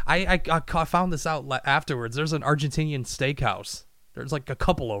 I found this out afterwards. There's an Argentinian steakhouse. There's like a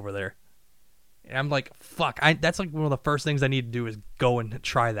couple over there. And I'm like, fuck. That's like one of the first things I need to do is go and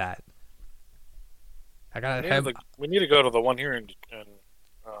try that. I gotta have. We need to go to the one here in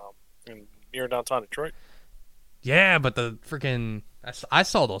near downtown Detroit. Yeah, but the freaking I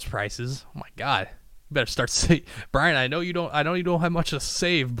saw those prices. Oh my god. You better start saving. Brian, I know you don't have much to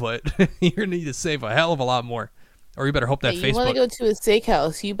save, but you're gonna need to save a hell of a lot more. Or you better hope that Hey, you want to Facebook. go to a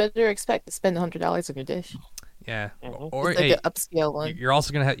steakhouse, you better expect to spend $100 on your dish. Yeah. Mhm. Or It's like hey, an upscale one. you're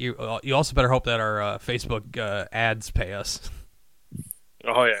also gonna have you also better hope that our Facebook ads pay us.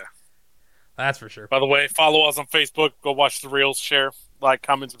 Oh yeah. That's for sure. By the way, follow us on Facebook. Go watch the reels. Share, like,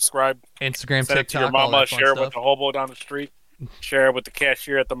 comment, subscribe. Instagram, Send it to TikTok, your all mama. that fun Share it stuff. with the hobo down the street. Share it with the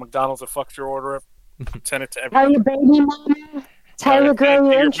cashier at the McDonald's that fucked your order up. Send it to Tell everyone. your baby mama. Tell your girl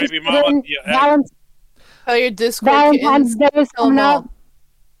Your you're baby interested mama, in. yeah, Tell your Discord Valentine's Day is Tell 'em coming all. up.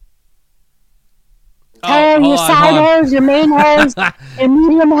 Tell hold your on, side hold on. hoes, your main hoes, your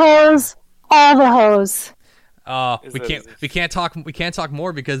medium hoes, all the hoes. We can't talk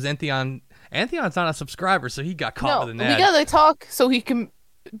more because Anthion's not a subscriber, so he got caught No, with we an ad. gotta talk so he can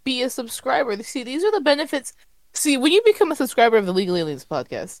be a subscriber. See, these are the benefits. See, when you become a subscriber of the Legal Aliens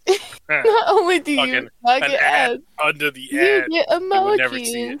podcast, not only do you Fucking not an get ad ads, under the you ad. get would never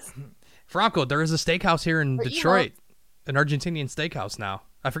see it. emojis. Franco, there is a steakhouse here in Or Detroit, an Argentinian steakhouse now.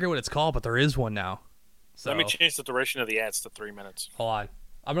 I forget what it's called, but there is one now. So Let me change the duration of the ads to 3 minutes. hold on.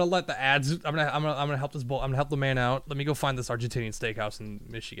 I'm gonna let the ads. I'm gonna help this bull. I'm gonna help the man out. Let me go find this Argentinian steakhouse in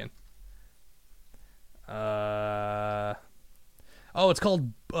Michigan. Oh, it's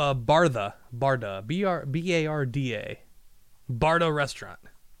called Barda. Barda. Barda Restaurant.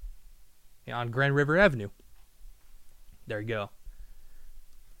 Yeah, on Grand River Avenue. There you go.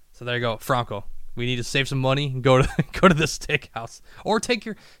 So there you go, Franco. We need to save some money and go to this steakhouse, or take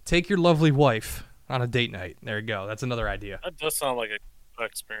your lovely wife on a date night. There you go. That's another idea. That does sound like a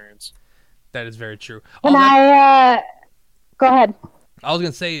experience. That is very true. Can I go ahead? I was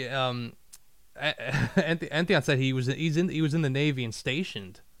gonna say, Anthony said he was in the Navy and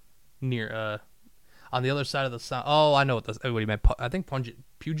stationed near on the other side of the sound. Oh, I know what he meant. I think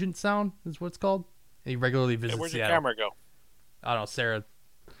Puget Sound is what it's called. And he regularly visits Where'd Seattle. your camera go? I don't know.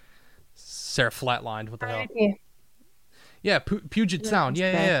 Sarah flatlined. What the hell? Yeah. Yeah, Puget Sound.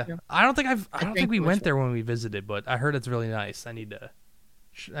 Yeah. I don't think we went there when we visited, but I heard it's really nice. I need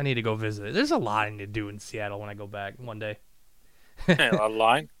to go visit. There's a lot I need to do in Seattle when I go back one day. A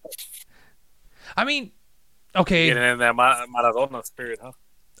line? I mean, okay. Getting in that Maradona spirit, huh?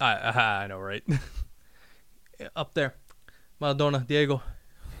 I know, right? Up there, Maradona, Diego.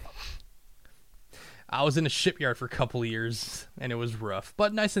 I was in a shipyard for a couple of years, and it was rough,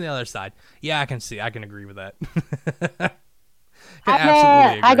 but nice on the other side. Yeah, I can agree with that.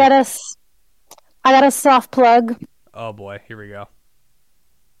 Absolutely agree. I got a soft plug. Oh boy, here we go.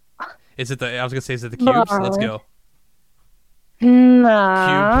 I was gonna say, is it the cubes? Let's go.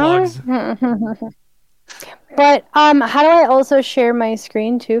 No. Cube plugs. But how do I also share my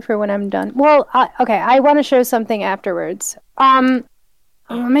screen too for when I'm done? Well, okay, I want to show something afterwards. Let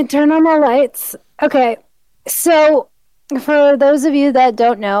me turn on my lights. Okay, so for those of you that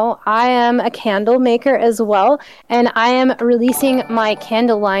don't know, I am a candle maker as well, and I am releasing my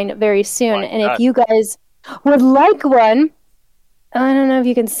candle line very soon. And if you guys would like one, I don't know if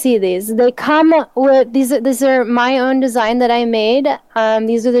you can see these. They come with these are my own design that I made.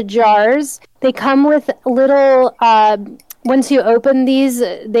 These are the jars. They come with little. Once you open these,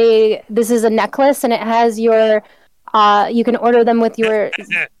 this is a necklace, and it has your. You can order them with your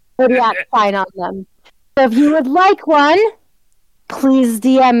Zodiac sign on them. So if you would like one, please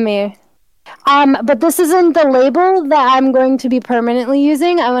DM me. But this isn't the label that I'm going to be permanently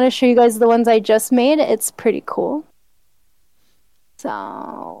using. I want to show you guys the ones I just made. It's pretty cool. So,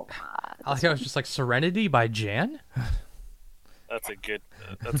 I like how it's just like Serenity by Jan. That's a good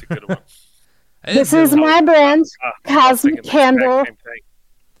one. This is my brand, Cosmic Candle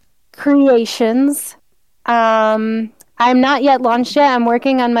Creations. I'm not yet launched yet. I'm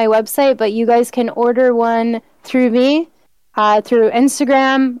working on my website, but you guys can order one through me, through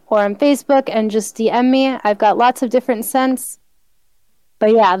Instagram or on Facebook, and just DM me. I've got lots of different scents.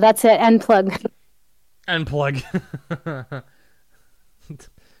 But yeah, that's it. End plug. End plug.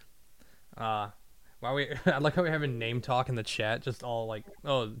 I like how we have a name talk in the chat, just all like,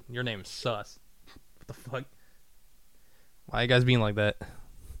 oh, your name's Sus. What the fuck? Why are you guys being like that?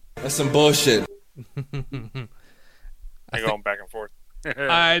 That's some bullshit. They're going back and forth.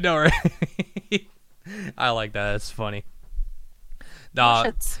 I know, right? I like that. It's funny.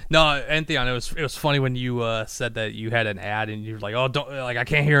 No, Anthony, it was funny when you said that you had an ad and you're like, oh, don't, like, I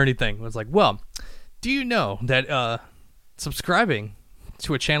can't hear anything. It was like, well, do you know that subscribing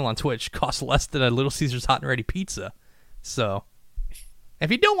to a channel on Twitch costs less than a Little Caesars hot and ready pizza? So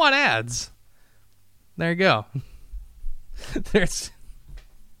if you don't want ads, there you go. There's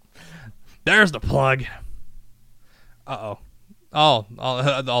the plug. Uh-oh.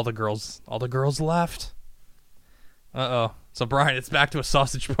 All the girls left. Uh-oh. So Brian, it's back to a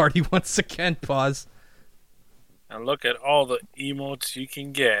sausage party once again. Pause. And look at all the emotes you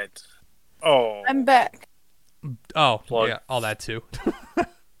can get. Oh, I'm back. Oh, plug. Yeah, all that too.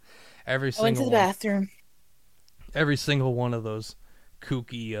 I went to the bathroom. Every single one of those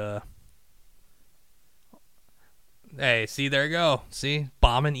kooky. Hey, see, there you go. See,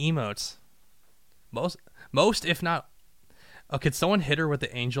 bombing emotes. Most, if not. Oh, could someone hit her with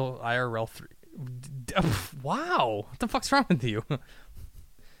the Angel IRL 3? Wow, what the fuck's wrong with you?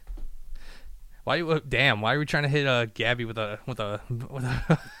 Why are we trying to hit Gabby with a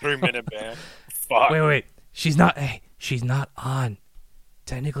 3-minute ban? Fuck. Wait. She's not on.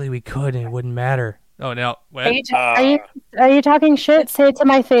 Technically, we could, and it wouldn't matter. Oh no! Wait. Are you talking shit? Say it to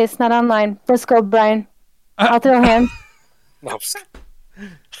my face, not online. Let's go, Brian. I'll throw hands.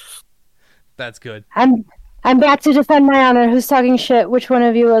 That's good. I'm back to defend my honor. Who's talking shit? Which one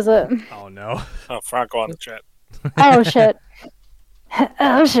of you was it? Oh no! Oh, Franco on the chat. Oh shit!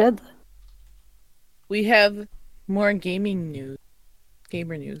 Oh shit! We have more gaming news.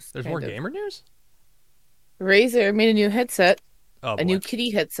 Gamer news. There's more gamer news? Razer made a new headset. Oh, a new boy.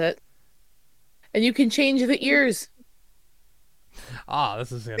 kitty headset, and you can change the ears. Ah,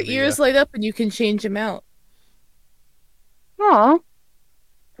 this is gonna The be ears light up, and you can change them out. Aw.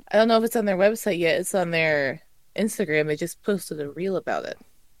 I don't know if it's on their website yet. It's on their Instagram. They just posted a reel about it.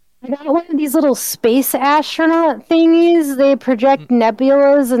 I got one of these little space astronaut thingies. They project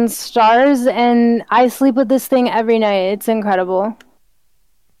nebulas and stars, and I sleep with this thing every night. It's incredible.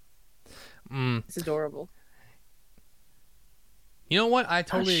 It's adorable. You know what? I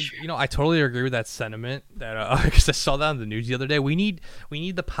totally agree with that sentiment. That because I saw that on the news the other day. We need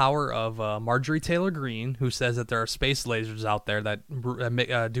the power of Marjorie Taylor Greene, who says that there are space lasers out there that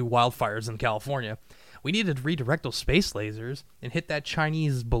do wildfires in California. We need to redirect those space lasers and hit that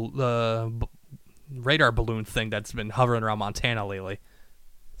Chinese radar balloon thing that's been hovering around Montana lately.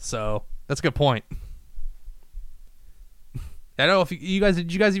 So that's a good point. I don't know if you guys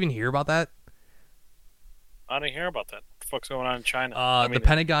did. You guys even hear about that? I didn't hear about that. What the fuck's going on in China? The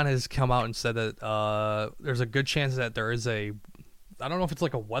Pentagon has come out and said that there's a good chance that there is I don't know if it's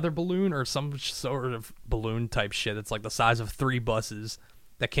like a weather balloon or some sort of balloon type shit. It's like the size of 3 buses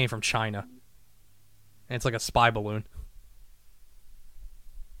that came from China. And it's like a spy balloon.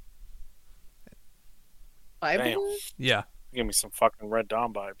 Spy Damn. balloon? Yeah. Give me some fucking Red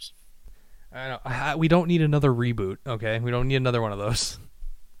Dawn vibes. I know. We don't need another reboot, okay? We don't need another one of those.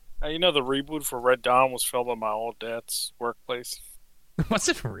 You know the reboot for Red Dawn was filmed at my old dad's workplace? Was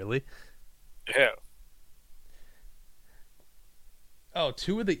it really? Yeah. Oh,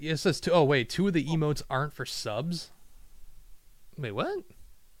 two of the emotes aren't for subs? Wait, what?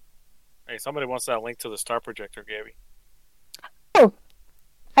 Hey, somebody wants that link to the Star Projector, Gabby. Oh,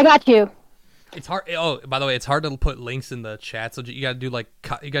 I got you. It's hard. Oh, by the way, it's hard to put links in the chat, so you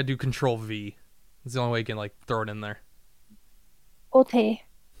gotta do Control V. It's the only way you can throw it in there. Okay.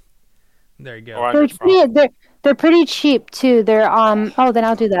 There you go. They're pretty cheap too. They're Oh, then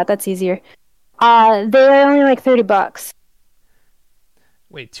I'll do that. That's easier. They're only like $30.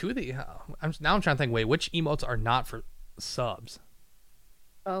 Wait, two of the. I'm trying to think. Wait, which emotes are not for subs?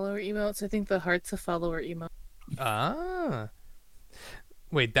 Follower emotes. I think the heart's a follower emote. Ah.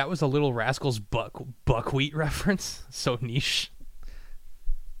 Wait, that was a Little Rascals buckwheat reference. So niche.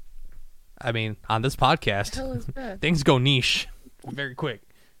 I mean, on this podcast, What the hell is that? things go niche very quick.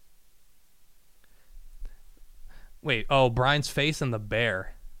 Wait, Brian's face and the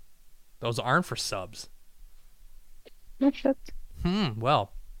bear. Those aren't for subs.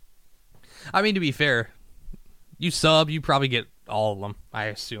 Well. I mean, to be fair, you sub, you probably get all of them, I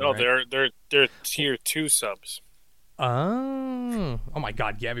assume. No, right? they're tier 2 subs. Oh my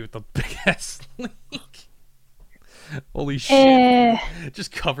god, Gabby with the big ass link. Holy shit. It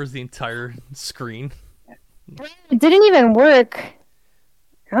just covers the entire screen. It didn't even work.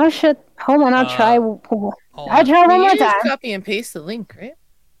 Oh shit. Hold on, I'll try. I'll try one more You just time. copy and paste the link, right?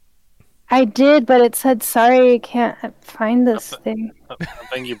 I did, but it said, sorry, I can't find this thing. I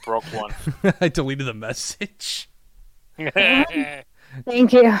think you broke one. I deleted the message.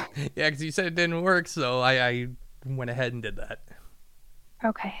 Thank you. Yeah, because you said it didn't work, so I went ahead and did that.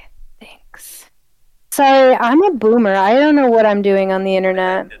 Okay, thanks. Sorry, I'm a boomer. I don't know what I'm doing on the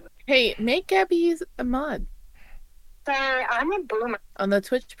internet. Hey, make Gabby a mod Sorry, I'm a boomer. on the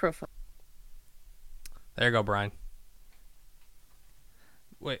Twitch profile. There you go, Brian.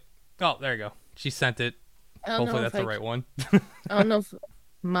 Wait. Oh, there you go. She sent it. I don't Hopefully know that's if the right one. I don't know if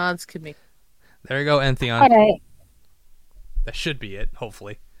mods could make. There you go, Entheon. Alright. That should be it,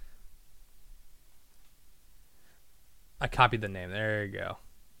 hopefully. I copied the name. There you go.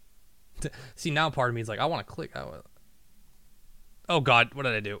 See, now part of me is like, I want to click. Oh, God. What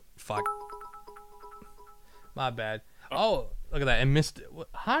did I do? Fuck. My bad. Oh, look at that. And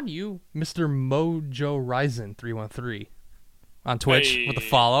how do you, Mr. Mojo Ryzen 313 on Twitch with the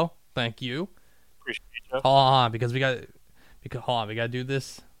follow? Thank you. Appreciate you. Hold on, because we got to do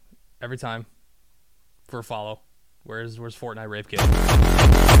this every time for a follow. Where's Fortnite Rave Kid?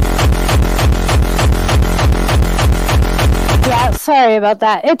 Yeah, sorry about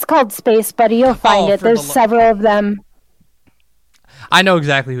that. It's called Space Buddy. You'll find it. There's several of them. I know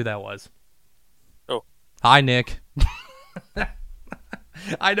exactly who that was. Oh. Hi, Nick.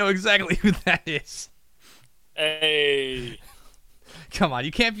 I know exactly who that is. Hey. Come on,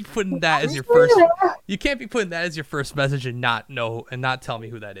 you can't be putting that as your first. You can't be putting that as your first message and not tell me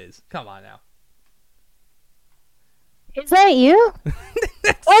who that is. Come on now. Is that you?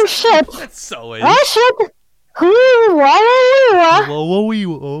 Oh shit! That's so weird. Oh shit!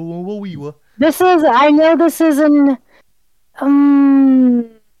 This is. I know this is an.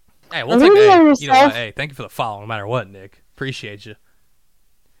 Hey, we'll take that. You know what? Hey, thank you for the follow, no matter what, Nick. Appreciate you.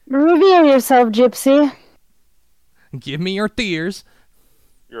 Reveal yourself, Gypsy. Give me your tears.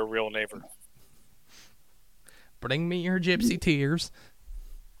 You're a real neighbor. Bring me your gypsy tears.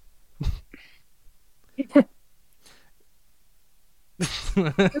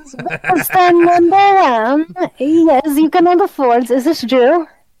 Stand on yes, you can afford. Is this Drew?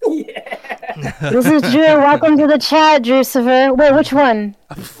 Yeah. This is Drew. Welcome to the chat, Drucifer. Wait, which one?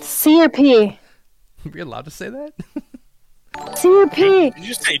 C or P? Are we allowed to say that? C or P? Did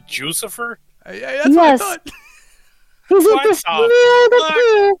you say Jucifer? Yeah, that's what I thought. He's at the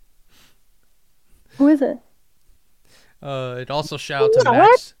P. Who is it? It also shout out to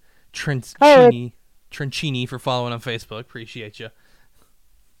Max Trencini for following on Facebook. Appreciate you.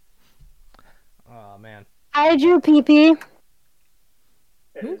 Oh man. I drew PP.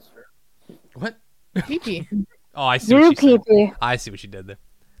 What? PP. Oh, I see what Drew she PP. said. I see what she did there.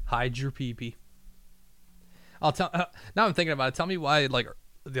 Hi, Drew PP. I'll tell. Now I'm thinking about it. Tell me why. Like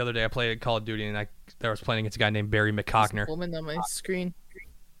the other day, I played Call of Duty and I was playing against a guy named Barry McCockner. Woman on my screen.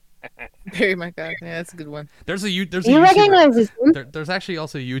 Barry McCockner. Yeah, that's a good one. There's a You YouTuber. recognize this one? There's actually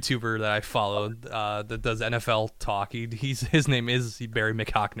also a YouTuber that I follow that does NFL talk. His name is Barry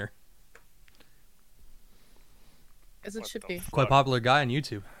McCockner. As it should be. Quite popular guy on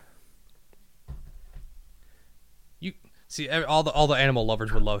YouTube. You see, all the animal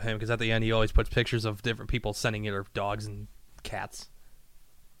lovers would love him because at the end he always puts pictures of different people sending their dogs and cats.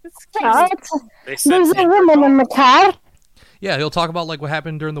 There's a woman in the car. Yeah, he'll talk about like what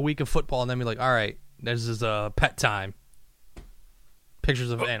happened during the week of football, and then be like, "All right, this is pet time." Pictures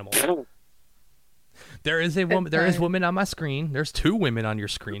of animals. There is a woman. There is women on my screen. There's 2 women on your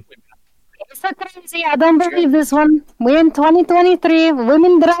screen. It's so crazy. I don't believe this one. We're in 2023.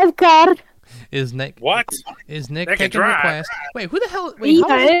 Women drive car. Is Nick? What? Is Nick They can taking drive. requests? Wait, who the hell?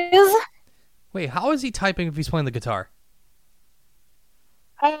 Wait, how is he typing if he's playing the guitar?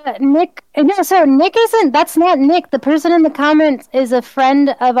 Nick. No, so Nick isn't. That's not Nick. The person in the comments is a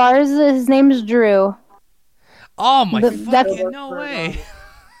friend of ours. His name is Drew. Oh my fucking no way!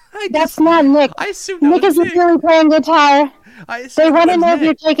 That's not Nick. I assume Nick is really playing guitar. They want to know if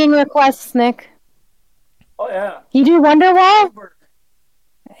you're taking requests, Nick. Oh, yeah. You do Wonderwall?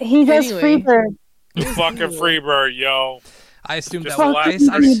 He does Anyway. Freebird. Fucking Freebird, yo. I assume Just that. the Was, last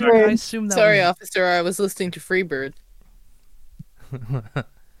 30 seconds. I assume that. Sorry, was, officer. I was listening to Freebird.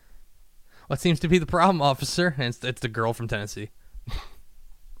 What seems to be the problem, officer? It's the girl from Tennessee.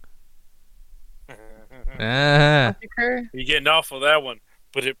 Ah. You're getting off of that one,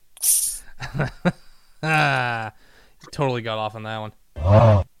 but it. Ah. Totally got off on that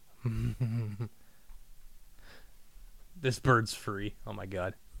one. This bird's free. Oh my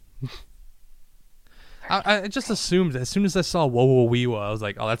god. I just assumed as soon as I saw Whoa Whoa Wee Whoa, I was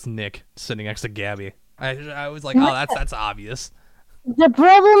like, oh, that's Nick sitting next to Gabby. I was like, oh, that's obvious. The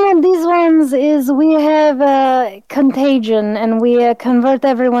problem with these ones is we have contagion, and we convert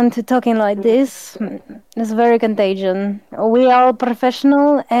everyone to talking like this. It's very contagion. We all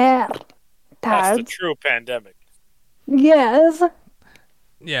professional That's the tards. true pandemic. Yes.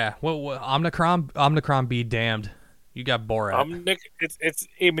 Yeah. Well, Omicron be damned. You got Borat. It's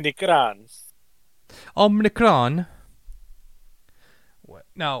Omicron. Omicron. What?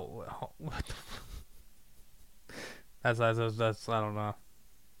 No. What the That's I don't know.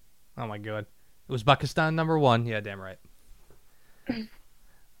 Oh my god. Uzbekistan number 1. Yeah, damn right.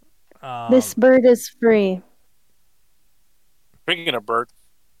 This bird is free. Speaking of bird.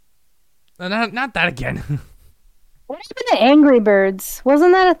 Not that again. What happened to Angry Birds?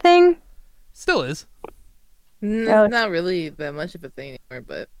 Wasn't that a thing? Still is. Not really that much of a thing anymore,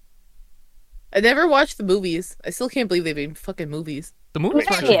 but I never watched the movies. I still can't believe they've been fucking movies. The movies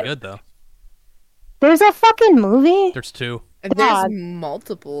were actually good though. There's a fucking movie? There's 2. And God. there's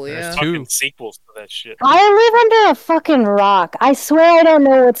multiple, yeah. There's fucking sequels to that shit. I live under a fucking rock. I swear I don't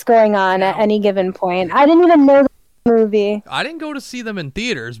know what's going on at any given point. I didn't even know the movie. I didn't go to see them in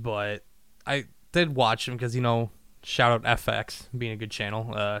theaters, but I did watch them because, shout out FX being a good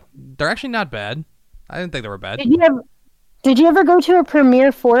channel. They're actually not bad. I didn't think they were bad. Did you ever go to a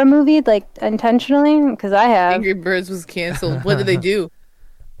premiere for a movie, like, intentionally? Because I have. Angry Birds was canceled. What did they do?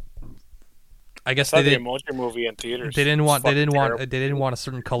 I guess I saw they the didn't. Emoji Movie in theaters. They didn't want. They Fucking didn't want a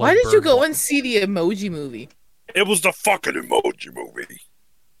certain color. Why did you bird. go and see the Emoji Movie? It was the fucking Emoji Movie.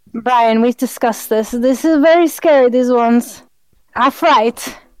 Brian, we've discussed this. This is very scary, these ones. I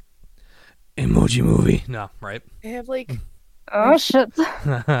fright. Emoji Movie? No, right? They have like Oh, shit.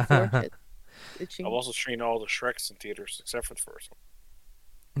 I've also seen all the Shreks in theaters except for the first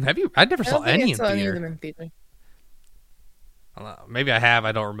one. Have you? I never saw any in Any of theater. them in theater. Maybe I have.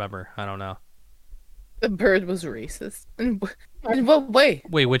 I don't remember. I don't know. The bird was racist. In what way?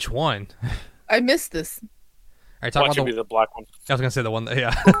 Wait, which one? I missed this. right, talk Watch about it be the black one. I was gonna say the one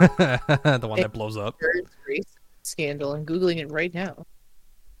that the one that blows up. Race scandal. I'm googling it right now.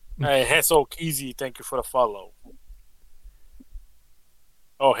 Hey, Heso Keezy, thank you for the follow.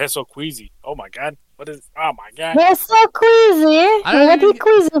 Oh, Heso Queasy. Oh my god. What is? Oh my god. They're so queasy. What are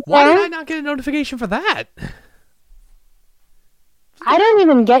queasy Why did I for? not get a notification for that? I don't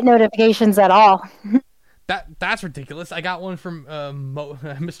even get notifications at all. That's ridiculous. I got one from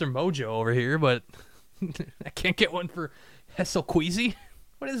Mr. Mojo over here, but I can't get one for Hessel Queasy.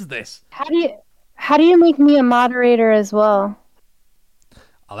 What is this? How do you make me a moderator as well?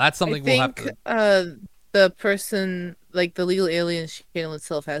 Oh, that's something I we'll have think to. the person, like the Legal Aliens channel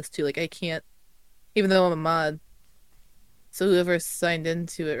itself, has to. Like, I can't, even though I'm a mod. So whoever signed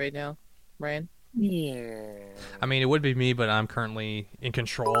into it right now, Ryan. Yeah. I mean, it would be me, but I'm currently in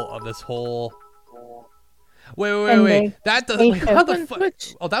control of this whole. Wait. That doesn't. How the fuck?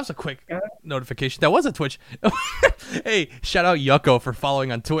 Oh, that was a quick notification. That was a Twitch. Hey, shout out Yucko for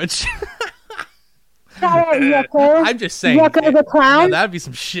following on Twitch. Shout out Yucko. I'm just saying. Yucko the clown. No, that'd be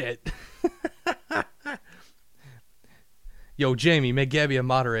some shit. Yo, Jamie, make Gabby a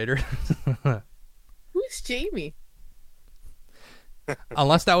moderator. Who's Jamie?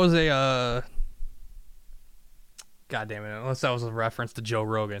 Unless that was a. God damn it! Unless that was a reference to Joe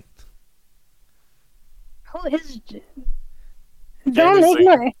Rogan. Who is?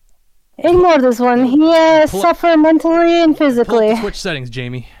 Don't ignore this one. He suffer mentally and Pull physically. up the Twitch settings,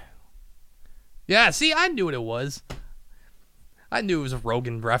 Jamie. Yeah, see, I knew what it was. I knew it was a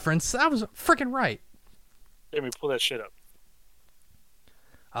Rogan reference. I was freaking right. Jamie, pull that shit up.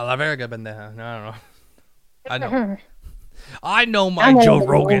 A la verga pendeja. No, I don't know. I know my Joe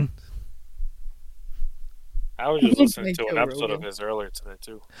Rogan. I was just listening to an episode of his earlier today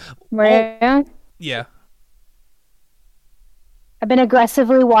too. Right? Yeah. I've been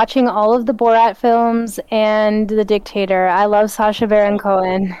aggressively watching all of the Borat films and The Dictator. I love Sacha Baron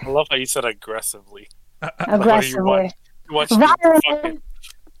Cohen. I love how you said aggressively. Aggressively. You watch fucking...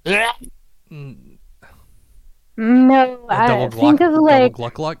 No, I think of like... Double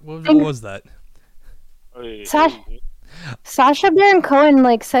gluck. What was that? Sacha Baron Cohen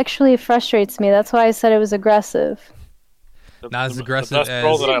like sexually frustrates me. That's why I said it was aggressive. Not as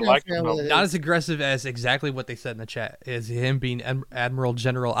aggressive as exactly what they said in the chat. Is him being Admiral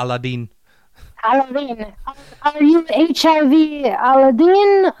General Aladdin. Aladdin. Are you HIV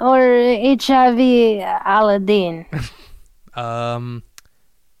Aladdin or HIV Aladdin?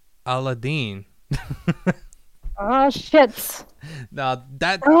 Aladdin. Oh shit. No,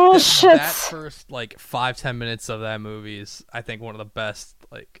 that first like 5-10 minutes of that movie is, I think, one of the best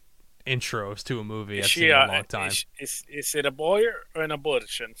like intros to a movie I've seen in a long time. Is it a boy or an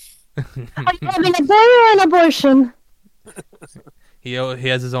abortion? Are you having a boy or an abortion? He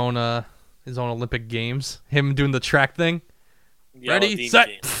has his own Olympic Games. Him doing the track thing. Yeah, ready,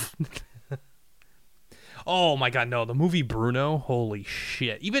 set. Oh my god, no! The movie Bruno, holy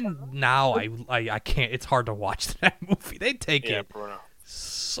shit! Even now, I can't. It's hard to watch that movie. They take it Bruno.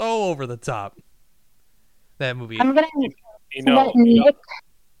 so over the top. That movie. I'm gonna Nick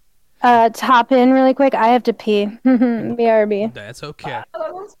top in really quick. I have to pee. BRB. That's okay.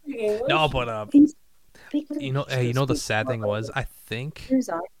 No, but you know the sad thing was, I think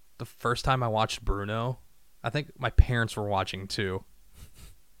the first time I watched Bruno, I think my parents were watching too.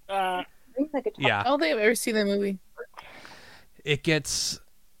 Yeah. I don't think I've ever seen that movie. It gets.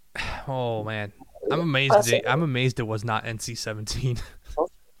 Oh man, I'm amazed. I'm amazed it was not NC-17.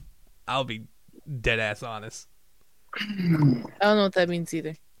 I'll be dead ass honest. I don't know what that means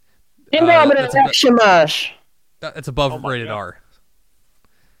either. It's above rated R.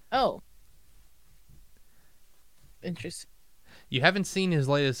 Oh. Interesting. You haven't seen his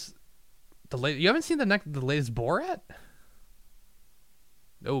latest. You haven't seen the latest Borat?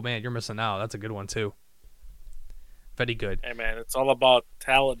 Oh man, you're missing out. That's a good one too. Very good. Hey man, it's all about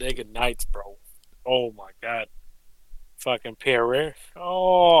Talladega Nights, bro. Oh my god. Fucking Pierre.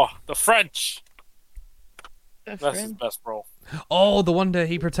 Oh, the French. That's his best role. Oh, the one that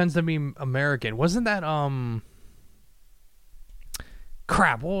he pretends to be American. Wasn't that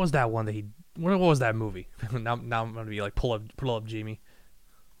crap? What was that one that he? What was that movie? now I'm gonna be like pull up, Jamie.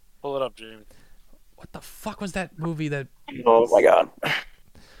 Pull it up, Jamie. What the fuck was that movie that? Oh my god.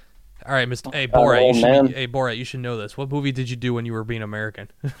 All right, Mr. Hey Borat, Borat, you should know this. What movie did you do when you were being American?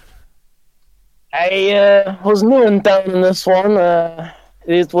 I was new in town in this one.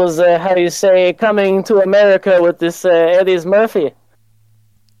 It was how you say, coming to America with this Eddie's Murphy.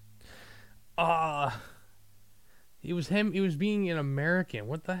 It was him. He was being an American.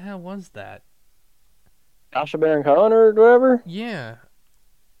 What the hell was that? Sacha Baron Cohen or whatever? Yeah.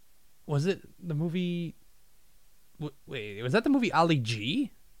 Was it the movie? Wait, was that the movie Ali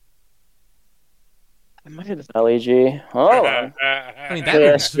G? I might have LEG. Oh, I mean,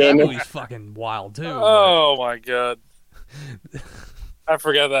 Yes, that Jamie. movie's fucking wild too. Oh my god. I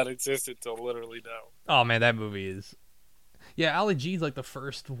forgot that existed till literally now. Oh man, that movie is. Yeah, Ali G's like the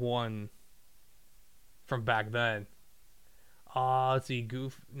first one from back then. Let's see,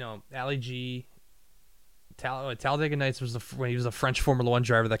 Ali G. Talladega Nights was when he was a French Formula One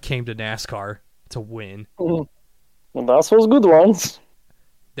driver that came to NASCAR to win. well, that's those good ones.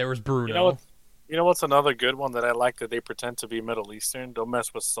 There was Bruno. You know what's another good one that I like that they pretend to be Middle Eastern? Don't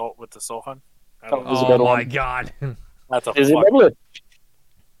mess with the Sohan. Oh my god. That's a Is it fuck. lovely?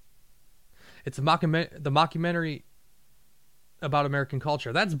 It's the mockumentary about American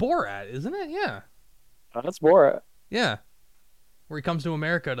culture. That's Borat, isn't it? Yeah. Oh, that's Borat. Yeah. Where he comes to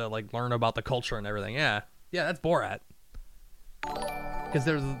America to like learn about the culture and everything. Yeah. Yeah, that's Borat. Because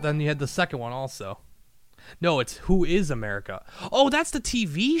then you had the second one also. No, it's Who is America? Oh, that's the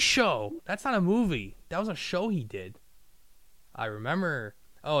TV show. That's not a movie. That was a show he did. I remember.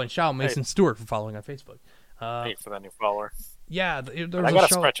 Oh, and shout out Mason Stewart for following on Facebook. Thanks for that new follower. Yeah, there was I a gotta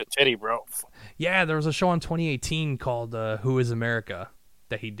show. scratch a titty, bro. Yeah, there was a show in 2018 called Who is America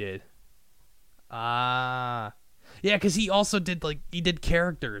that he did. Yeah, because he also did he did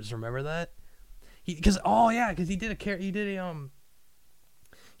characters. Remember that? He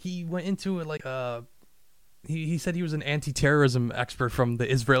went into it he said he was an anti-terrorism expert from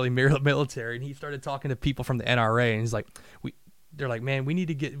the Israeli military, and he started talking to people from the NRA, and he's like, they're like, man, we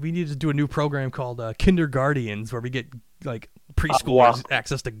need to do a new program called Kindergardians, where we get like preschoolers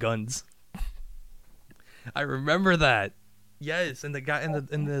access to guns. I remember that. Yes, and the guy and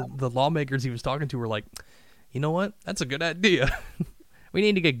the lawmakers he was talking to were like, you know what? That's a good idea. We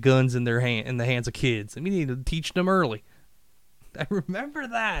need to get guns in in the hands of kids, and we need to teach them early. I remember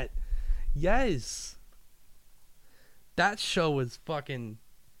that. Yes. That show was fucking.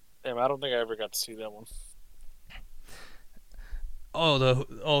 Damn, I don't think I ever got to see that one.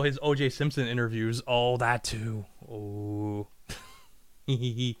 His O.J. Simpson interviews. Oh, that too. Oh,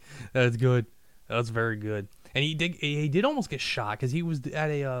 that's good. That's very good. And he did almost get shot because he was at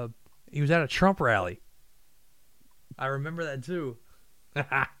a Trump rally. I remember that too.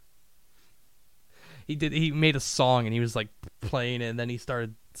 He made a song and he was like playing it, and then he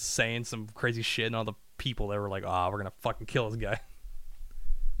started saying some crazy shit, and all the people that were like, we're gonna fucking kill this guy.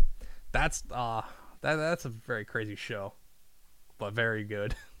 That's a very crazy show, but very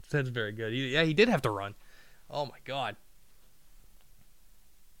good. That's very good. He did have to run. Oh my god.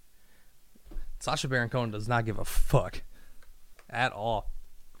 Sacha Baron Cohen does not give a fuck at all.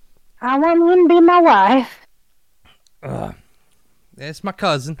 I want him to be my wife. It's my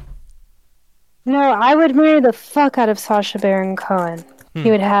cousin. No, I would marry the fuck out of Sacha Baron Cohen.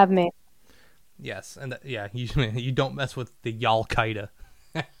 He would have me. Yes, and you don't mess with the Al Qaeda.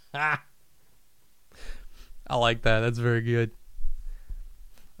 I like that. That's very good.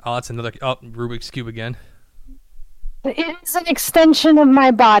 Oh, that's another Rubik's Cube again. It is an extension of my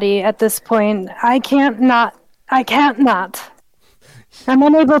body at this point. I can't not. I'm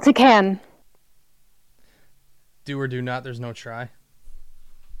unable to can. Do or do not, there's no try.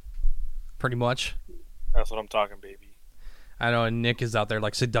 Pretty much. That's what I'm talking, baby. I know, and Nick is out there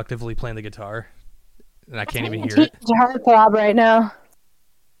like seductively playing the guitar, and I can't even hear it. Heartthrob right now.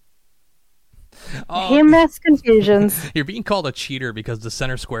 Oh, Hear mass confusions. You're being called a cheater because the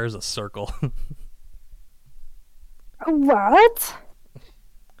center square is a circle. What?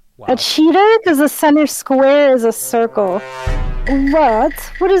 Wow. A cheater? Because the center square is a circle.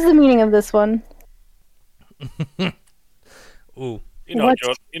 What? What is the meaning of this one? Ooh. You know,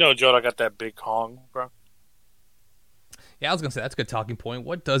 Yoda got that big Kong, bro. Yeah, I was gonna say that's a good talking point.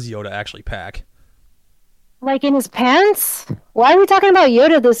 What does Yoda actually pack? Like in his pants? Why are we talking about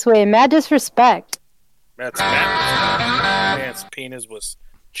Yoda this way? Mad disrespect. Man's penis was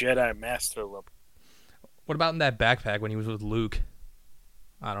Jedi Master level. What about in that backpack when he was with Luke?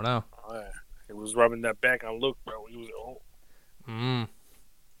 I don't know. Oh, yeah. He was rubbing that back on Luke, bro. He was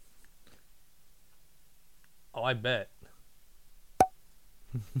Oh, I bet.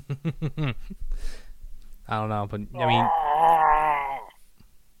 I don't know, but I mean,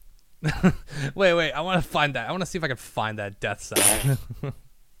 wait. I want to find that. I want to see if I can find that death sound.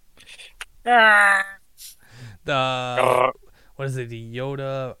 What is it? The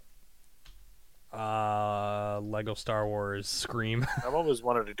Yoda Lego Star Wars scream. I've always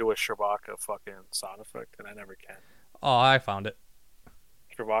wanted to do a Chewbacca fucking sound effect, and I never can. Oh, I found it.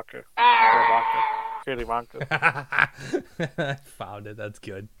 Chewbacca. Chewbacca. I found it. That's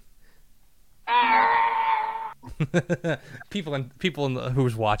good. People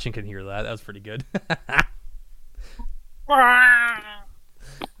who's watching can hear that. That was pretty good. I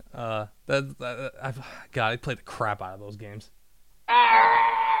played the crap out of those games.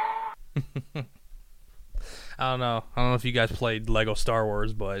 I don't know if you guys played Lego Star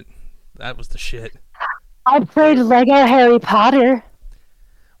Wars, but that was the shit. I played Lego Harry Potter.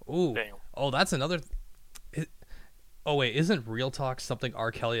 Ooh. Damn. Oh, that's another. Oh wait, isn't Real Talk something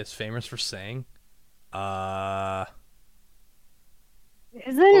R. Kelly is famous for saying?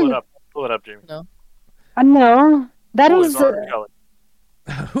 Isn't? Pull it up, Jamie. No. No. That Who is. is R. Kelly?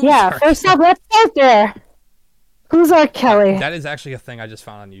 Yeah. First off, let's start there. Who's R. Kelly? That is actually a thing I just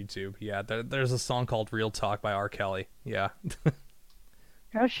found on YouTube. Yeah, there's a song called Real Talk by R. Kelly. Yeah.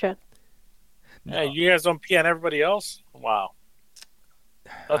 Oh shit. Hey, you guys don't pee on everybody else? Wow.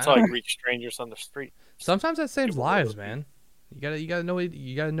 That's how you reach strangers on the street. Sometimes that saves lives, man. You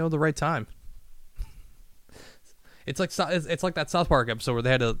gotta know the right time. It's like that South Park episode where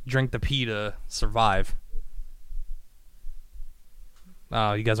they had to drink the pee to survive.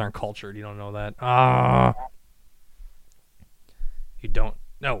 Oh, you guys aren't cultured. You don't know that. You don't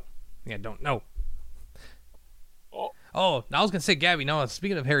know. Yeah, don't know. Oh, I was gonna say, Gabby. No,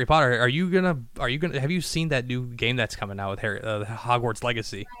 speaking of Harry Potter, are you gonna? Have you seen that new game that's coming out with Hogwarts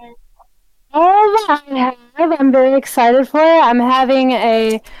Legacy? Oh, I have. I'm very excited for it. I'm having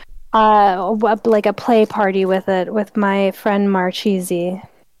a play party with it with my friend Marchese.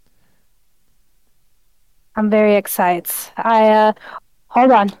 I'm very excited.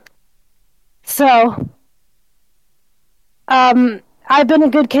 Hold on. So, I've been a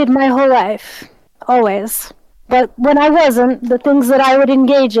good kid my whole life, always. But when I wasn't, the things that I would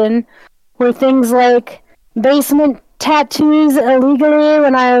engage in were things like basement tattoos illegally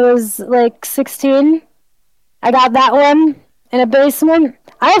when I was like 16. I got that one in a basement.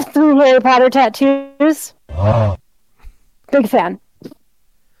 I have 3 Harry Potter tattoos. Big fan.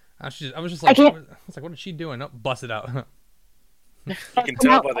 I was just like, what is she doing? Oh, bust it out. You can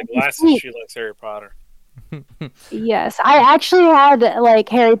tell by the glasses she likes Harry Potter. Yes, I actually had like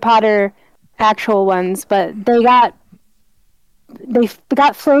Harry Potter actual ones, but they got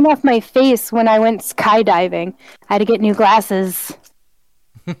flown off my face when I went skydiving. I had to get new glasses.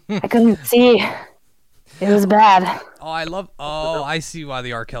 I couldn't see. It was bad. I see why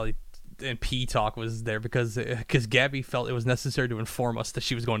the R. Kelly and P talk was there because Gabby felt it was necessary to inform us that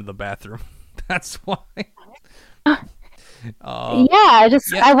she was going to the bathroom. That's why.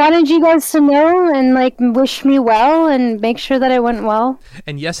 I wanted you guys to know and like wish me well and make sure that I went well.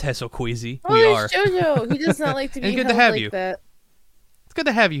 And yes, Heso Queasy, Oh, we it's are. JoJo. He does not like to be And good held to have like you. that. It's good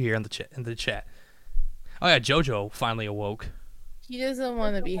to have you here in the chat. Oh yeah, JoJo finally awoke. He doesn't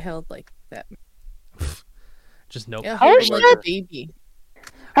want to be held like that. Just nope. Yeah, Oh, hold him like a shit. baby.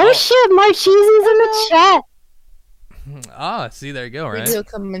 Oh shit, Marchese's in the chat. See, there you go, Maybe right? he'll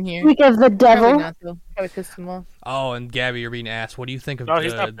come in here. Speak of the devil. Probably not, though. Probably pissed him off. Oh, and Gabby, you're being asked, what do you think of No,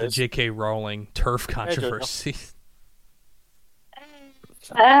 he's not the pissed. J.K. Rowling turf controversy?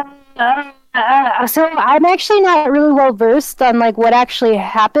 So I'm actually not really well versed on like what actually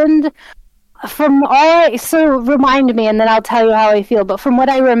happened. So remind me, and then I'll tell you how I feel. But from what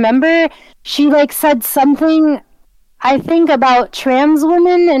I remember, she like said something, I think, about trans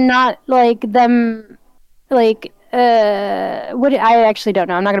women and not like them, like what I actually don't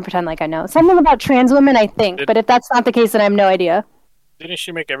know. I'm not gonna pretend like I know something about trans women. I think, but if that's not the case, then I have no idea. Didn't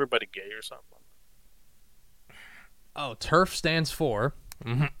she make everybody gay or something? Oh, TERF stands for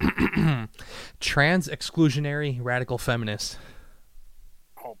Trans Exclusionary Radical Feminist.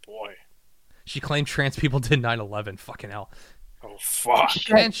 Oh boy. She claimed trans people did 9/11. Fucking hell. Oh fuck.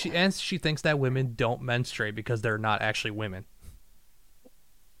 And she thinks that women don't menstruate because they're not actually women.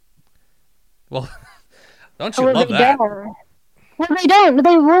 Well, don't you love that? Well, they don't.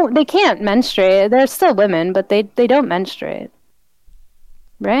 They won't. They can't menstruate. They're still women, but they don't menstruate.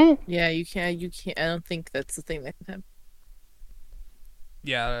 Right? Yeah, you can't. I don't think that's the thing that can happen.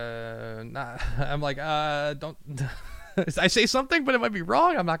 Yeah, I'm like, don't. I say something, but it might be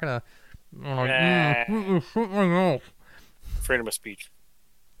wrong. I'm not gonna. Freedom of speech.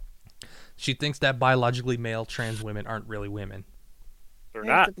 She thinks that biologically male trans women aren't really women. They're I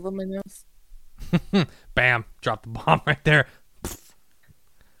not. have to blow my nose. Bam! Drop the bomb right there.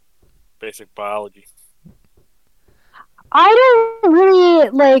 Basic biology. I don't really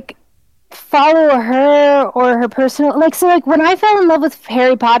like follow her or her personal when I fell in love with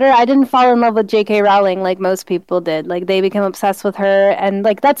Harry Potter, I didn't fall in love with J.K. Rowling like most people did. Like they become obsessed with her, and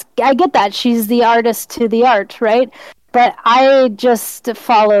like I get that she's the artist to the art, right? But I just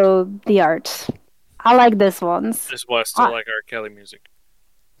follow the art. I like this ones. This was still like R. Kelly music.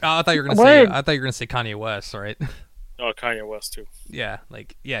 Oh, I thought you were gonna say Kanye West, right? Oh, Kanye West too. Yeah,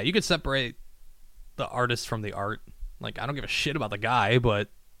 you could separate the artist from the art. Like, I don't give a shit about the guy, but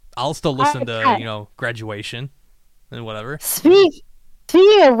I'll still listen to, Graduation and whatever. Speaking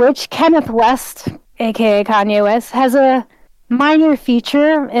of which, Kenneth West, aka Kanye West, has a minor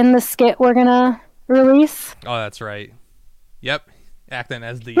feature in the skit we're gonna release. Oh, that's right. Yep. Acting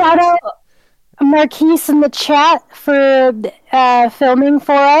as the... Shout out Marquise in the chat for filming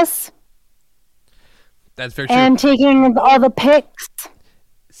for us. That's very true. And taking all the pics.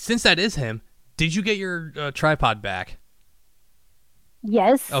 Since that is him, did you get your tripod back?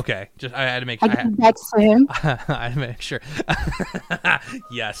 Yes. Okay. I had to make sure. I got next to him. I had to make sure.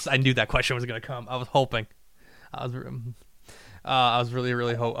 Yes, I knew that question was going to come. I was hoping. I was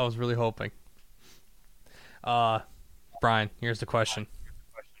really hoping. Brian, here's the question.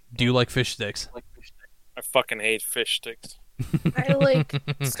 Do you like fish sticks? I fucking hate fish sticks. I like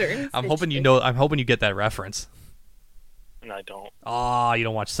certain I'm fish hoping sticks. you know. I'm hoping you get that reference. And I don't. You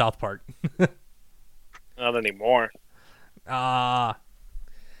don't watch South Park. Not anymore.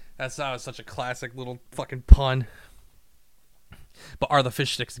 That's such a classic little fucking pun. But are the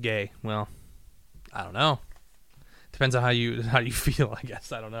fish sticks gay? Well, I don't know. Depends on how you feel, I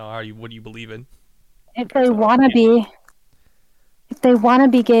guess. I don't know. What do you believe in? If they want to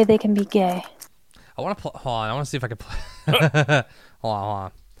be gay, they can be gay. I want to play. Hold on. I want to see if I can play. Hold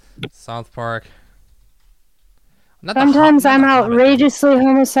on. South Park. Sometimes I'm outrageously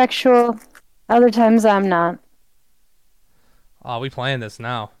homosexual. Other times I'm not. Oh, we playing this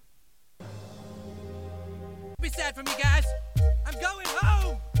now. Be sad for me, guys. I'm going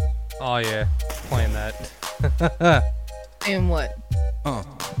home. Oh yeah, playing that. And what?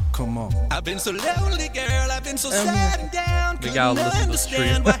 Come on. I've been so lonely, girl. I've been so sad and down. We gotta listen to the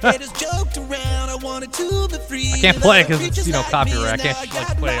stream. Why haters joked around. I wanted to be free. I can't play it because it's copyright. I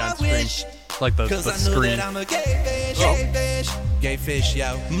can't play it on stream. Like the screen. I'm a gay fish. Gay fish,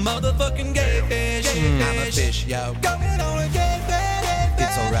 yo. Motherfucking gay fish. I'm a fish, yo. Going on a gay fish.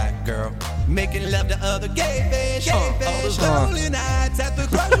 It's alright, girl. Making love to other gay fish. All those lonely nights at the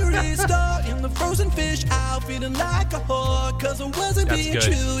grocery store. In the frozen fish aisle, feeling like a whore. Cause I wasn't being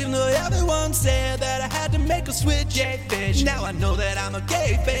true. Even though everyone said that I had to make a switch. Gay fish. Now I know that I'm a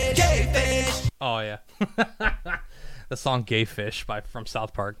gay fish. Gay fish. Oh, yeah. The song Gay Fish from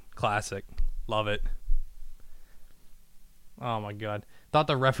South Park. Classic. Love it. Oh my god. Thought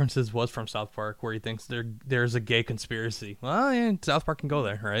the references was from South Park where he thinks there's a gay conspiracy. Well, yeah, South Park can go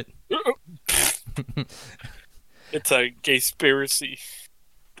there, right? It's a gay conspiracy.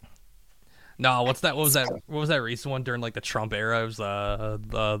 No, what was that recent one during like the Trump era? It was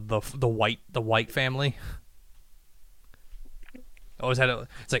the white family.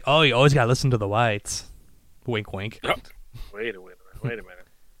 It's like, oh, you always gotta listen to the whites. Wink wink. Wait a minute.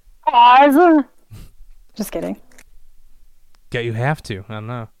 Just kidding. Yeah, you have to. I don't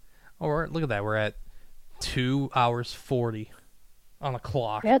know. Oh, look at that. We're at 2 hours 40 on the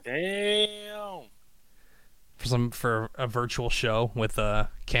clock. Yep. Damn. For a virtual show with a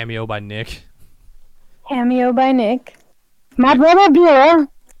cameo by Nick. Cameo by Nick. My brother Beer.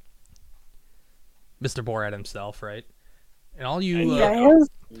 Mr. Borat himself, right? And all you...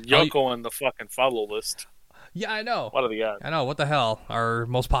 Yoko on the fucking follow list. Yeah, I know. What are the guys? I know. What the hell? Our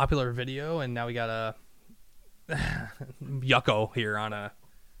most popular video, and now we got a Yucko here on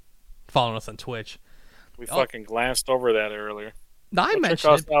following us on Twitch. We fucking glanced over that earlier. I mentioned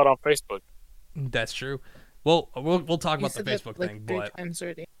check us out on Facebook. That's true. Well, we'll talk about the Facebook thing, but times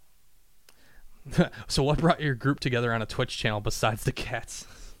already. So what brought your group together on a Twitch channel besides the cats?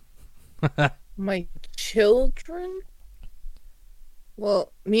 My children?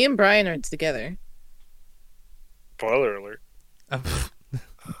 Well, me and Brian are together. Spoiler alert.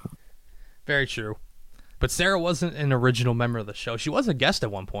 Very true. But Sarah wasn't an original member of the show. She was a guest at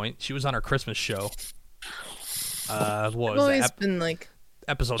one point. She was on our Christmas show. What was I've always that? been like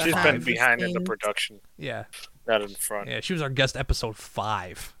episode She's 5. been behind in the production. Yeah. Not in the front. Yeah, she was our guest episode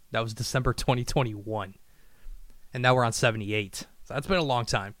 5. That was December 2021. And now we're on 78. So that's been a long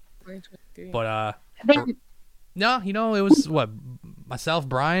time. 2023. But no, it was myself,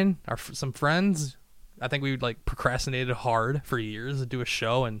 Brian, some friends. I think we procrastinated hard for years to do a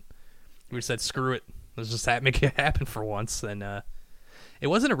show, and we said, screw it. Let's just make it happen for once. And it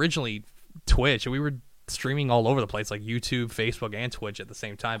wasn't originally Twitch. We were streaming all over the place, like YouTube, Facebook, and Twitch at the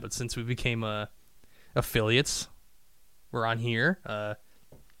same time. But since we became affiliates, we're on here.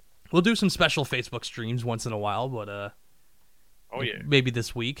 We'll do some special Facebook streams once in a while, but oh yeah, maybe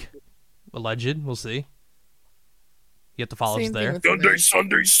this week. Alleged, we'll see. You have to follow us there.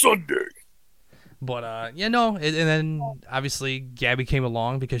 Sunday. But and then obviously Gabby came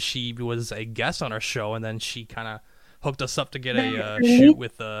along because she was a guest on our show, and then she kind of hooked us up to get a shoot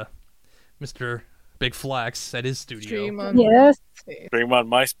with Mr. Big flex at his studio. Stream on Yes. Stream on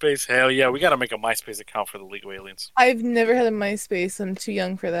MySpace. Hell yeah, we gotta make a MySpace account for the League of Aliens. I've never had a MySpace. I'm too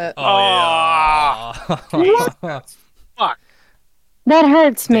young for that. Fuck. That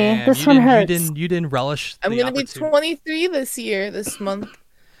hurts me. Damn, this one hurts. You didn't relish. I'm the gonna be opportunity. 23 this month.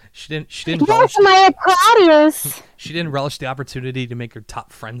 She didn't Yes, relish. my Claudius. She didn't relish the opportunity to make her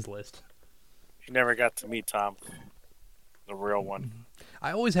top friends list. You never got to meet Tom, the real one.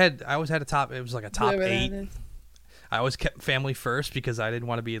 I always had a top. It was like a top Whoever that 8. is. I always kept family first because I didn't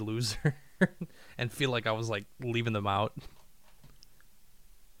want to be a loser and feel like I was like leaving them out.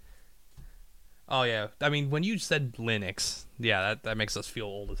 Oh yeah, I mean when you said Linux, yeah, that makes us feel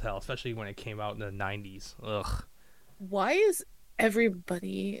old as hell, especially when it came out in the 90s. Ugh. Why is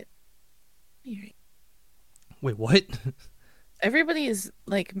everybody? Wait, what? Everybody is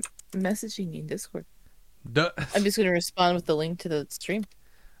like messaging me in Discord. Duh. I'm just gonna respond with the link to the stream.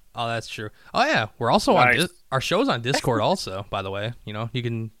 Oh, that's true. Oh yeah, we're also Nice. on our show's on Discord also. By the way, you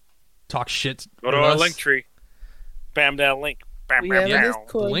can talk shit. Go to with our us. link tree. Bam that link. Bam, We bam, have a bam.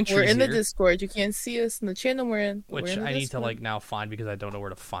 Discord. link We're tree's in the here. Discord. You can't see us in the channel we're in. but Which we're in the I need to Discord. like now find because I don't know where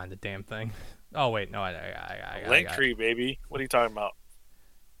to find the damn thing. Oh wait, no, I Link got it. tree, baby. What are you talking about?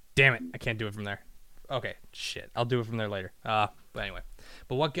 Damn it, I can't do it from there. Okay, shit, I'll do it from there later. But anyway,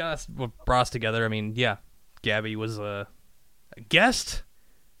 what brought us together? I mean, yeah, Gabby was a guest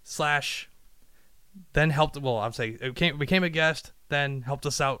 / then helped. Well, I'm saying became a guest, then helped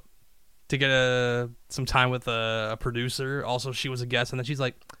us out to get some time with a producer. Also, she was a guest, and then she's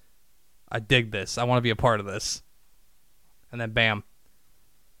like, "I dig this. I want to be a part of this." And then, bam,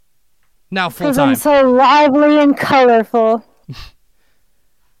 now full Because I'm time. so lively and colorful.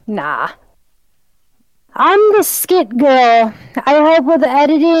 Nah. I'm the skit girl. I help with the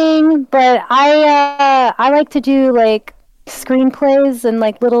editing, but I like to do like screenplays and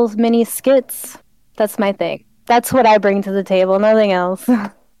like little mini skits. That's my thing. That's what I bring to the table, nothing else.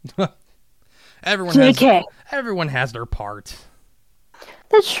 Everyone has their part.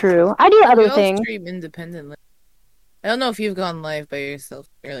 That's true. I do We other all things. stream independently. I don't know if you've gone live by yourself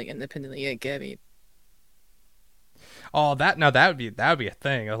or like independently yet, Gabby. Oh, that would be a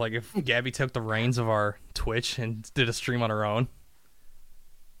thing. Like if Gabby took the reins of our Twitch and did a stream on her own.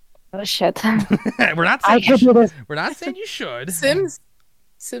 Oh shit. We're not I saying could do this. we're not saying you should. Sims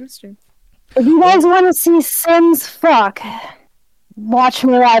stream. If you guys want to see Sims fuck, watch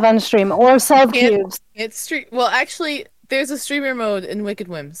me live on stream or sell cubes. It's stream. Well, actually, there's a streamer mode in Wicked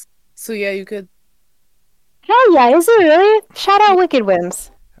Whims, so yeah, you could. Hell yeah, is it really? Shout out Wicked Whims.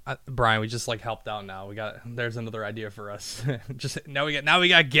 Brian, we just like helped out now. There's another idea for us. Just now we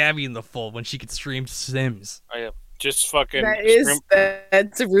got Gabby in the fold when she could stream Sims. I am just fucking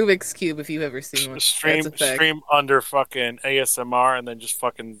That's a Rubik's Cube if you've ever seen one. stream That's a fact. stream under fucking ASMR and then just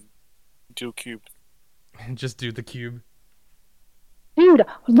fucking do cube. Just do the cube. Dude,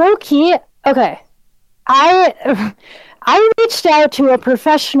 low key. Okay, I reached out to a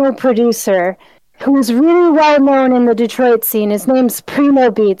professional producer who's really well known in the Detroit scene. His name's Primo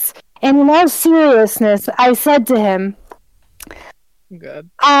Beats, and in all seriousness, I said to him, God.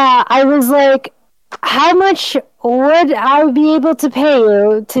 I was like, how much would I be able to pay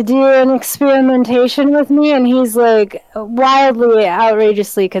you to do an experimentation with me? And he's like wildly,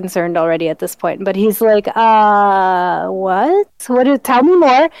 outrageously concerned already at this point. But he's like, what? Tell me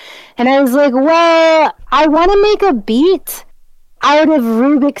more. And I was like, well, I want to make a beat out of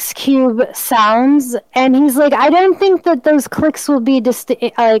Rubik's Cube sounds. And he's like, I don't think that those clicks will be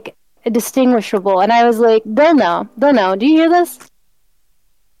distinguishable. And I was like, they'll know. Do you hear this?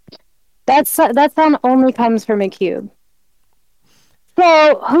 That sound only comes from a cube.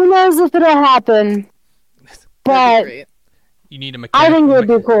 So, who knows if it'll happen. But You need a I think it would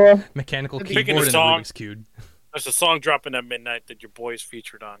be cool. mechanical Speaking keyboard of and a song, Rubik's Cube. there's a song dropping at midnight that your boys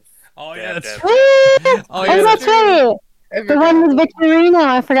featured on. Oh yeah, that's Dab. Oh, yeah, that's right. The one with Victorino.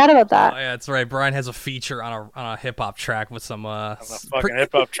 I forgot about that. Oh yeah, that's right. Brian has a feature on a hip hop track with some fucking hip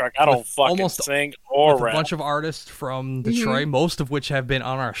hop track. I don't with fucking sing or with rap. a bunch of artists from Detroit, most of which have been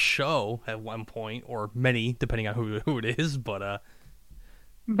on our show at one point, or many, depending on who it is. But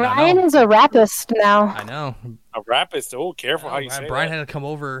Brian is a rapist now. I know. A rapist. Oh, careful how you say Brian that. had to come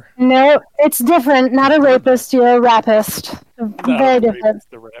over. No, it's different. Not a rapist. You're a rapist. Very different.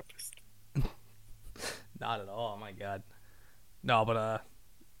 The rapist. Not at all. Oh my god. No, but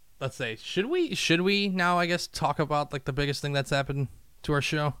let's say should we now I guess talk about like the biggest thing that's happened to our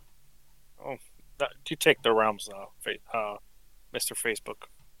show? Oh, you take the realms, Mr. Facebook.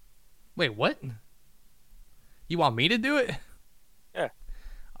 Wait, what? You want me to do it? Yeah.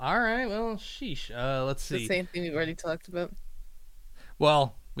 All right. Well, sheesh. Let's see. The same thing we've already talked about.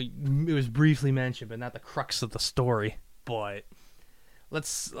 Well, It was briefly mentioned, but not the crux of the story. But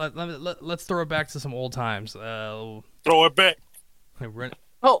let's throw it back to some old times. Throw it back.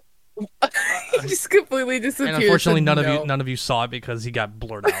 Oh, he just completely disappeared. And unfortunately, none of you saw it because he got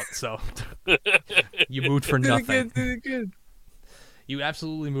blurred out. So you moved for nothing. Do it again. You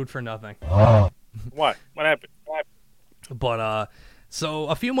absolutely moved for nothing. What? What happened? But so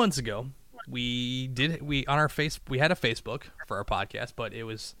a few months ago, we had a Facebook for our podcast, but it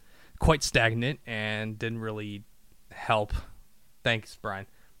was quite stagnant and didn't really help. Thanks, Brian.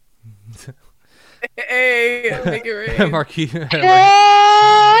 Hey, make it rain. Marquis.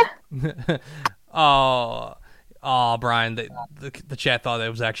 Oh, Brian, the chat thought it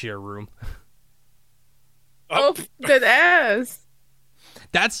was actually a room. Oh, that ass.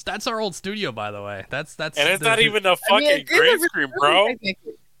 That's our old studio, by the way. That's and it's not even a fucking green screen, bro. Like,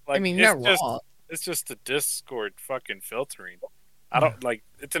 I mean, not wrong. It's just the Discord fucking filtering. I don't like.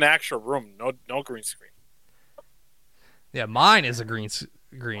 It's an actual room. No green screen. Yeah, mine is a green.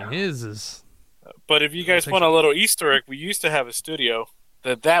 His is. But if you guys want a little Easter egg, we used to have a studio.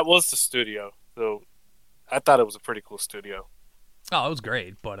 That was the studio. So I thought it was a pretty cool studio. Oh, it was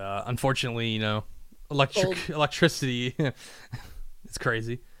great, but unfortunately, electricity. It's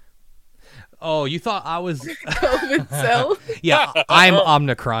crazy. Oh, you thought I was COVID cell? Yeah, I'm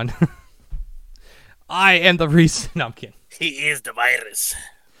Omicron. I am the reason. No, I'm kidding. He is the virus.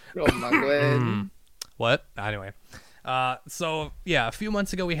 Oh my god. What? Anyway. So yeah, a few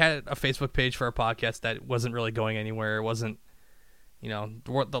months ago we had a Facebook page for our podcast that wasn't really going anywhere. It wasn't,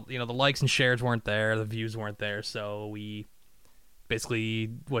 the likes and shares weren't there, the views weren't there, so we basically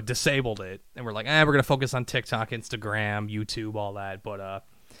disabled it, and we're like, we're gonna focus on TikTok, Instagram, YouTube, all that. But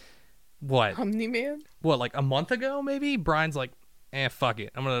what? Omni-Man? What, like a month ago maybe? Brian's like, fuck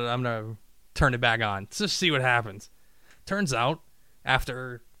it, I'm gonna turn it back on. Let's just see what happens. Turns out,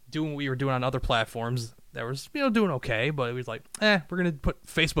 after doing what we were doing on other platforms, that was doing okay, but it was like, we're gonna put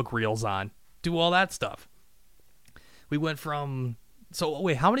Facebook Reels on, do all that stuff. We went from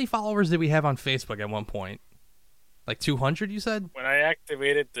wait, how many followers did we have on Facebook at one point? Like 200, you said? When I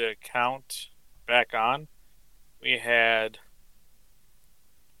activated the account back on, we had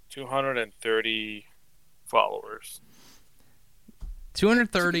 230 followers.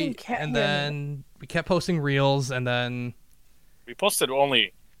 230, and then we kept posting Reels, and then we posted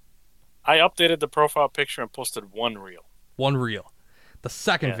I updated the profile picture and posted one reel. One reel. The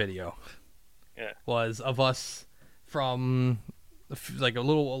second video was of us from like a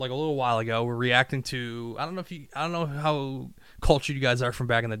little while ago. We're reacting to I don't know how cultured you guys are from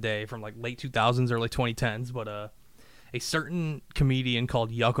back in the day, from like late 2000s, early 2010s, but a certain comedian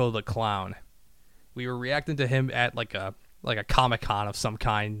called Yucko the Clown. We were reacting to him at like a Comic-Con of some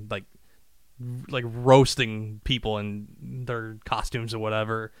kind, like roasting people in their costumes or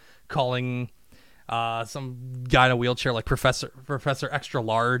whatever, calling some guy in a wheelchair like Professor Extra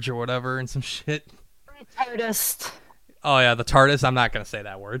Large or whatever, and some shit. Artist. Oh yeah, the TARDIS. I'm not gonna say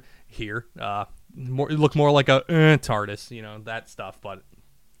that word here. It looked more like a TARDIS, that stuff. But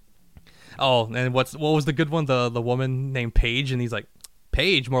and what was the good one? The woman named Paige, and he's like,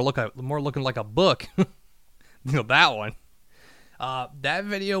 Paige, more looking like a book. That one. That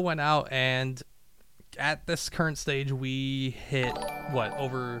video went out, and at this current stage, we hit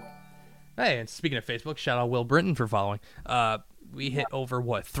over. Hey, and speaking of Facebook, shout out Will Brinton for following. We hit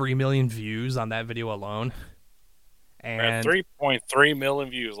over 3 million views on that video alone. And 3.3 million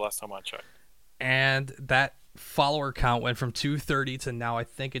views last time I checked. And that follower count went from 230 to now I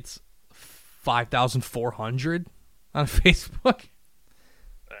think it's 5,400 on Facebook,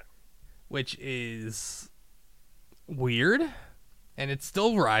 which is weird. And it's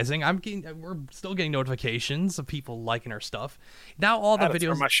still rising. We're still getting notifications of people liking our stuff. Now all the I had to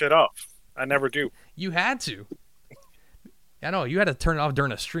videos. turn my shit off. I never do. You had to. I know you had to turn it off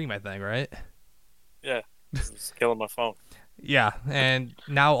during a stream, I think, right? Yeah. It's killing my phone. Yeah, and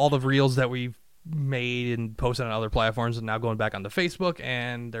now all the reels that we've made and posted on other platforms are now going back onto Facebook,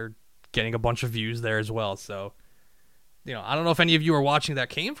 and they're getting a bunch of views there as well. So, I don't know if any of you are watching that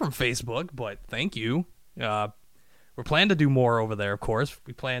came from Facebook, but thank you. We're planning to do more over there, of course.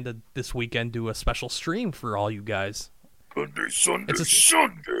 We plan to this weekend do a special stream for all you guys. Sunday.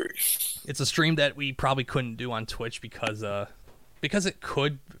 It's a stream that we probably couldn't do on Twitch because it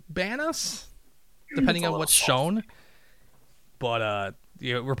could ban us, depending on what's shown. But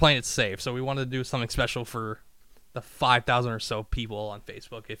we're playing it safe, so we wanted to do something special for the 5,000 or so people on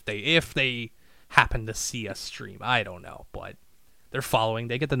Facebook if they happen to see us stream. I don't know, but they're following.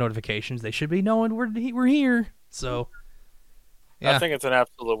 They get the notifications. They should be knowing we're here. So, yeah. I think it's an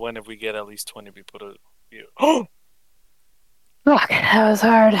absolute win if we get at least 20 people to view. Fuck, that was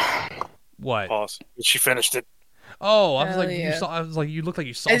hard. What? Pause. She finished it. Oh, I was Hell like, yeah. you saw. I was like, you looked like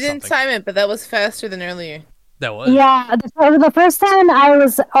you saw I didn't something. time it, but that was faster than earlier. That was. Yeah, the first time I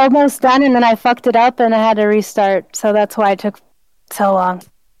was almost done and then I fucked it up and I had to restart, so that's why it took so long. It's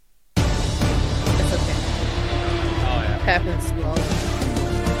okay. Oh yeah. Happens slowly.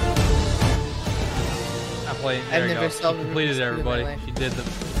 There I've you never go. solved She a completed Rubik's it, Cube in my everybody. life. She did the.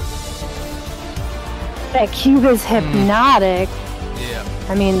 That cube is hypnotic. Yeah.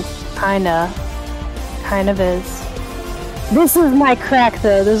 I mean, kinda. Kind of is. This is my crack,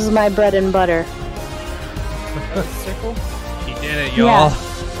 though. This is my bread and butter. Circle. She did it, y'all. Yeah.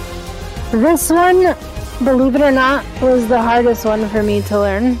 This one, believe it or not, was the hardest one for me to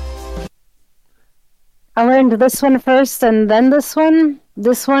learn. I learned this one first and then this one.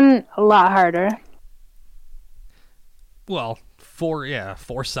 This one, a lot harder. Well,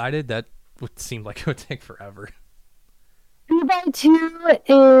 four-sided. That would seem like it would take forever. 3x2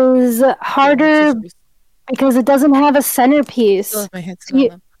 is harder because it doesn't have a centerpiece. Still have my head So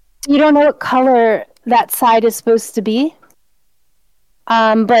you don't know what color that side is supposed to be.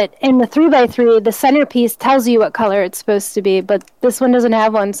 But in the 3x3, the centerpiece tells you what color it's supposed to be, but this one doesn't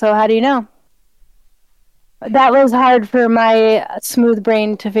have one, so how do you know? That was hard for my smooth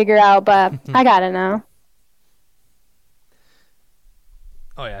brain to figure out, but I got it now.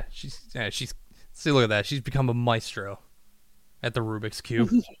 Oh yeah, she's see, look at that. She's become a maestro at the Rubik's Cube.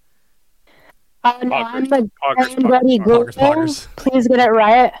 No, I'm a Poggers, granddaddy Poggers, Google. Poggers. Please get it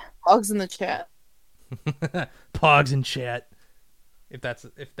right. Pogs in the chat. Pogs in chat. If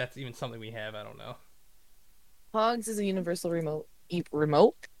that's even something we have, I don't know. Pogs is a universal remote.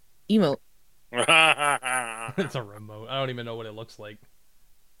 Remote? Emote. It's a remote. I don't even know what it looks like.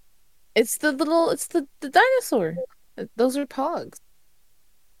 It's the dinosaur. Those are Pogs.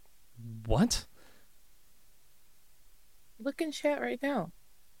 What? Look in chat right now.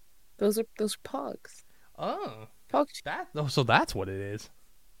 Those are Pogs. Oh. Pogs. So that's what it is.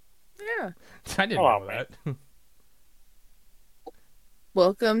 Yeah. I didn't know that.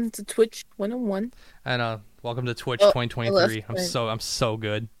 Welcome to Twitch 101. And welcome to Twitch Oh, 2023. I left I'm so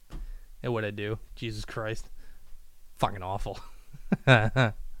good at what I do. Jesus Christ. Fucking awful.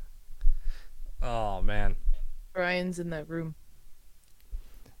 Oh man. Brian's in that room.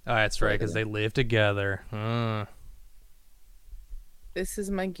 Oh, that's right, because they live together. This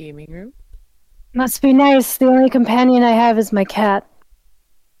is my gaming room. Must be nice. The only companion I have is my cat.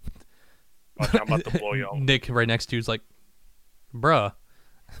 I'm about to blow y'all. Nick right next to you is like, bruh.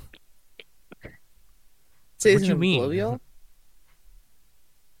 So What you mean? Blow y'all?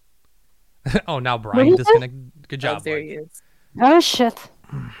 Oh, now What Brian is it? disconnected. Good job, there bud. he is. Oh shit.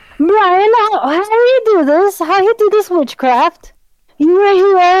 Brian, how you do this? How you do this witchcraft? You were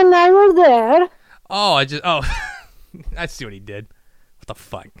here and I were there. Oh, I see what he did. What the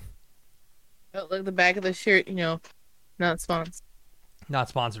fuck? Oh, look at the back of the shirt, not sponsored. Not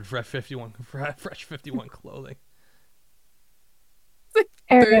sponsored. Fresh 51 clothing.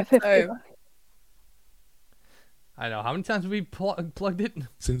 Area Third 51. time. I know. How many times have we plugged it?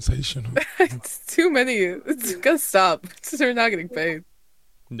 Sensational. It's too many. It's gotta stop. We're not getting paid.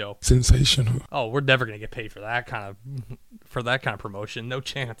 No. Sensational. Oh, we're never gonna get paid for that kind of promotion. No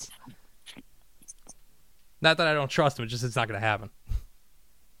chance. Not that I don't trust him. It's not gonna happen.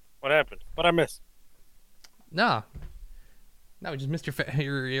 What happened? What I missed? No, we just missed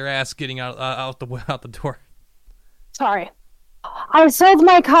your ass getting out the door. Sorry. I sold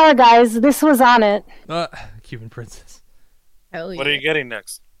my car, guys. This was on it. Cuban princess. Hell yeah. What are you getting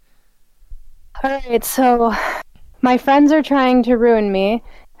next? Alright, so my friends are trying to ruin me.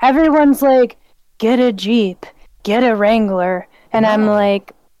 Everyone's like, get a Jeep, get a Wrangler. And I'm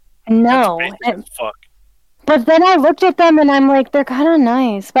like, no. That's basic as fuck. But then I looked at them and I'm like, they're kind of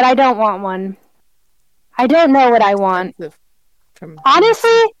nice, but I don't want one. I don't know what I want.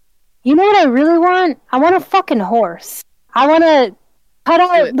 Honestly, you know what I really want? I want a fucking horse. I want to cut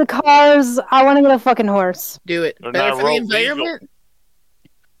out the cars. I want to get a fucking horse. Do it. They're Better not for the road environment.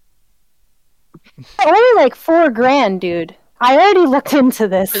 Only like $4,000, dude. I already looked into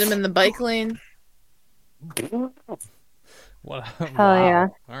this. Put them in the bike lane. What? Oh Wow. yeah.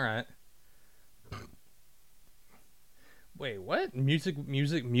 All right. Wait, what? Music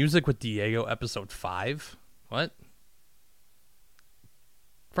with Diego, episode 5? What?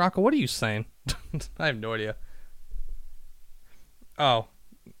 Franco, what are you saying? I have no idea. Oh.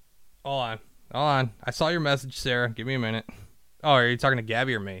 Hold on. I saw your message, Sarah. Give me a minute. Oh, are you talking to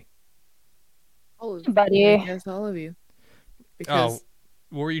Gabby or me? All of Buddy. Yes, all of you. Because Oh,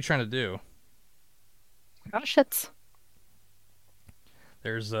 what were you trying to do? Oh shit.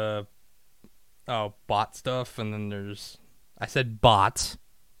 There's bot stuff, and then there's I said bot.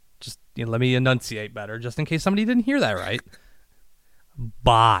 Just let me enunciate better, just in case somebody didn't hear that right.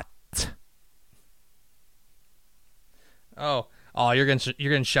 Bot. Oh, you're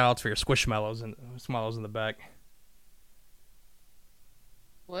getting shout outs for your squishmallows and smallows in the back.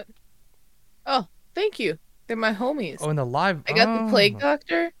 What? Oh, thank you. They're my homies. Oh, in the live. I got the plague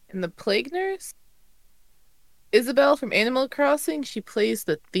doctor and the plague nurse. Isabel from Animal Crossing. She plays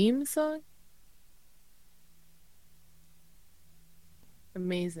the theme song.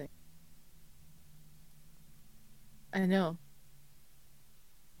 Amazing. I know.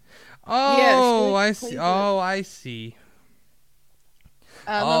 Oh, yeah, I see. Oh, I see.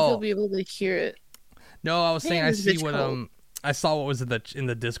 I don't know if you'll be able to hear it. No, I was saying I see what cold. I saw what was in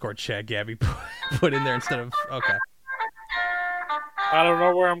the Discord chat Gabby put in there instead of okay. I don't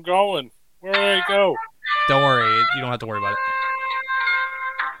know where I'm going. Where do I go? Don't worry, you don't have to worry about it.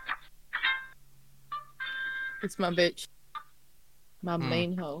 It's my bitch. My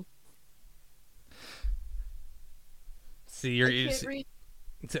main hoe. See, you're can't read.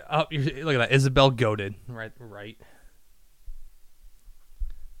 look at that, Isabel goated. Right.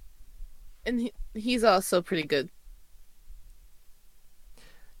 And he's also pretty good.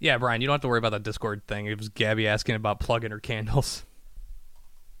 Yeah, Brian, you don't have to worry about that Discord thing. It was Gabby asking about plugging her candles.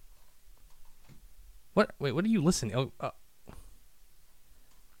 What? Wait, what are you listening?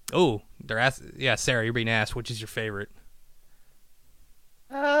 Oh, they're asking. Yeah, Sarah, you're being asked which is your favorite.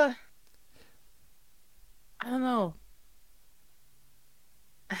 I don't know.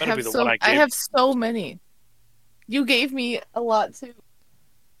 I have so many. You gave me a lot too.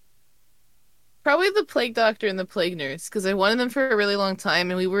 Probably the plague doctor and the plague nurse, because I wanted them for a really long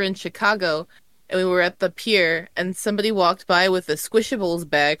time, and we were in Chicago, and we were at the pier, and somebody walked by with a Squishables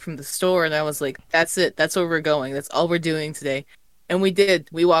bag from the store, and I was like, that's it. That's where we're going. That's all we're doing today. And we did.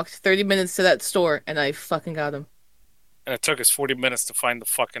 We walked 30 minutes to that store, and I fucking got them. And it took us 40 minutes to find the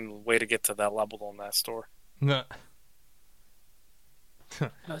fucking way to get to that level in that store. No. I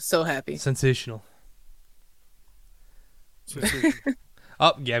was so happy. Sensational.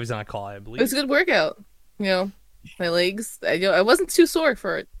 Oh, Gabby's on a call, I believe. It was a good workout. My legs. I wasn't too sore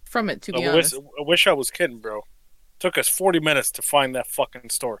from it, to be honest. I wish I was kidding, bro. Took us 40 minutes to find that fucking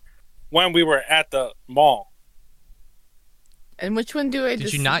store when we were at the mall. And which one do I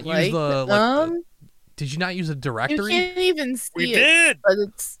Did you not use the did you not use a directory? You can't even see we it. Did. But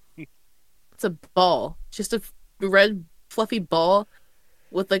it's a ball. Just a red fluffy ball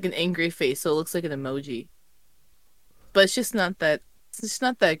with like an angry face, so it looks like an emoji. But it's just not that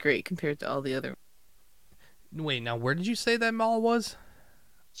great compared to all the other. Wait, now where did you say that mall was?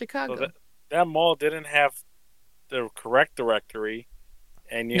 Chicago. So that mall didn't have the correct directory,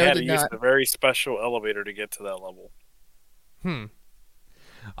 and you had to use the very special elevator to get to that level. I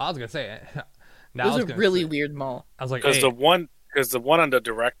was gonna say it was a really weird mall. I was like, because the one on the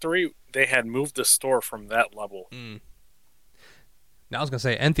directory, they had moved the store from that level. Now I was gonna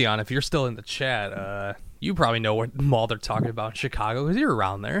say, Entheon, if you're still in the chat, you probably know what mall they're talking about in Chicago because you're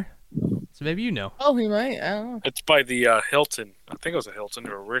around there. So maybe you know. Oh, he might. I don't know. It's by the Hilton. I think it was a Hilton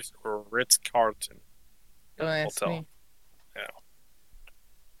or a Ritz-Carlton. Don't ask hotel. me. Yeah.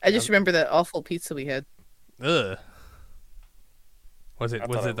 I just remember that awful pizza we had. Ugh. Was it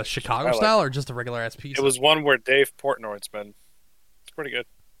the Chicago style or just a regular ass pizza? It was one where Dave Portnoy's been. It's pretty good.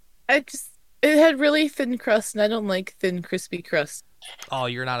 It had really thin crust, and I don't like thin, crispy crust. Oh,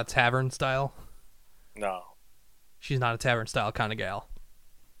 you're not a tavern style? No. She's not a tavern style kind of gal.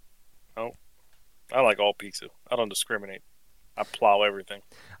 No. I like all pizza. I don't discriminate. I plow everything.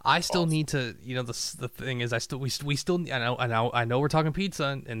 I still need to, the thing is, we still, I know we're talking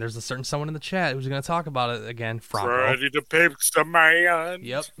pizza, and there's a certain someone in the chat who's going to talk about it again. Franco. Freddy the Pizza Man.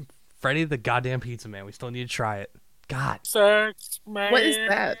 Yep. Freddie the goddamn Pizza Man. We still need to try it. God. Sex Man. What is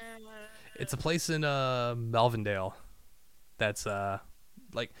that? It's a place in Melvindale. That's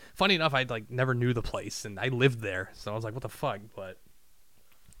funny enough, I never knew the place, and I lived there, so I was like, what the fuck? But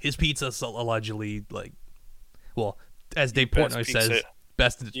his pizza's allegedly as Dave Portnoy says,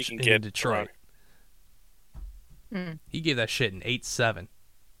 best in Detroit. He gave that shit an 8.7.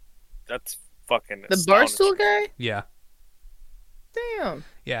 That's fucking the Barstool guy? Yeah. Damn.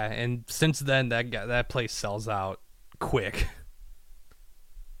 Yeah, and since then that place sells out quick.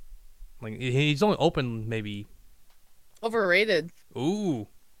 Like he's only open maybe. Overrated. Ooh.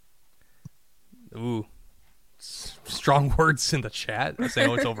 Strong words in the chat. I say,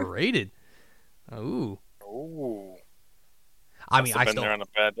 it's overrated. Ooh. I mean, I still there on a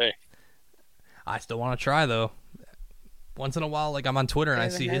bad day. I still want to try though. Once in a while, I'm on Twitter and I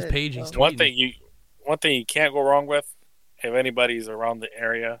see his page. He's tweeting. One thing you can't go wrong with, if anybody's around the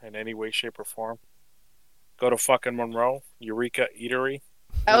area in any way, shape, or form, Go to fucking Monroe, Eureka Eatery.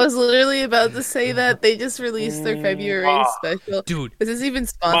 I was literally about to say that they just released their February special. Dude, this is even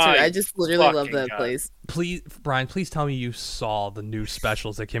sponsored. I just literally love that place. Please, Brian, please tell me you saw the new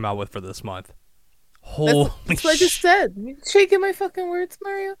specials they came out with for this month. That's what I just said. You shaking my fucking words,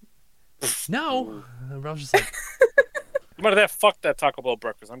 Mario? No, I was just like, matter that, fuck that Taco Bell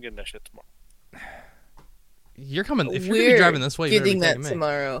breakfast. I'm getting that shit tomorrow. You're coming. If you're gonna be driving this way, you're getting that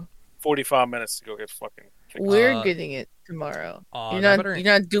tomorrow. 45 minutes to go get fucking. We're getting it tomorrow. You're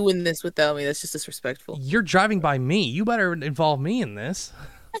not doing this without me. That's just disrespectful. You're driving by me. You better involve me in this.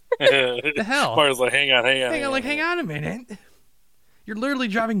 What the hell? Mario's like, hang on. Hang on a minute. You're literally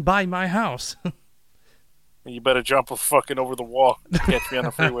driving by my house. You better jump fucking over the wall to catch me on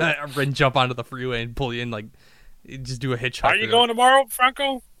the freeway. And jump onto the freeway and pull you in, like, just do a hitchhike. Are you going tomorrow,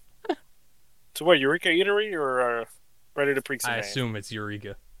 Franco? To what, Eureka Eatery or Ready to Preak? I assume it's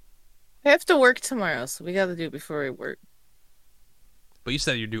Eureka. I have to work tomorrow, so we got to do it before we work. But you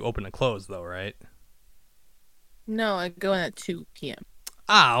said you do open and close, though, right? No, I go in at 2 p.m.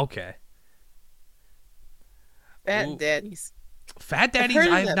 Ah, okay. Fat Daddy's. Fat Daddy's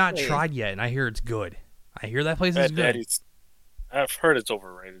I have not tried yet, and I hear it's good. I hear that place is good. Daddy's, I've heard it's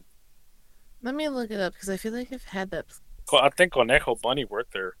overrated. Let me look it up, because I feel like I've had that. I think Conejo Bunny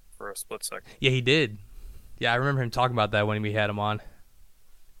worked there for a split second. Yeah, he did. Yeah, I remember him talking about that when we had him on.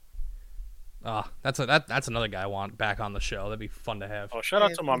 That's another guy I want back on the show. That'd be fun to have. Oh, shout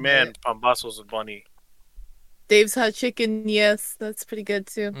out to my man, Pambazos Bunny. Dave's Hot Chicken, yes, that's pretty good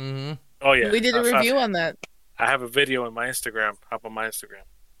too. Mm-hmm. Oh yeah, we did a review on that. I have a video on my Instagram. Hop on my Instagram.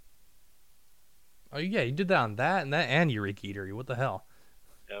 Oh yeah, you did that on that and Eureka Eatery. What the hell?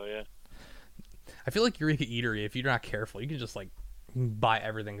 Hell yeah. I feel like Eureka Eatery, if you're not careful, you can just like buy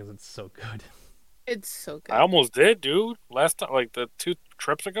everything because it's so good. It's so good. I almost did, dude. Last time, like the 2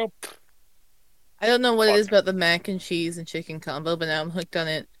 trips ago. I don't know what it is about the mac and cheese and chicken combo, but now I'm hooked on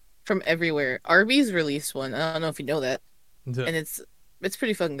it from everywhere. Arby's released one. I don't know if you know that. And it's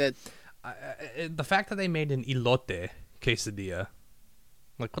pretty fucking good. The fact that they made an elote quesadilla,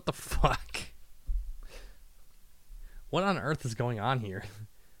 like, what the fuck? What on earth is going on here?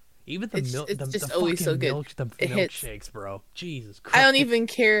 Even the milk, the always fucking so good. Milkshakes, bro. Jesus Christ. I don't even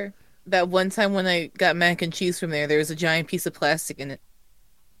care that one time when I got mac and cheese from there was a giant piece of plastic in it.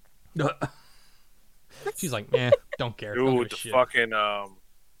 She's like, don't care. Dude, the fucking I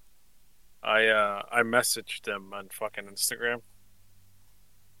messaged them on fucking Instagram,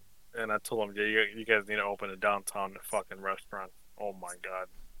 and I told them, you guys need to open a downtown fucking restaurant. Oh my god.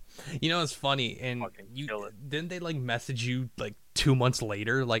 You know, it's funny, and didn't they like message you like 2 months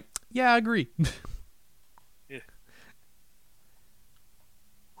later? Like, yeah, I agree. Yeah.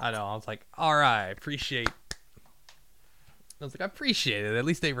 I know. I was like, all right, appreciate. I was like, I appreciate it. At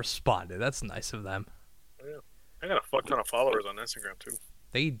least they responded. That's nice of them. Yeah. I got a fuck ton of followers on Instagram too.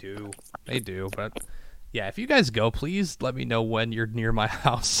 They do, but yeah, if you guys go, please let me know when you're near my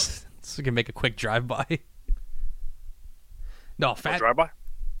house so we can make a quick drive by. No, drive by.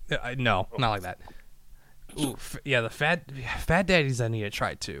 No, not like that. Ooh, yeah, the fat daddies I need to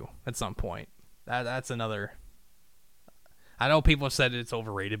try too at some point. That's another. I know people have said it's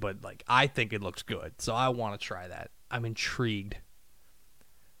overrated, but like I think it looks good, so I want to try that. I'm intrigued.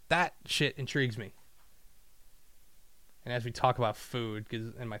 That shit intrigues me. And as we talk about food,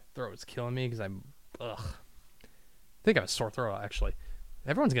 and my throat is killing me because I think I have a sore throat actually.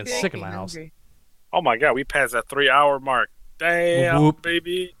 Everyone's getting sick in my house. Oh my god, we passed that 3-hour mark. Damn, Whoop.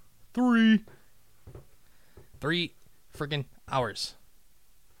 baby. 3 freaking hours.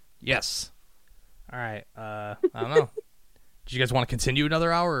 Yes. All right. I don't know. Do you guys want to continue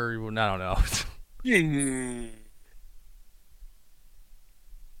another hour, or I don't know?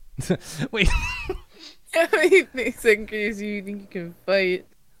 Wait. How many fingers do you think you can fight?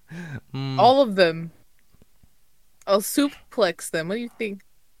 All of them. I'll suplex them. What do you think?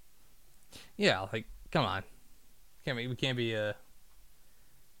 Yeah, like, come on. We can't be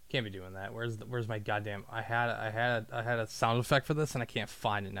doing that. Where's my goddamn? I had a sound effect for this and I can't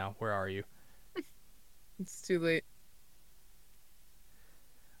find it now. Where are you? It's too late.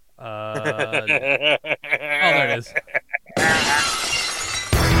 Oh, there it is.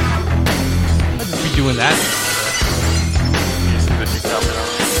 I'll just be doing that.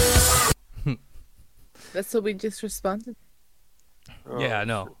 That's what we just responded. Yeah, I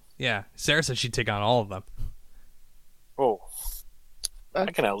know. Yeah, Sarah said she'd take on all of them. Oh, I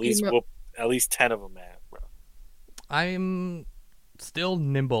can at least whoop at least 10 of them, man, bro. I'm still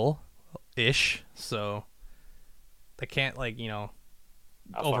nimble-ish, so they can't overpower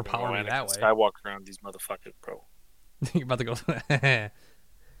me that way. I walk around these motherfuckers, bro. You're about to go.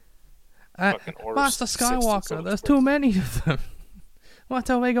 Fucking order Master 6 to Skywalker, some there's place. too many of them. What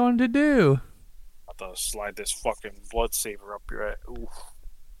are we going to do? I thought I'd slide this fucking blood saver up your ass. Oof.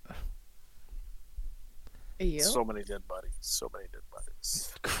 So many dead bodies. So many dead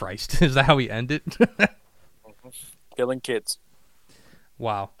bodies. Christ, is that how we end it? Killing kids.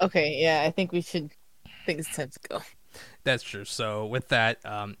 Wow. Okay, yeah, I think it's time to go. That's true. So with that,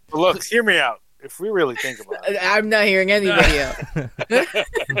 Look, hear me out. If we really think about it, I'm not hearing anybody out.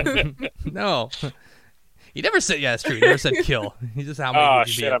 no. He never said, yeah, it's true. He never said kill. He just how many oh would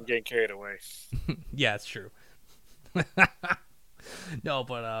you shit, be I'm getting carried away. Yeah, it's true. No,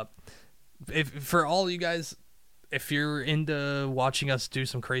 but if for all you guys, if you're into watching us do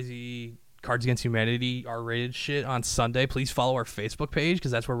some crazy Cards Against Humanity R-rated shit on Sunday, please follow our Facebook page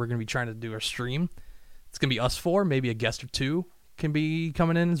because that's where we're going to be trying to do our stream. It's going to be us four, maybe a guest or two can be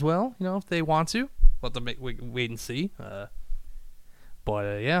coming in as well, you know, if they want to. We'll have to wait and see.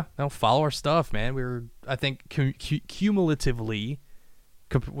 But yeah, no, follow our stuff, man. We're, I think, cumulatively,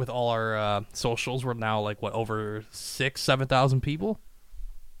 with all our socials, we're now like what, over 7,000 people.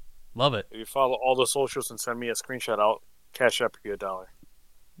 Love it. If you follow all the socials and send me a screenshot, I'll cash up you $1.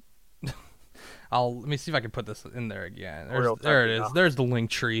 Let me see if I can put this in there again. There it is. There's the link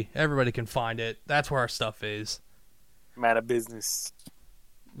tree. Everybody can find it. That's where our stuff is. I'm out of business.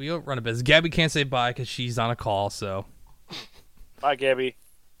 We don't run a business. Gabby can't say bye because she's on a call, so. Bye, Gabby.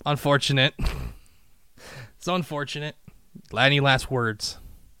 Unfortunate. So unfortunate. Any last words?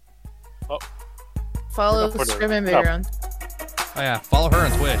 Oh. Follow Scrim and Baron. Oh yeah, follow her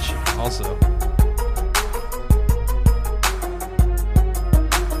on Twitch also.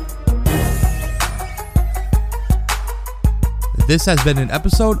 This has been an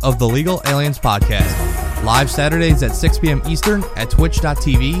episode of the Legal Aliens Podcast. Live Saturdays at 6 p.m. Eastern at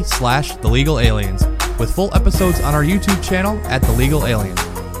twitch.tv/TheLegalAliens, with full episodes on our YouTube channel at The Legal Aliens.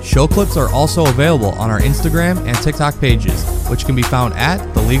 Show clips are also available on our Instagram and TikTok pages, which can be found at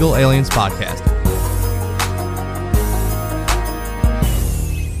The Legal Aliens Podcast.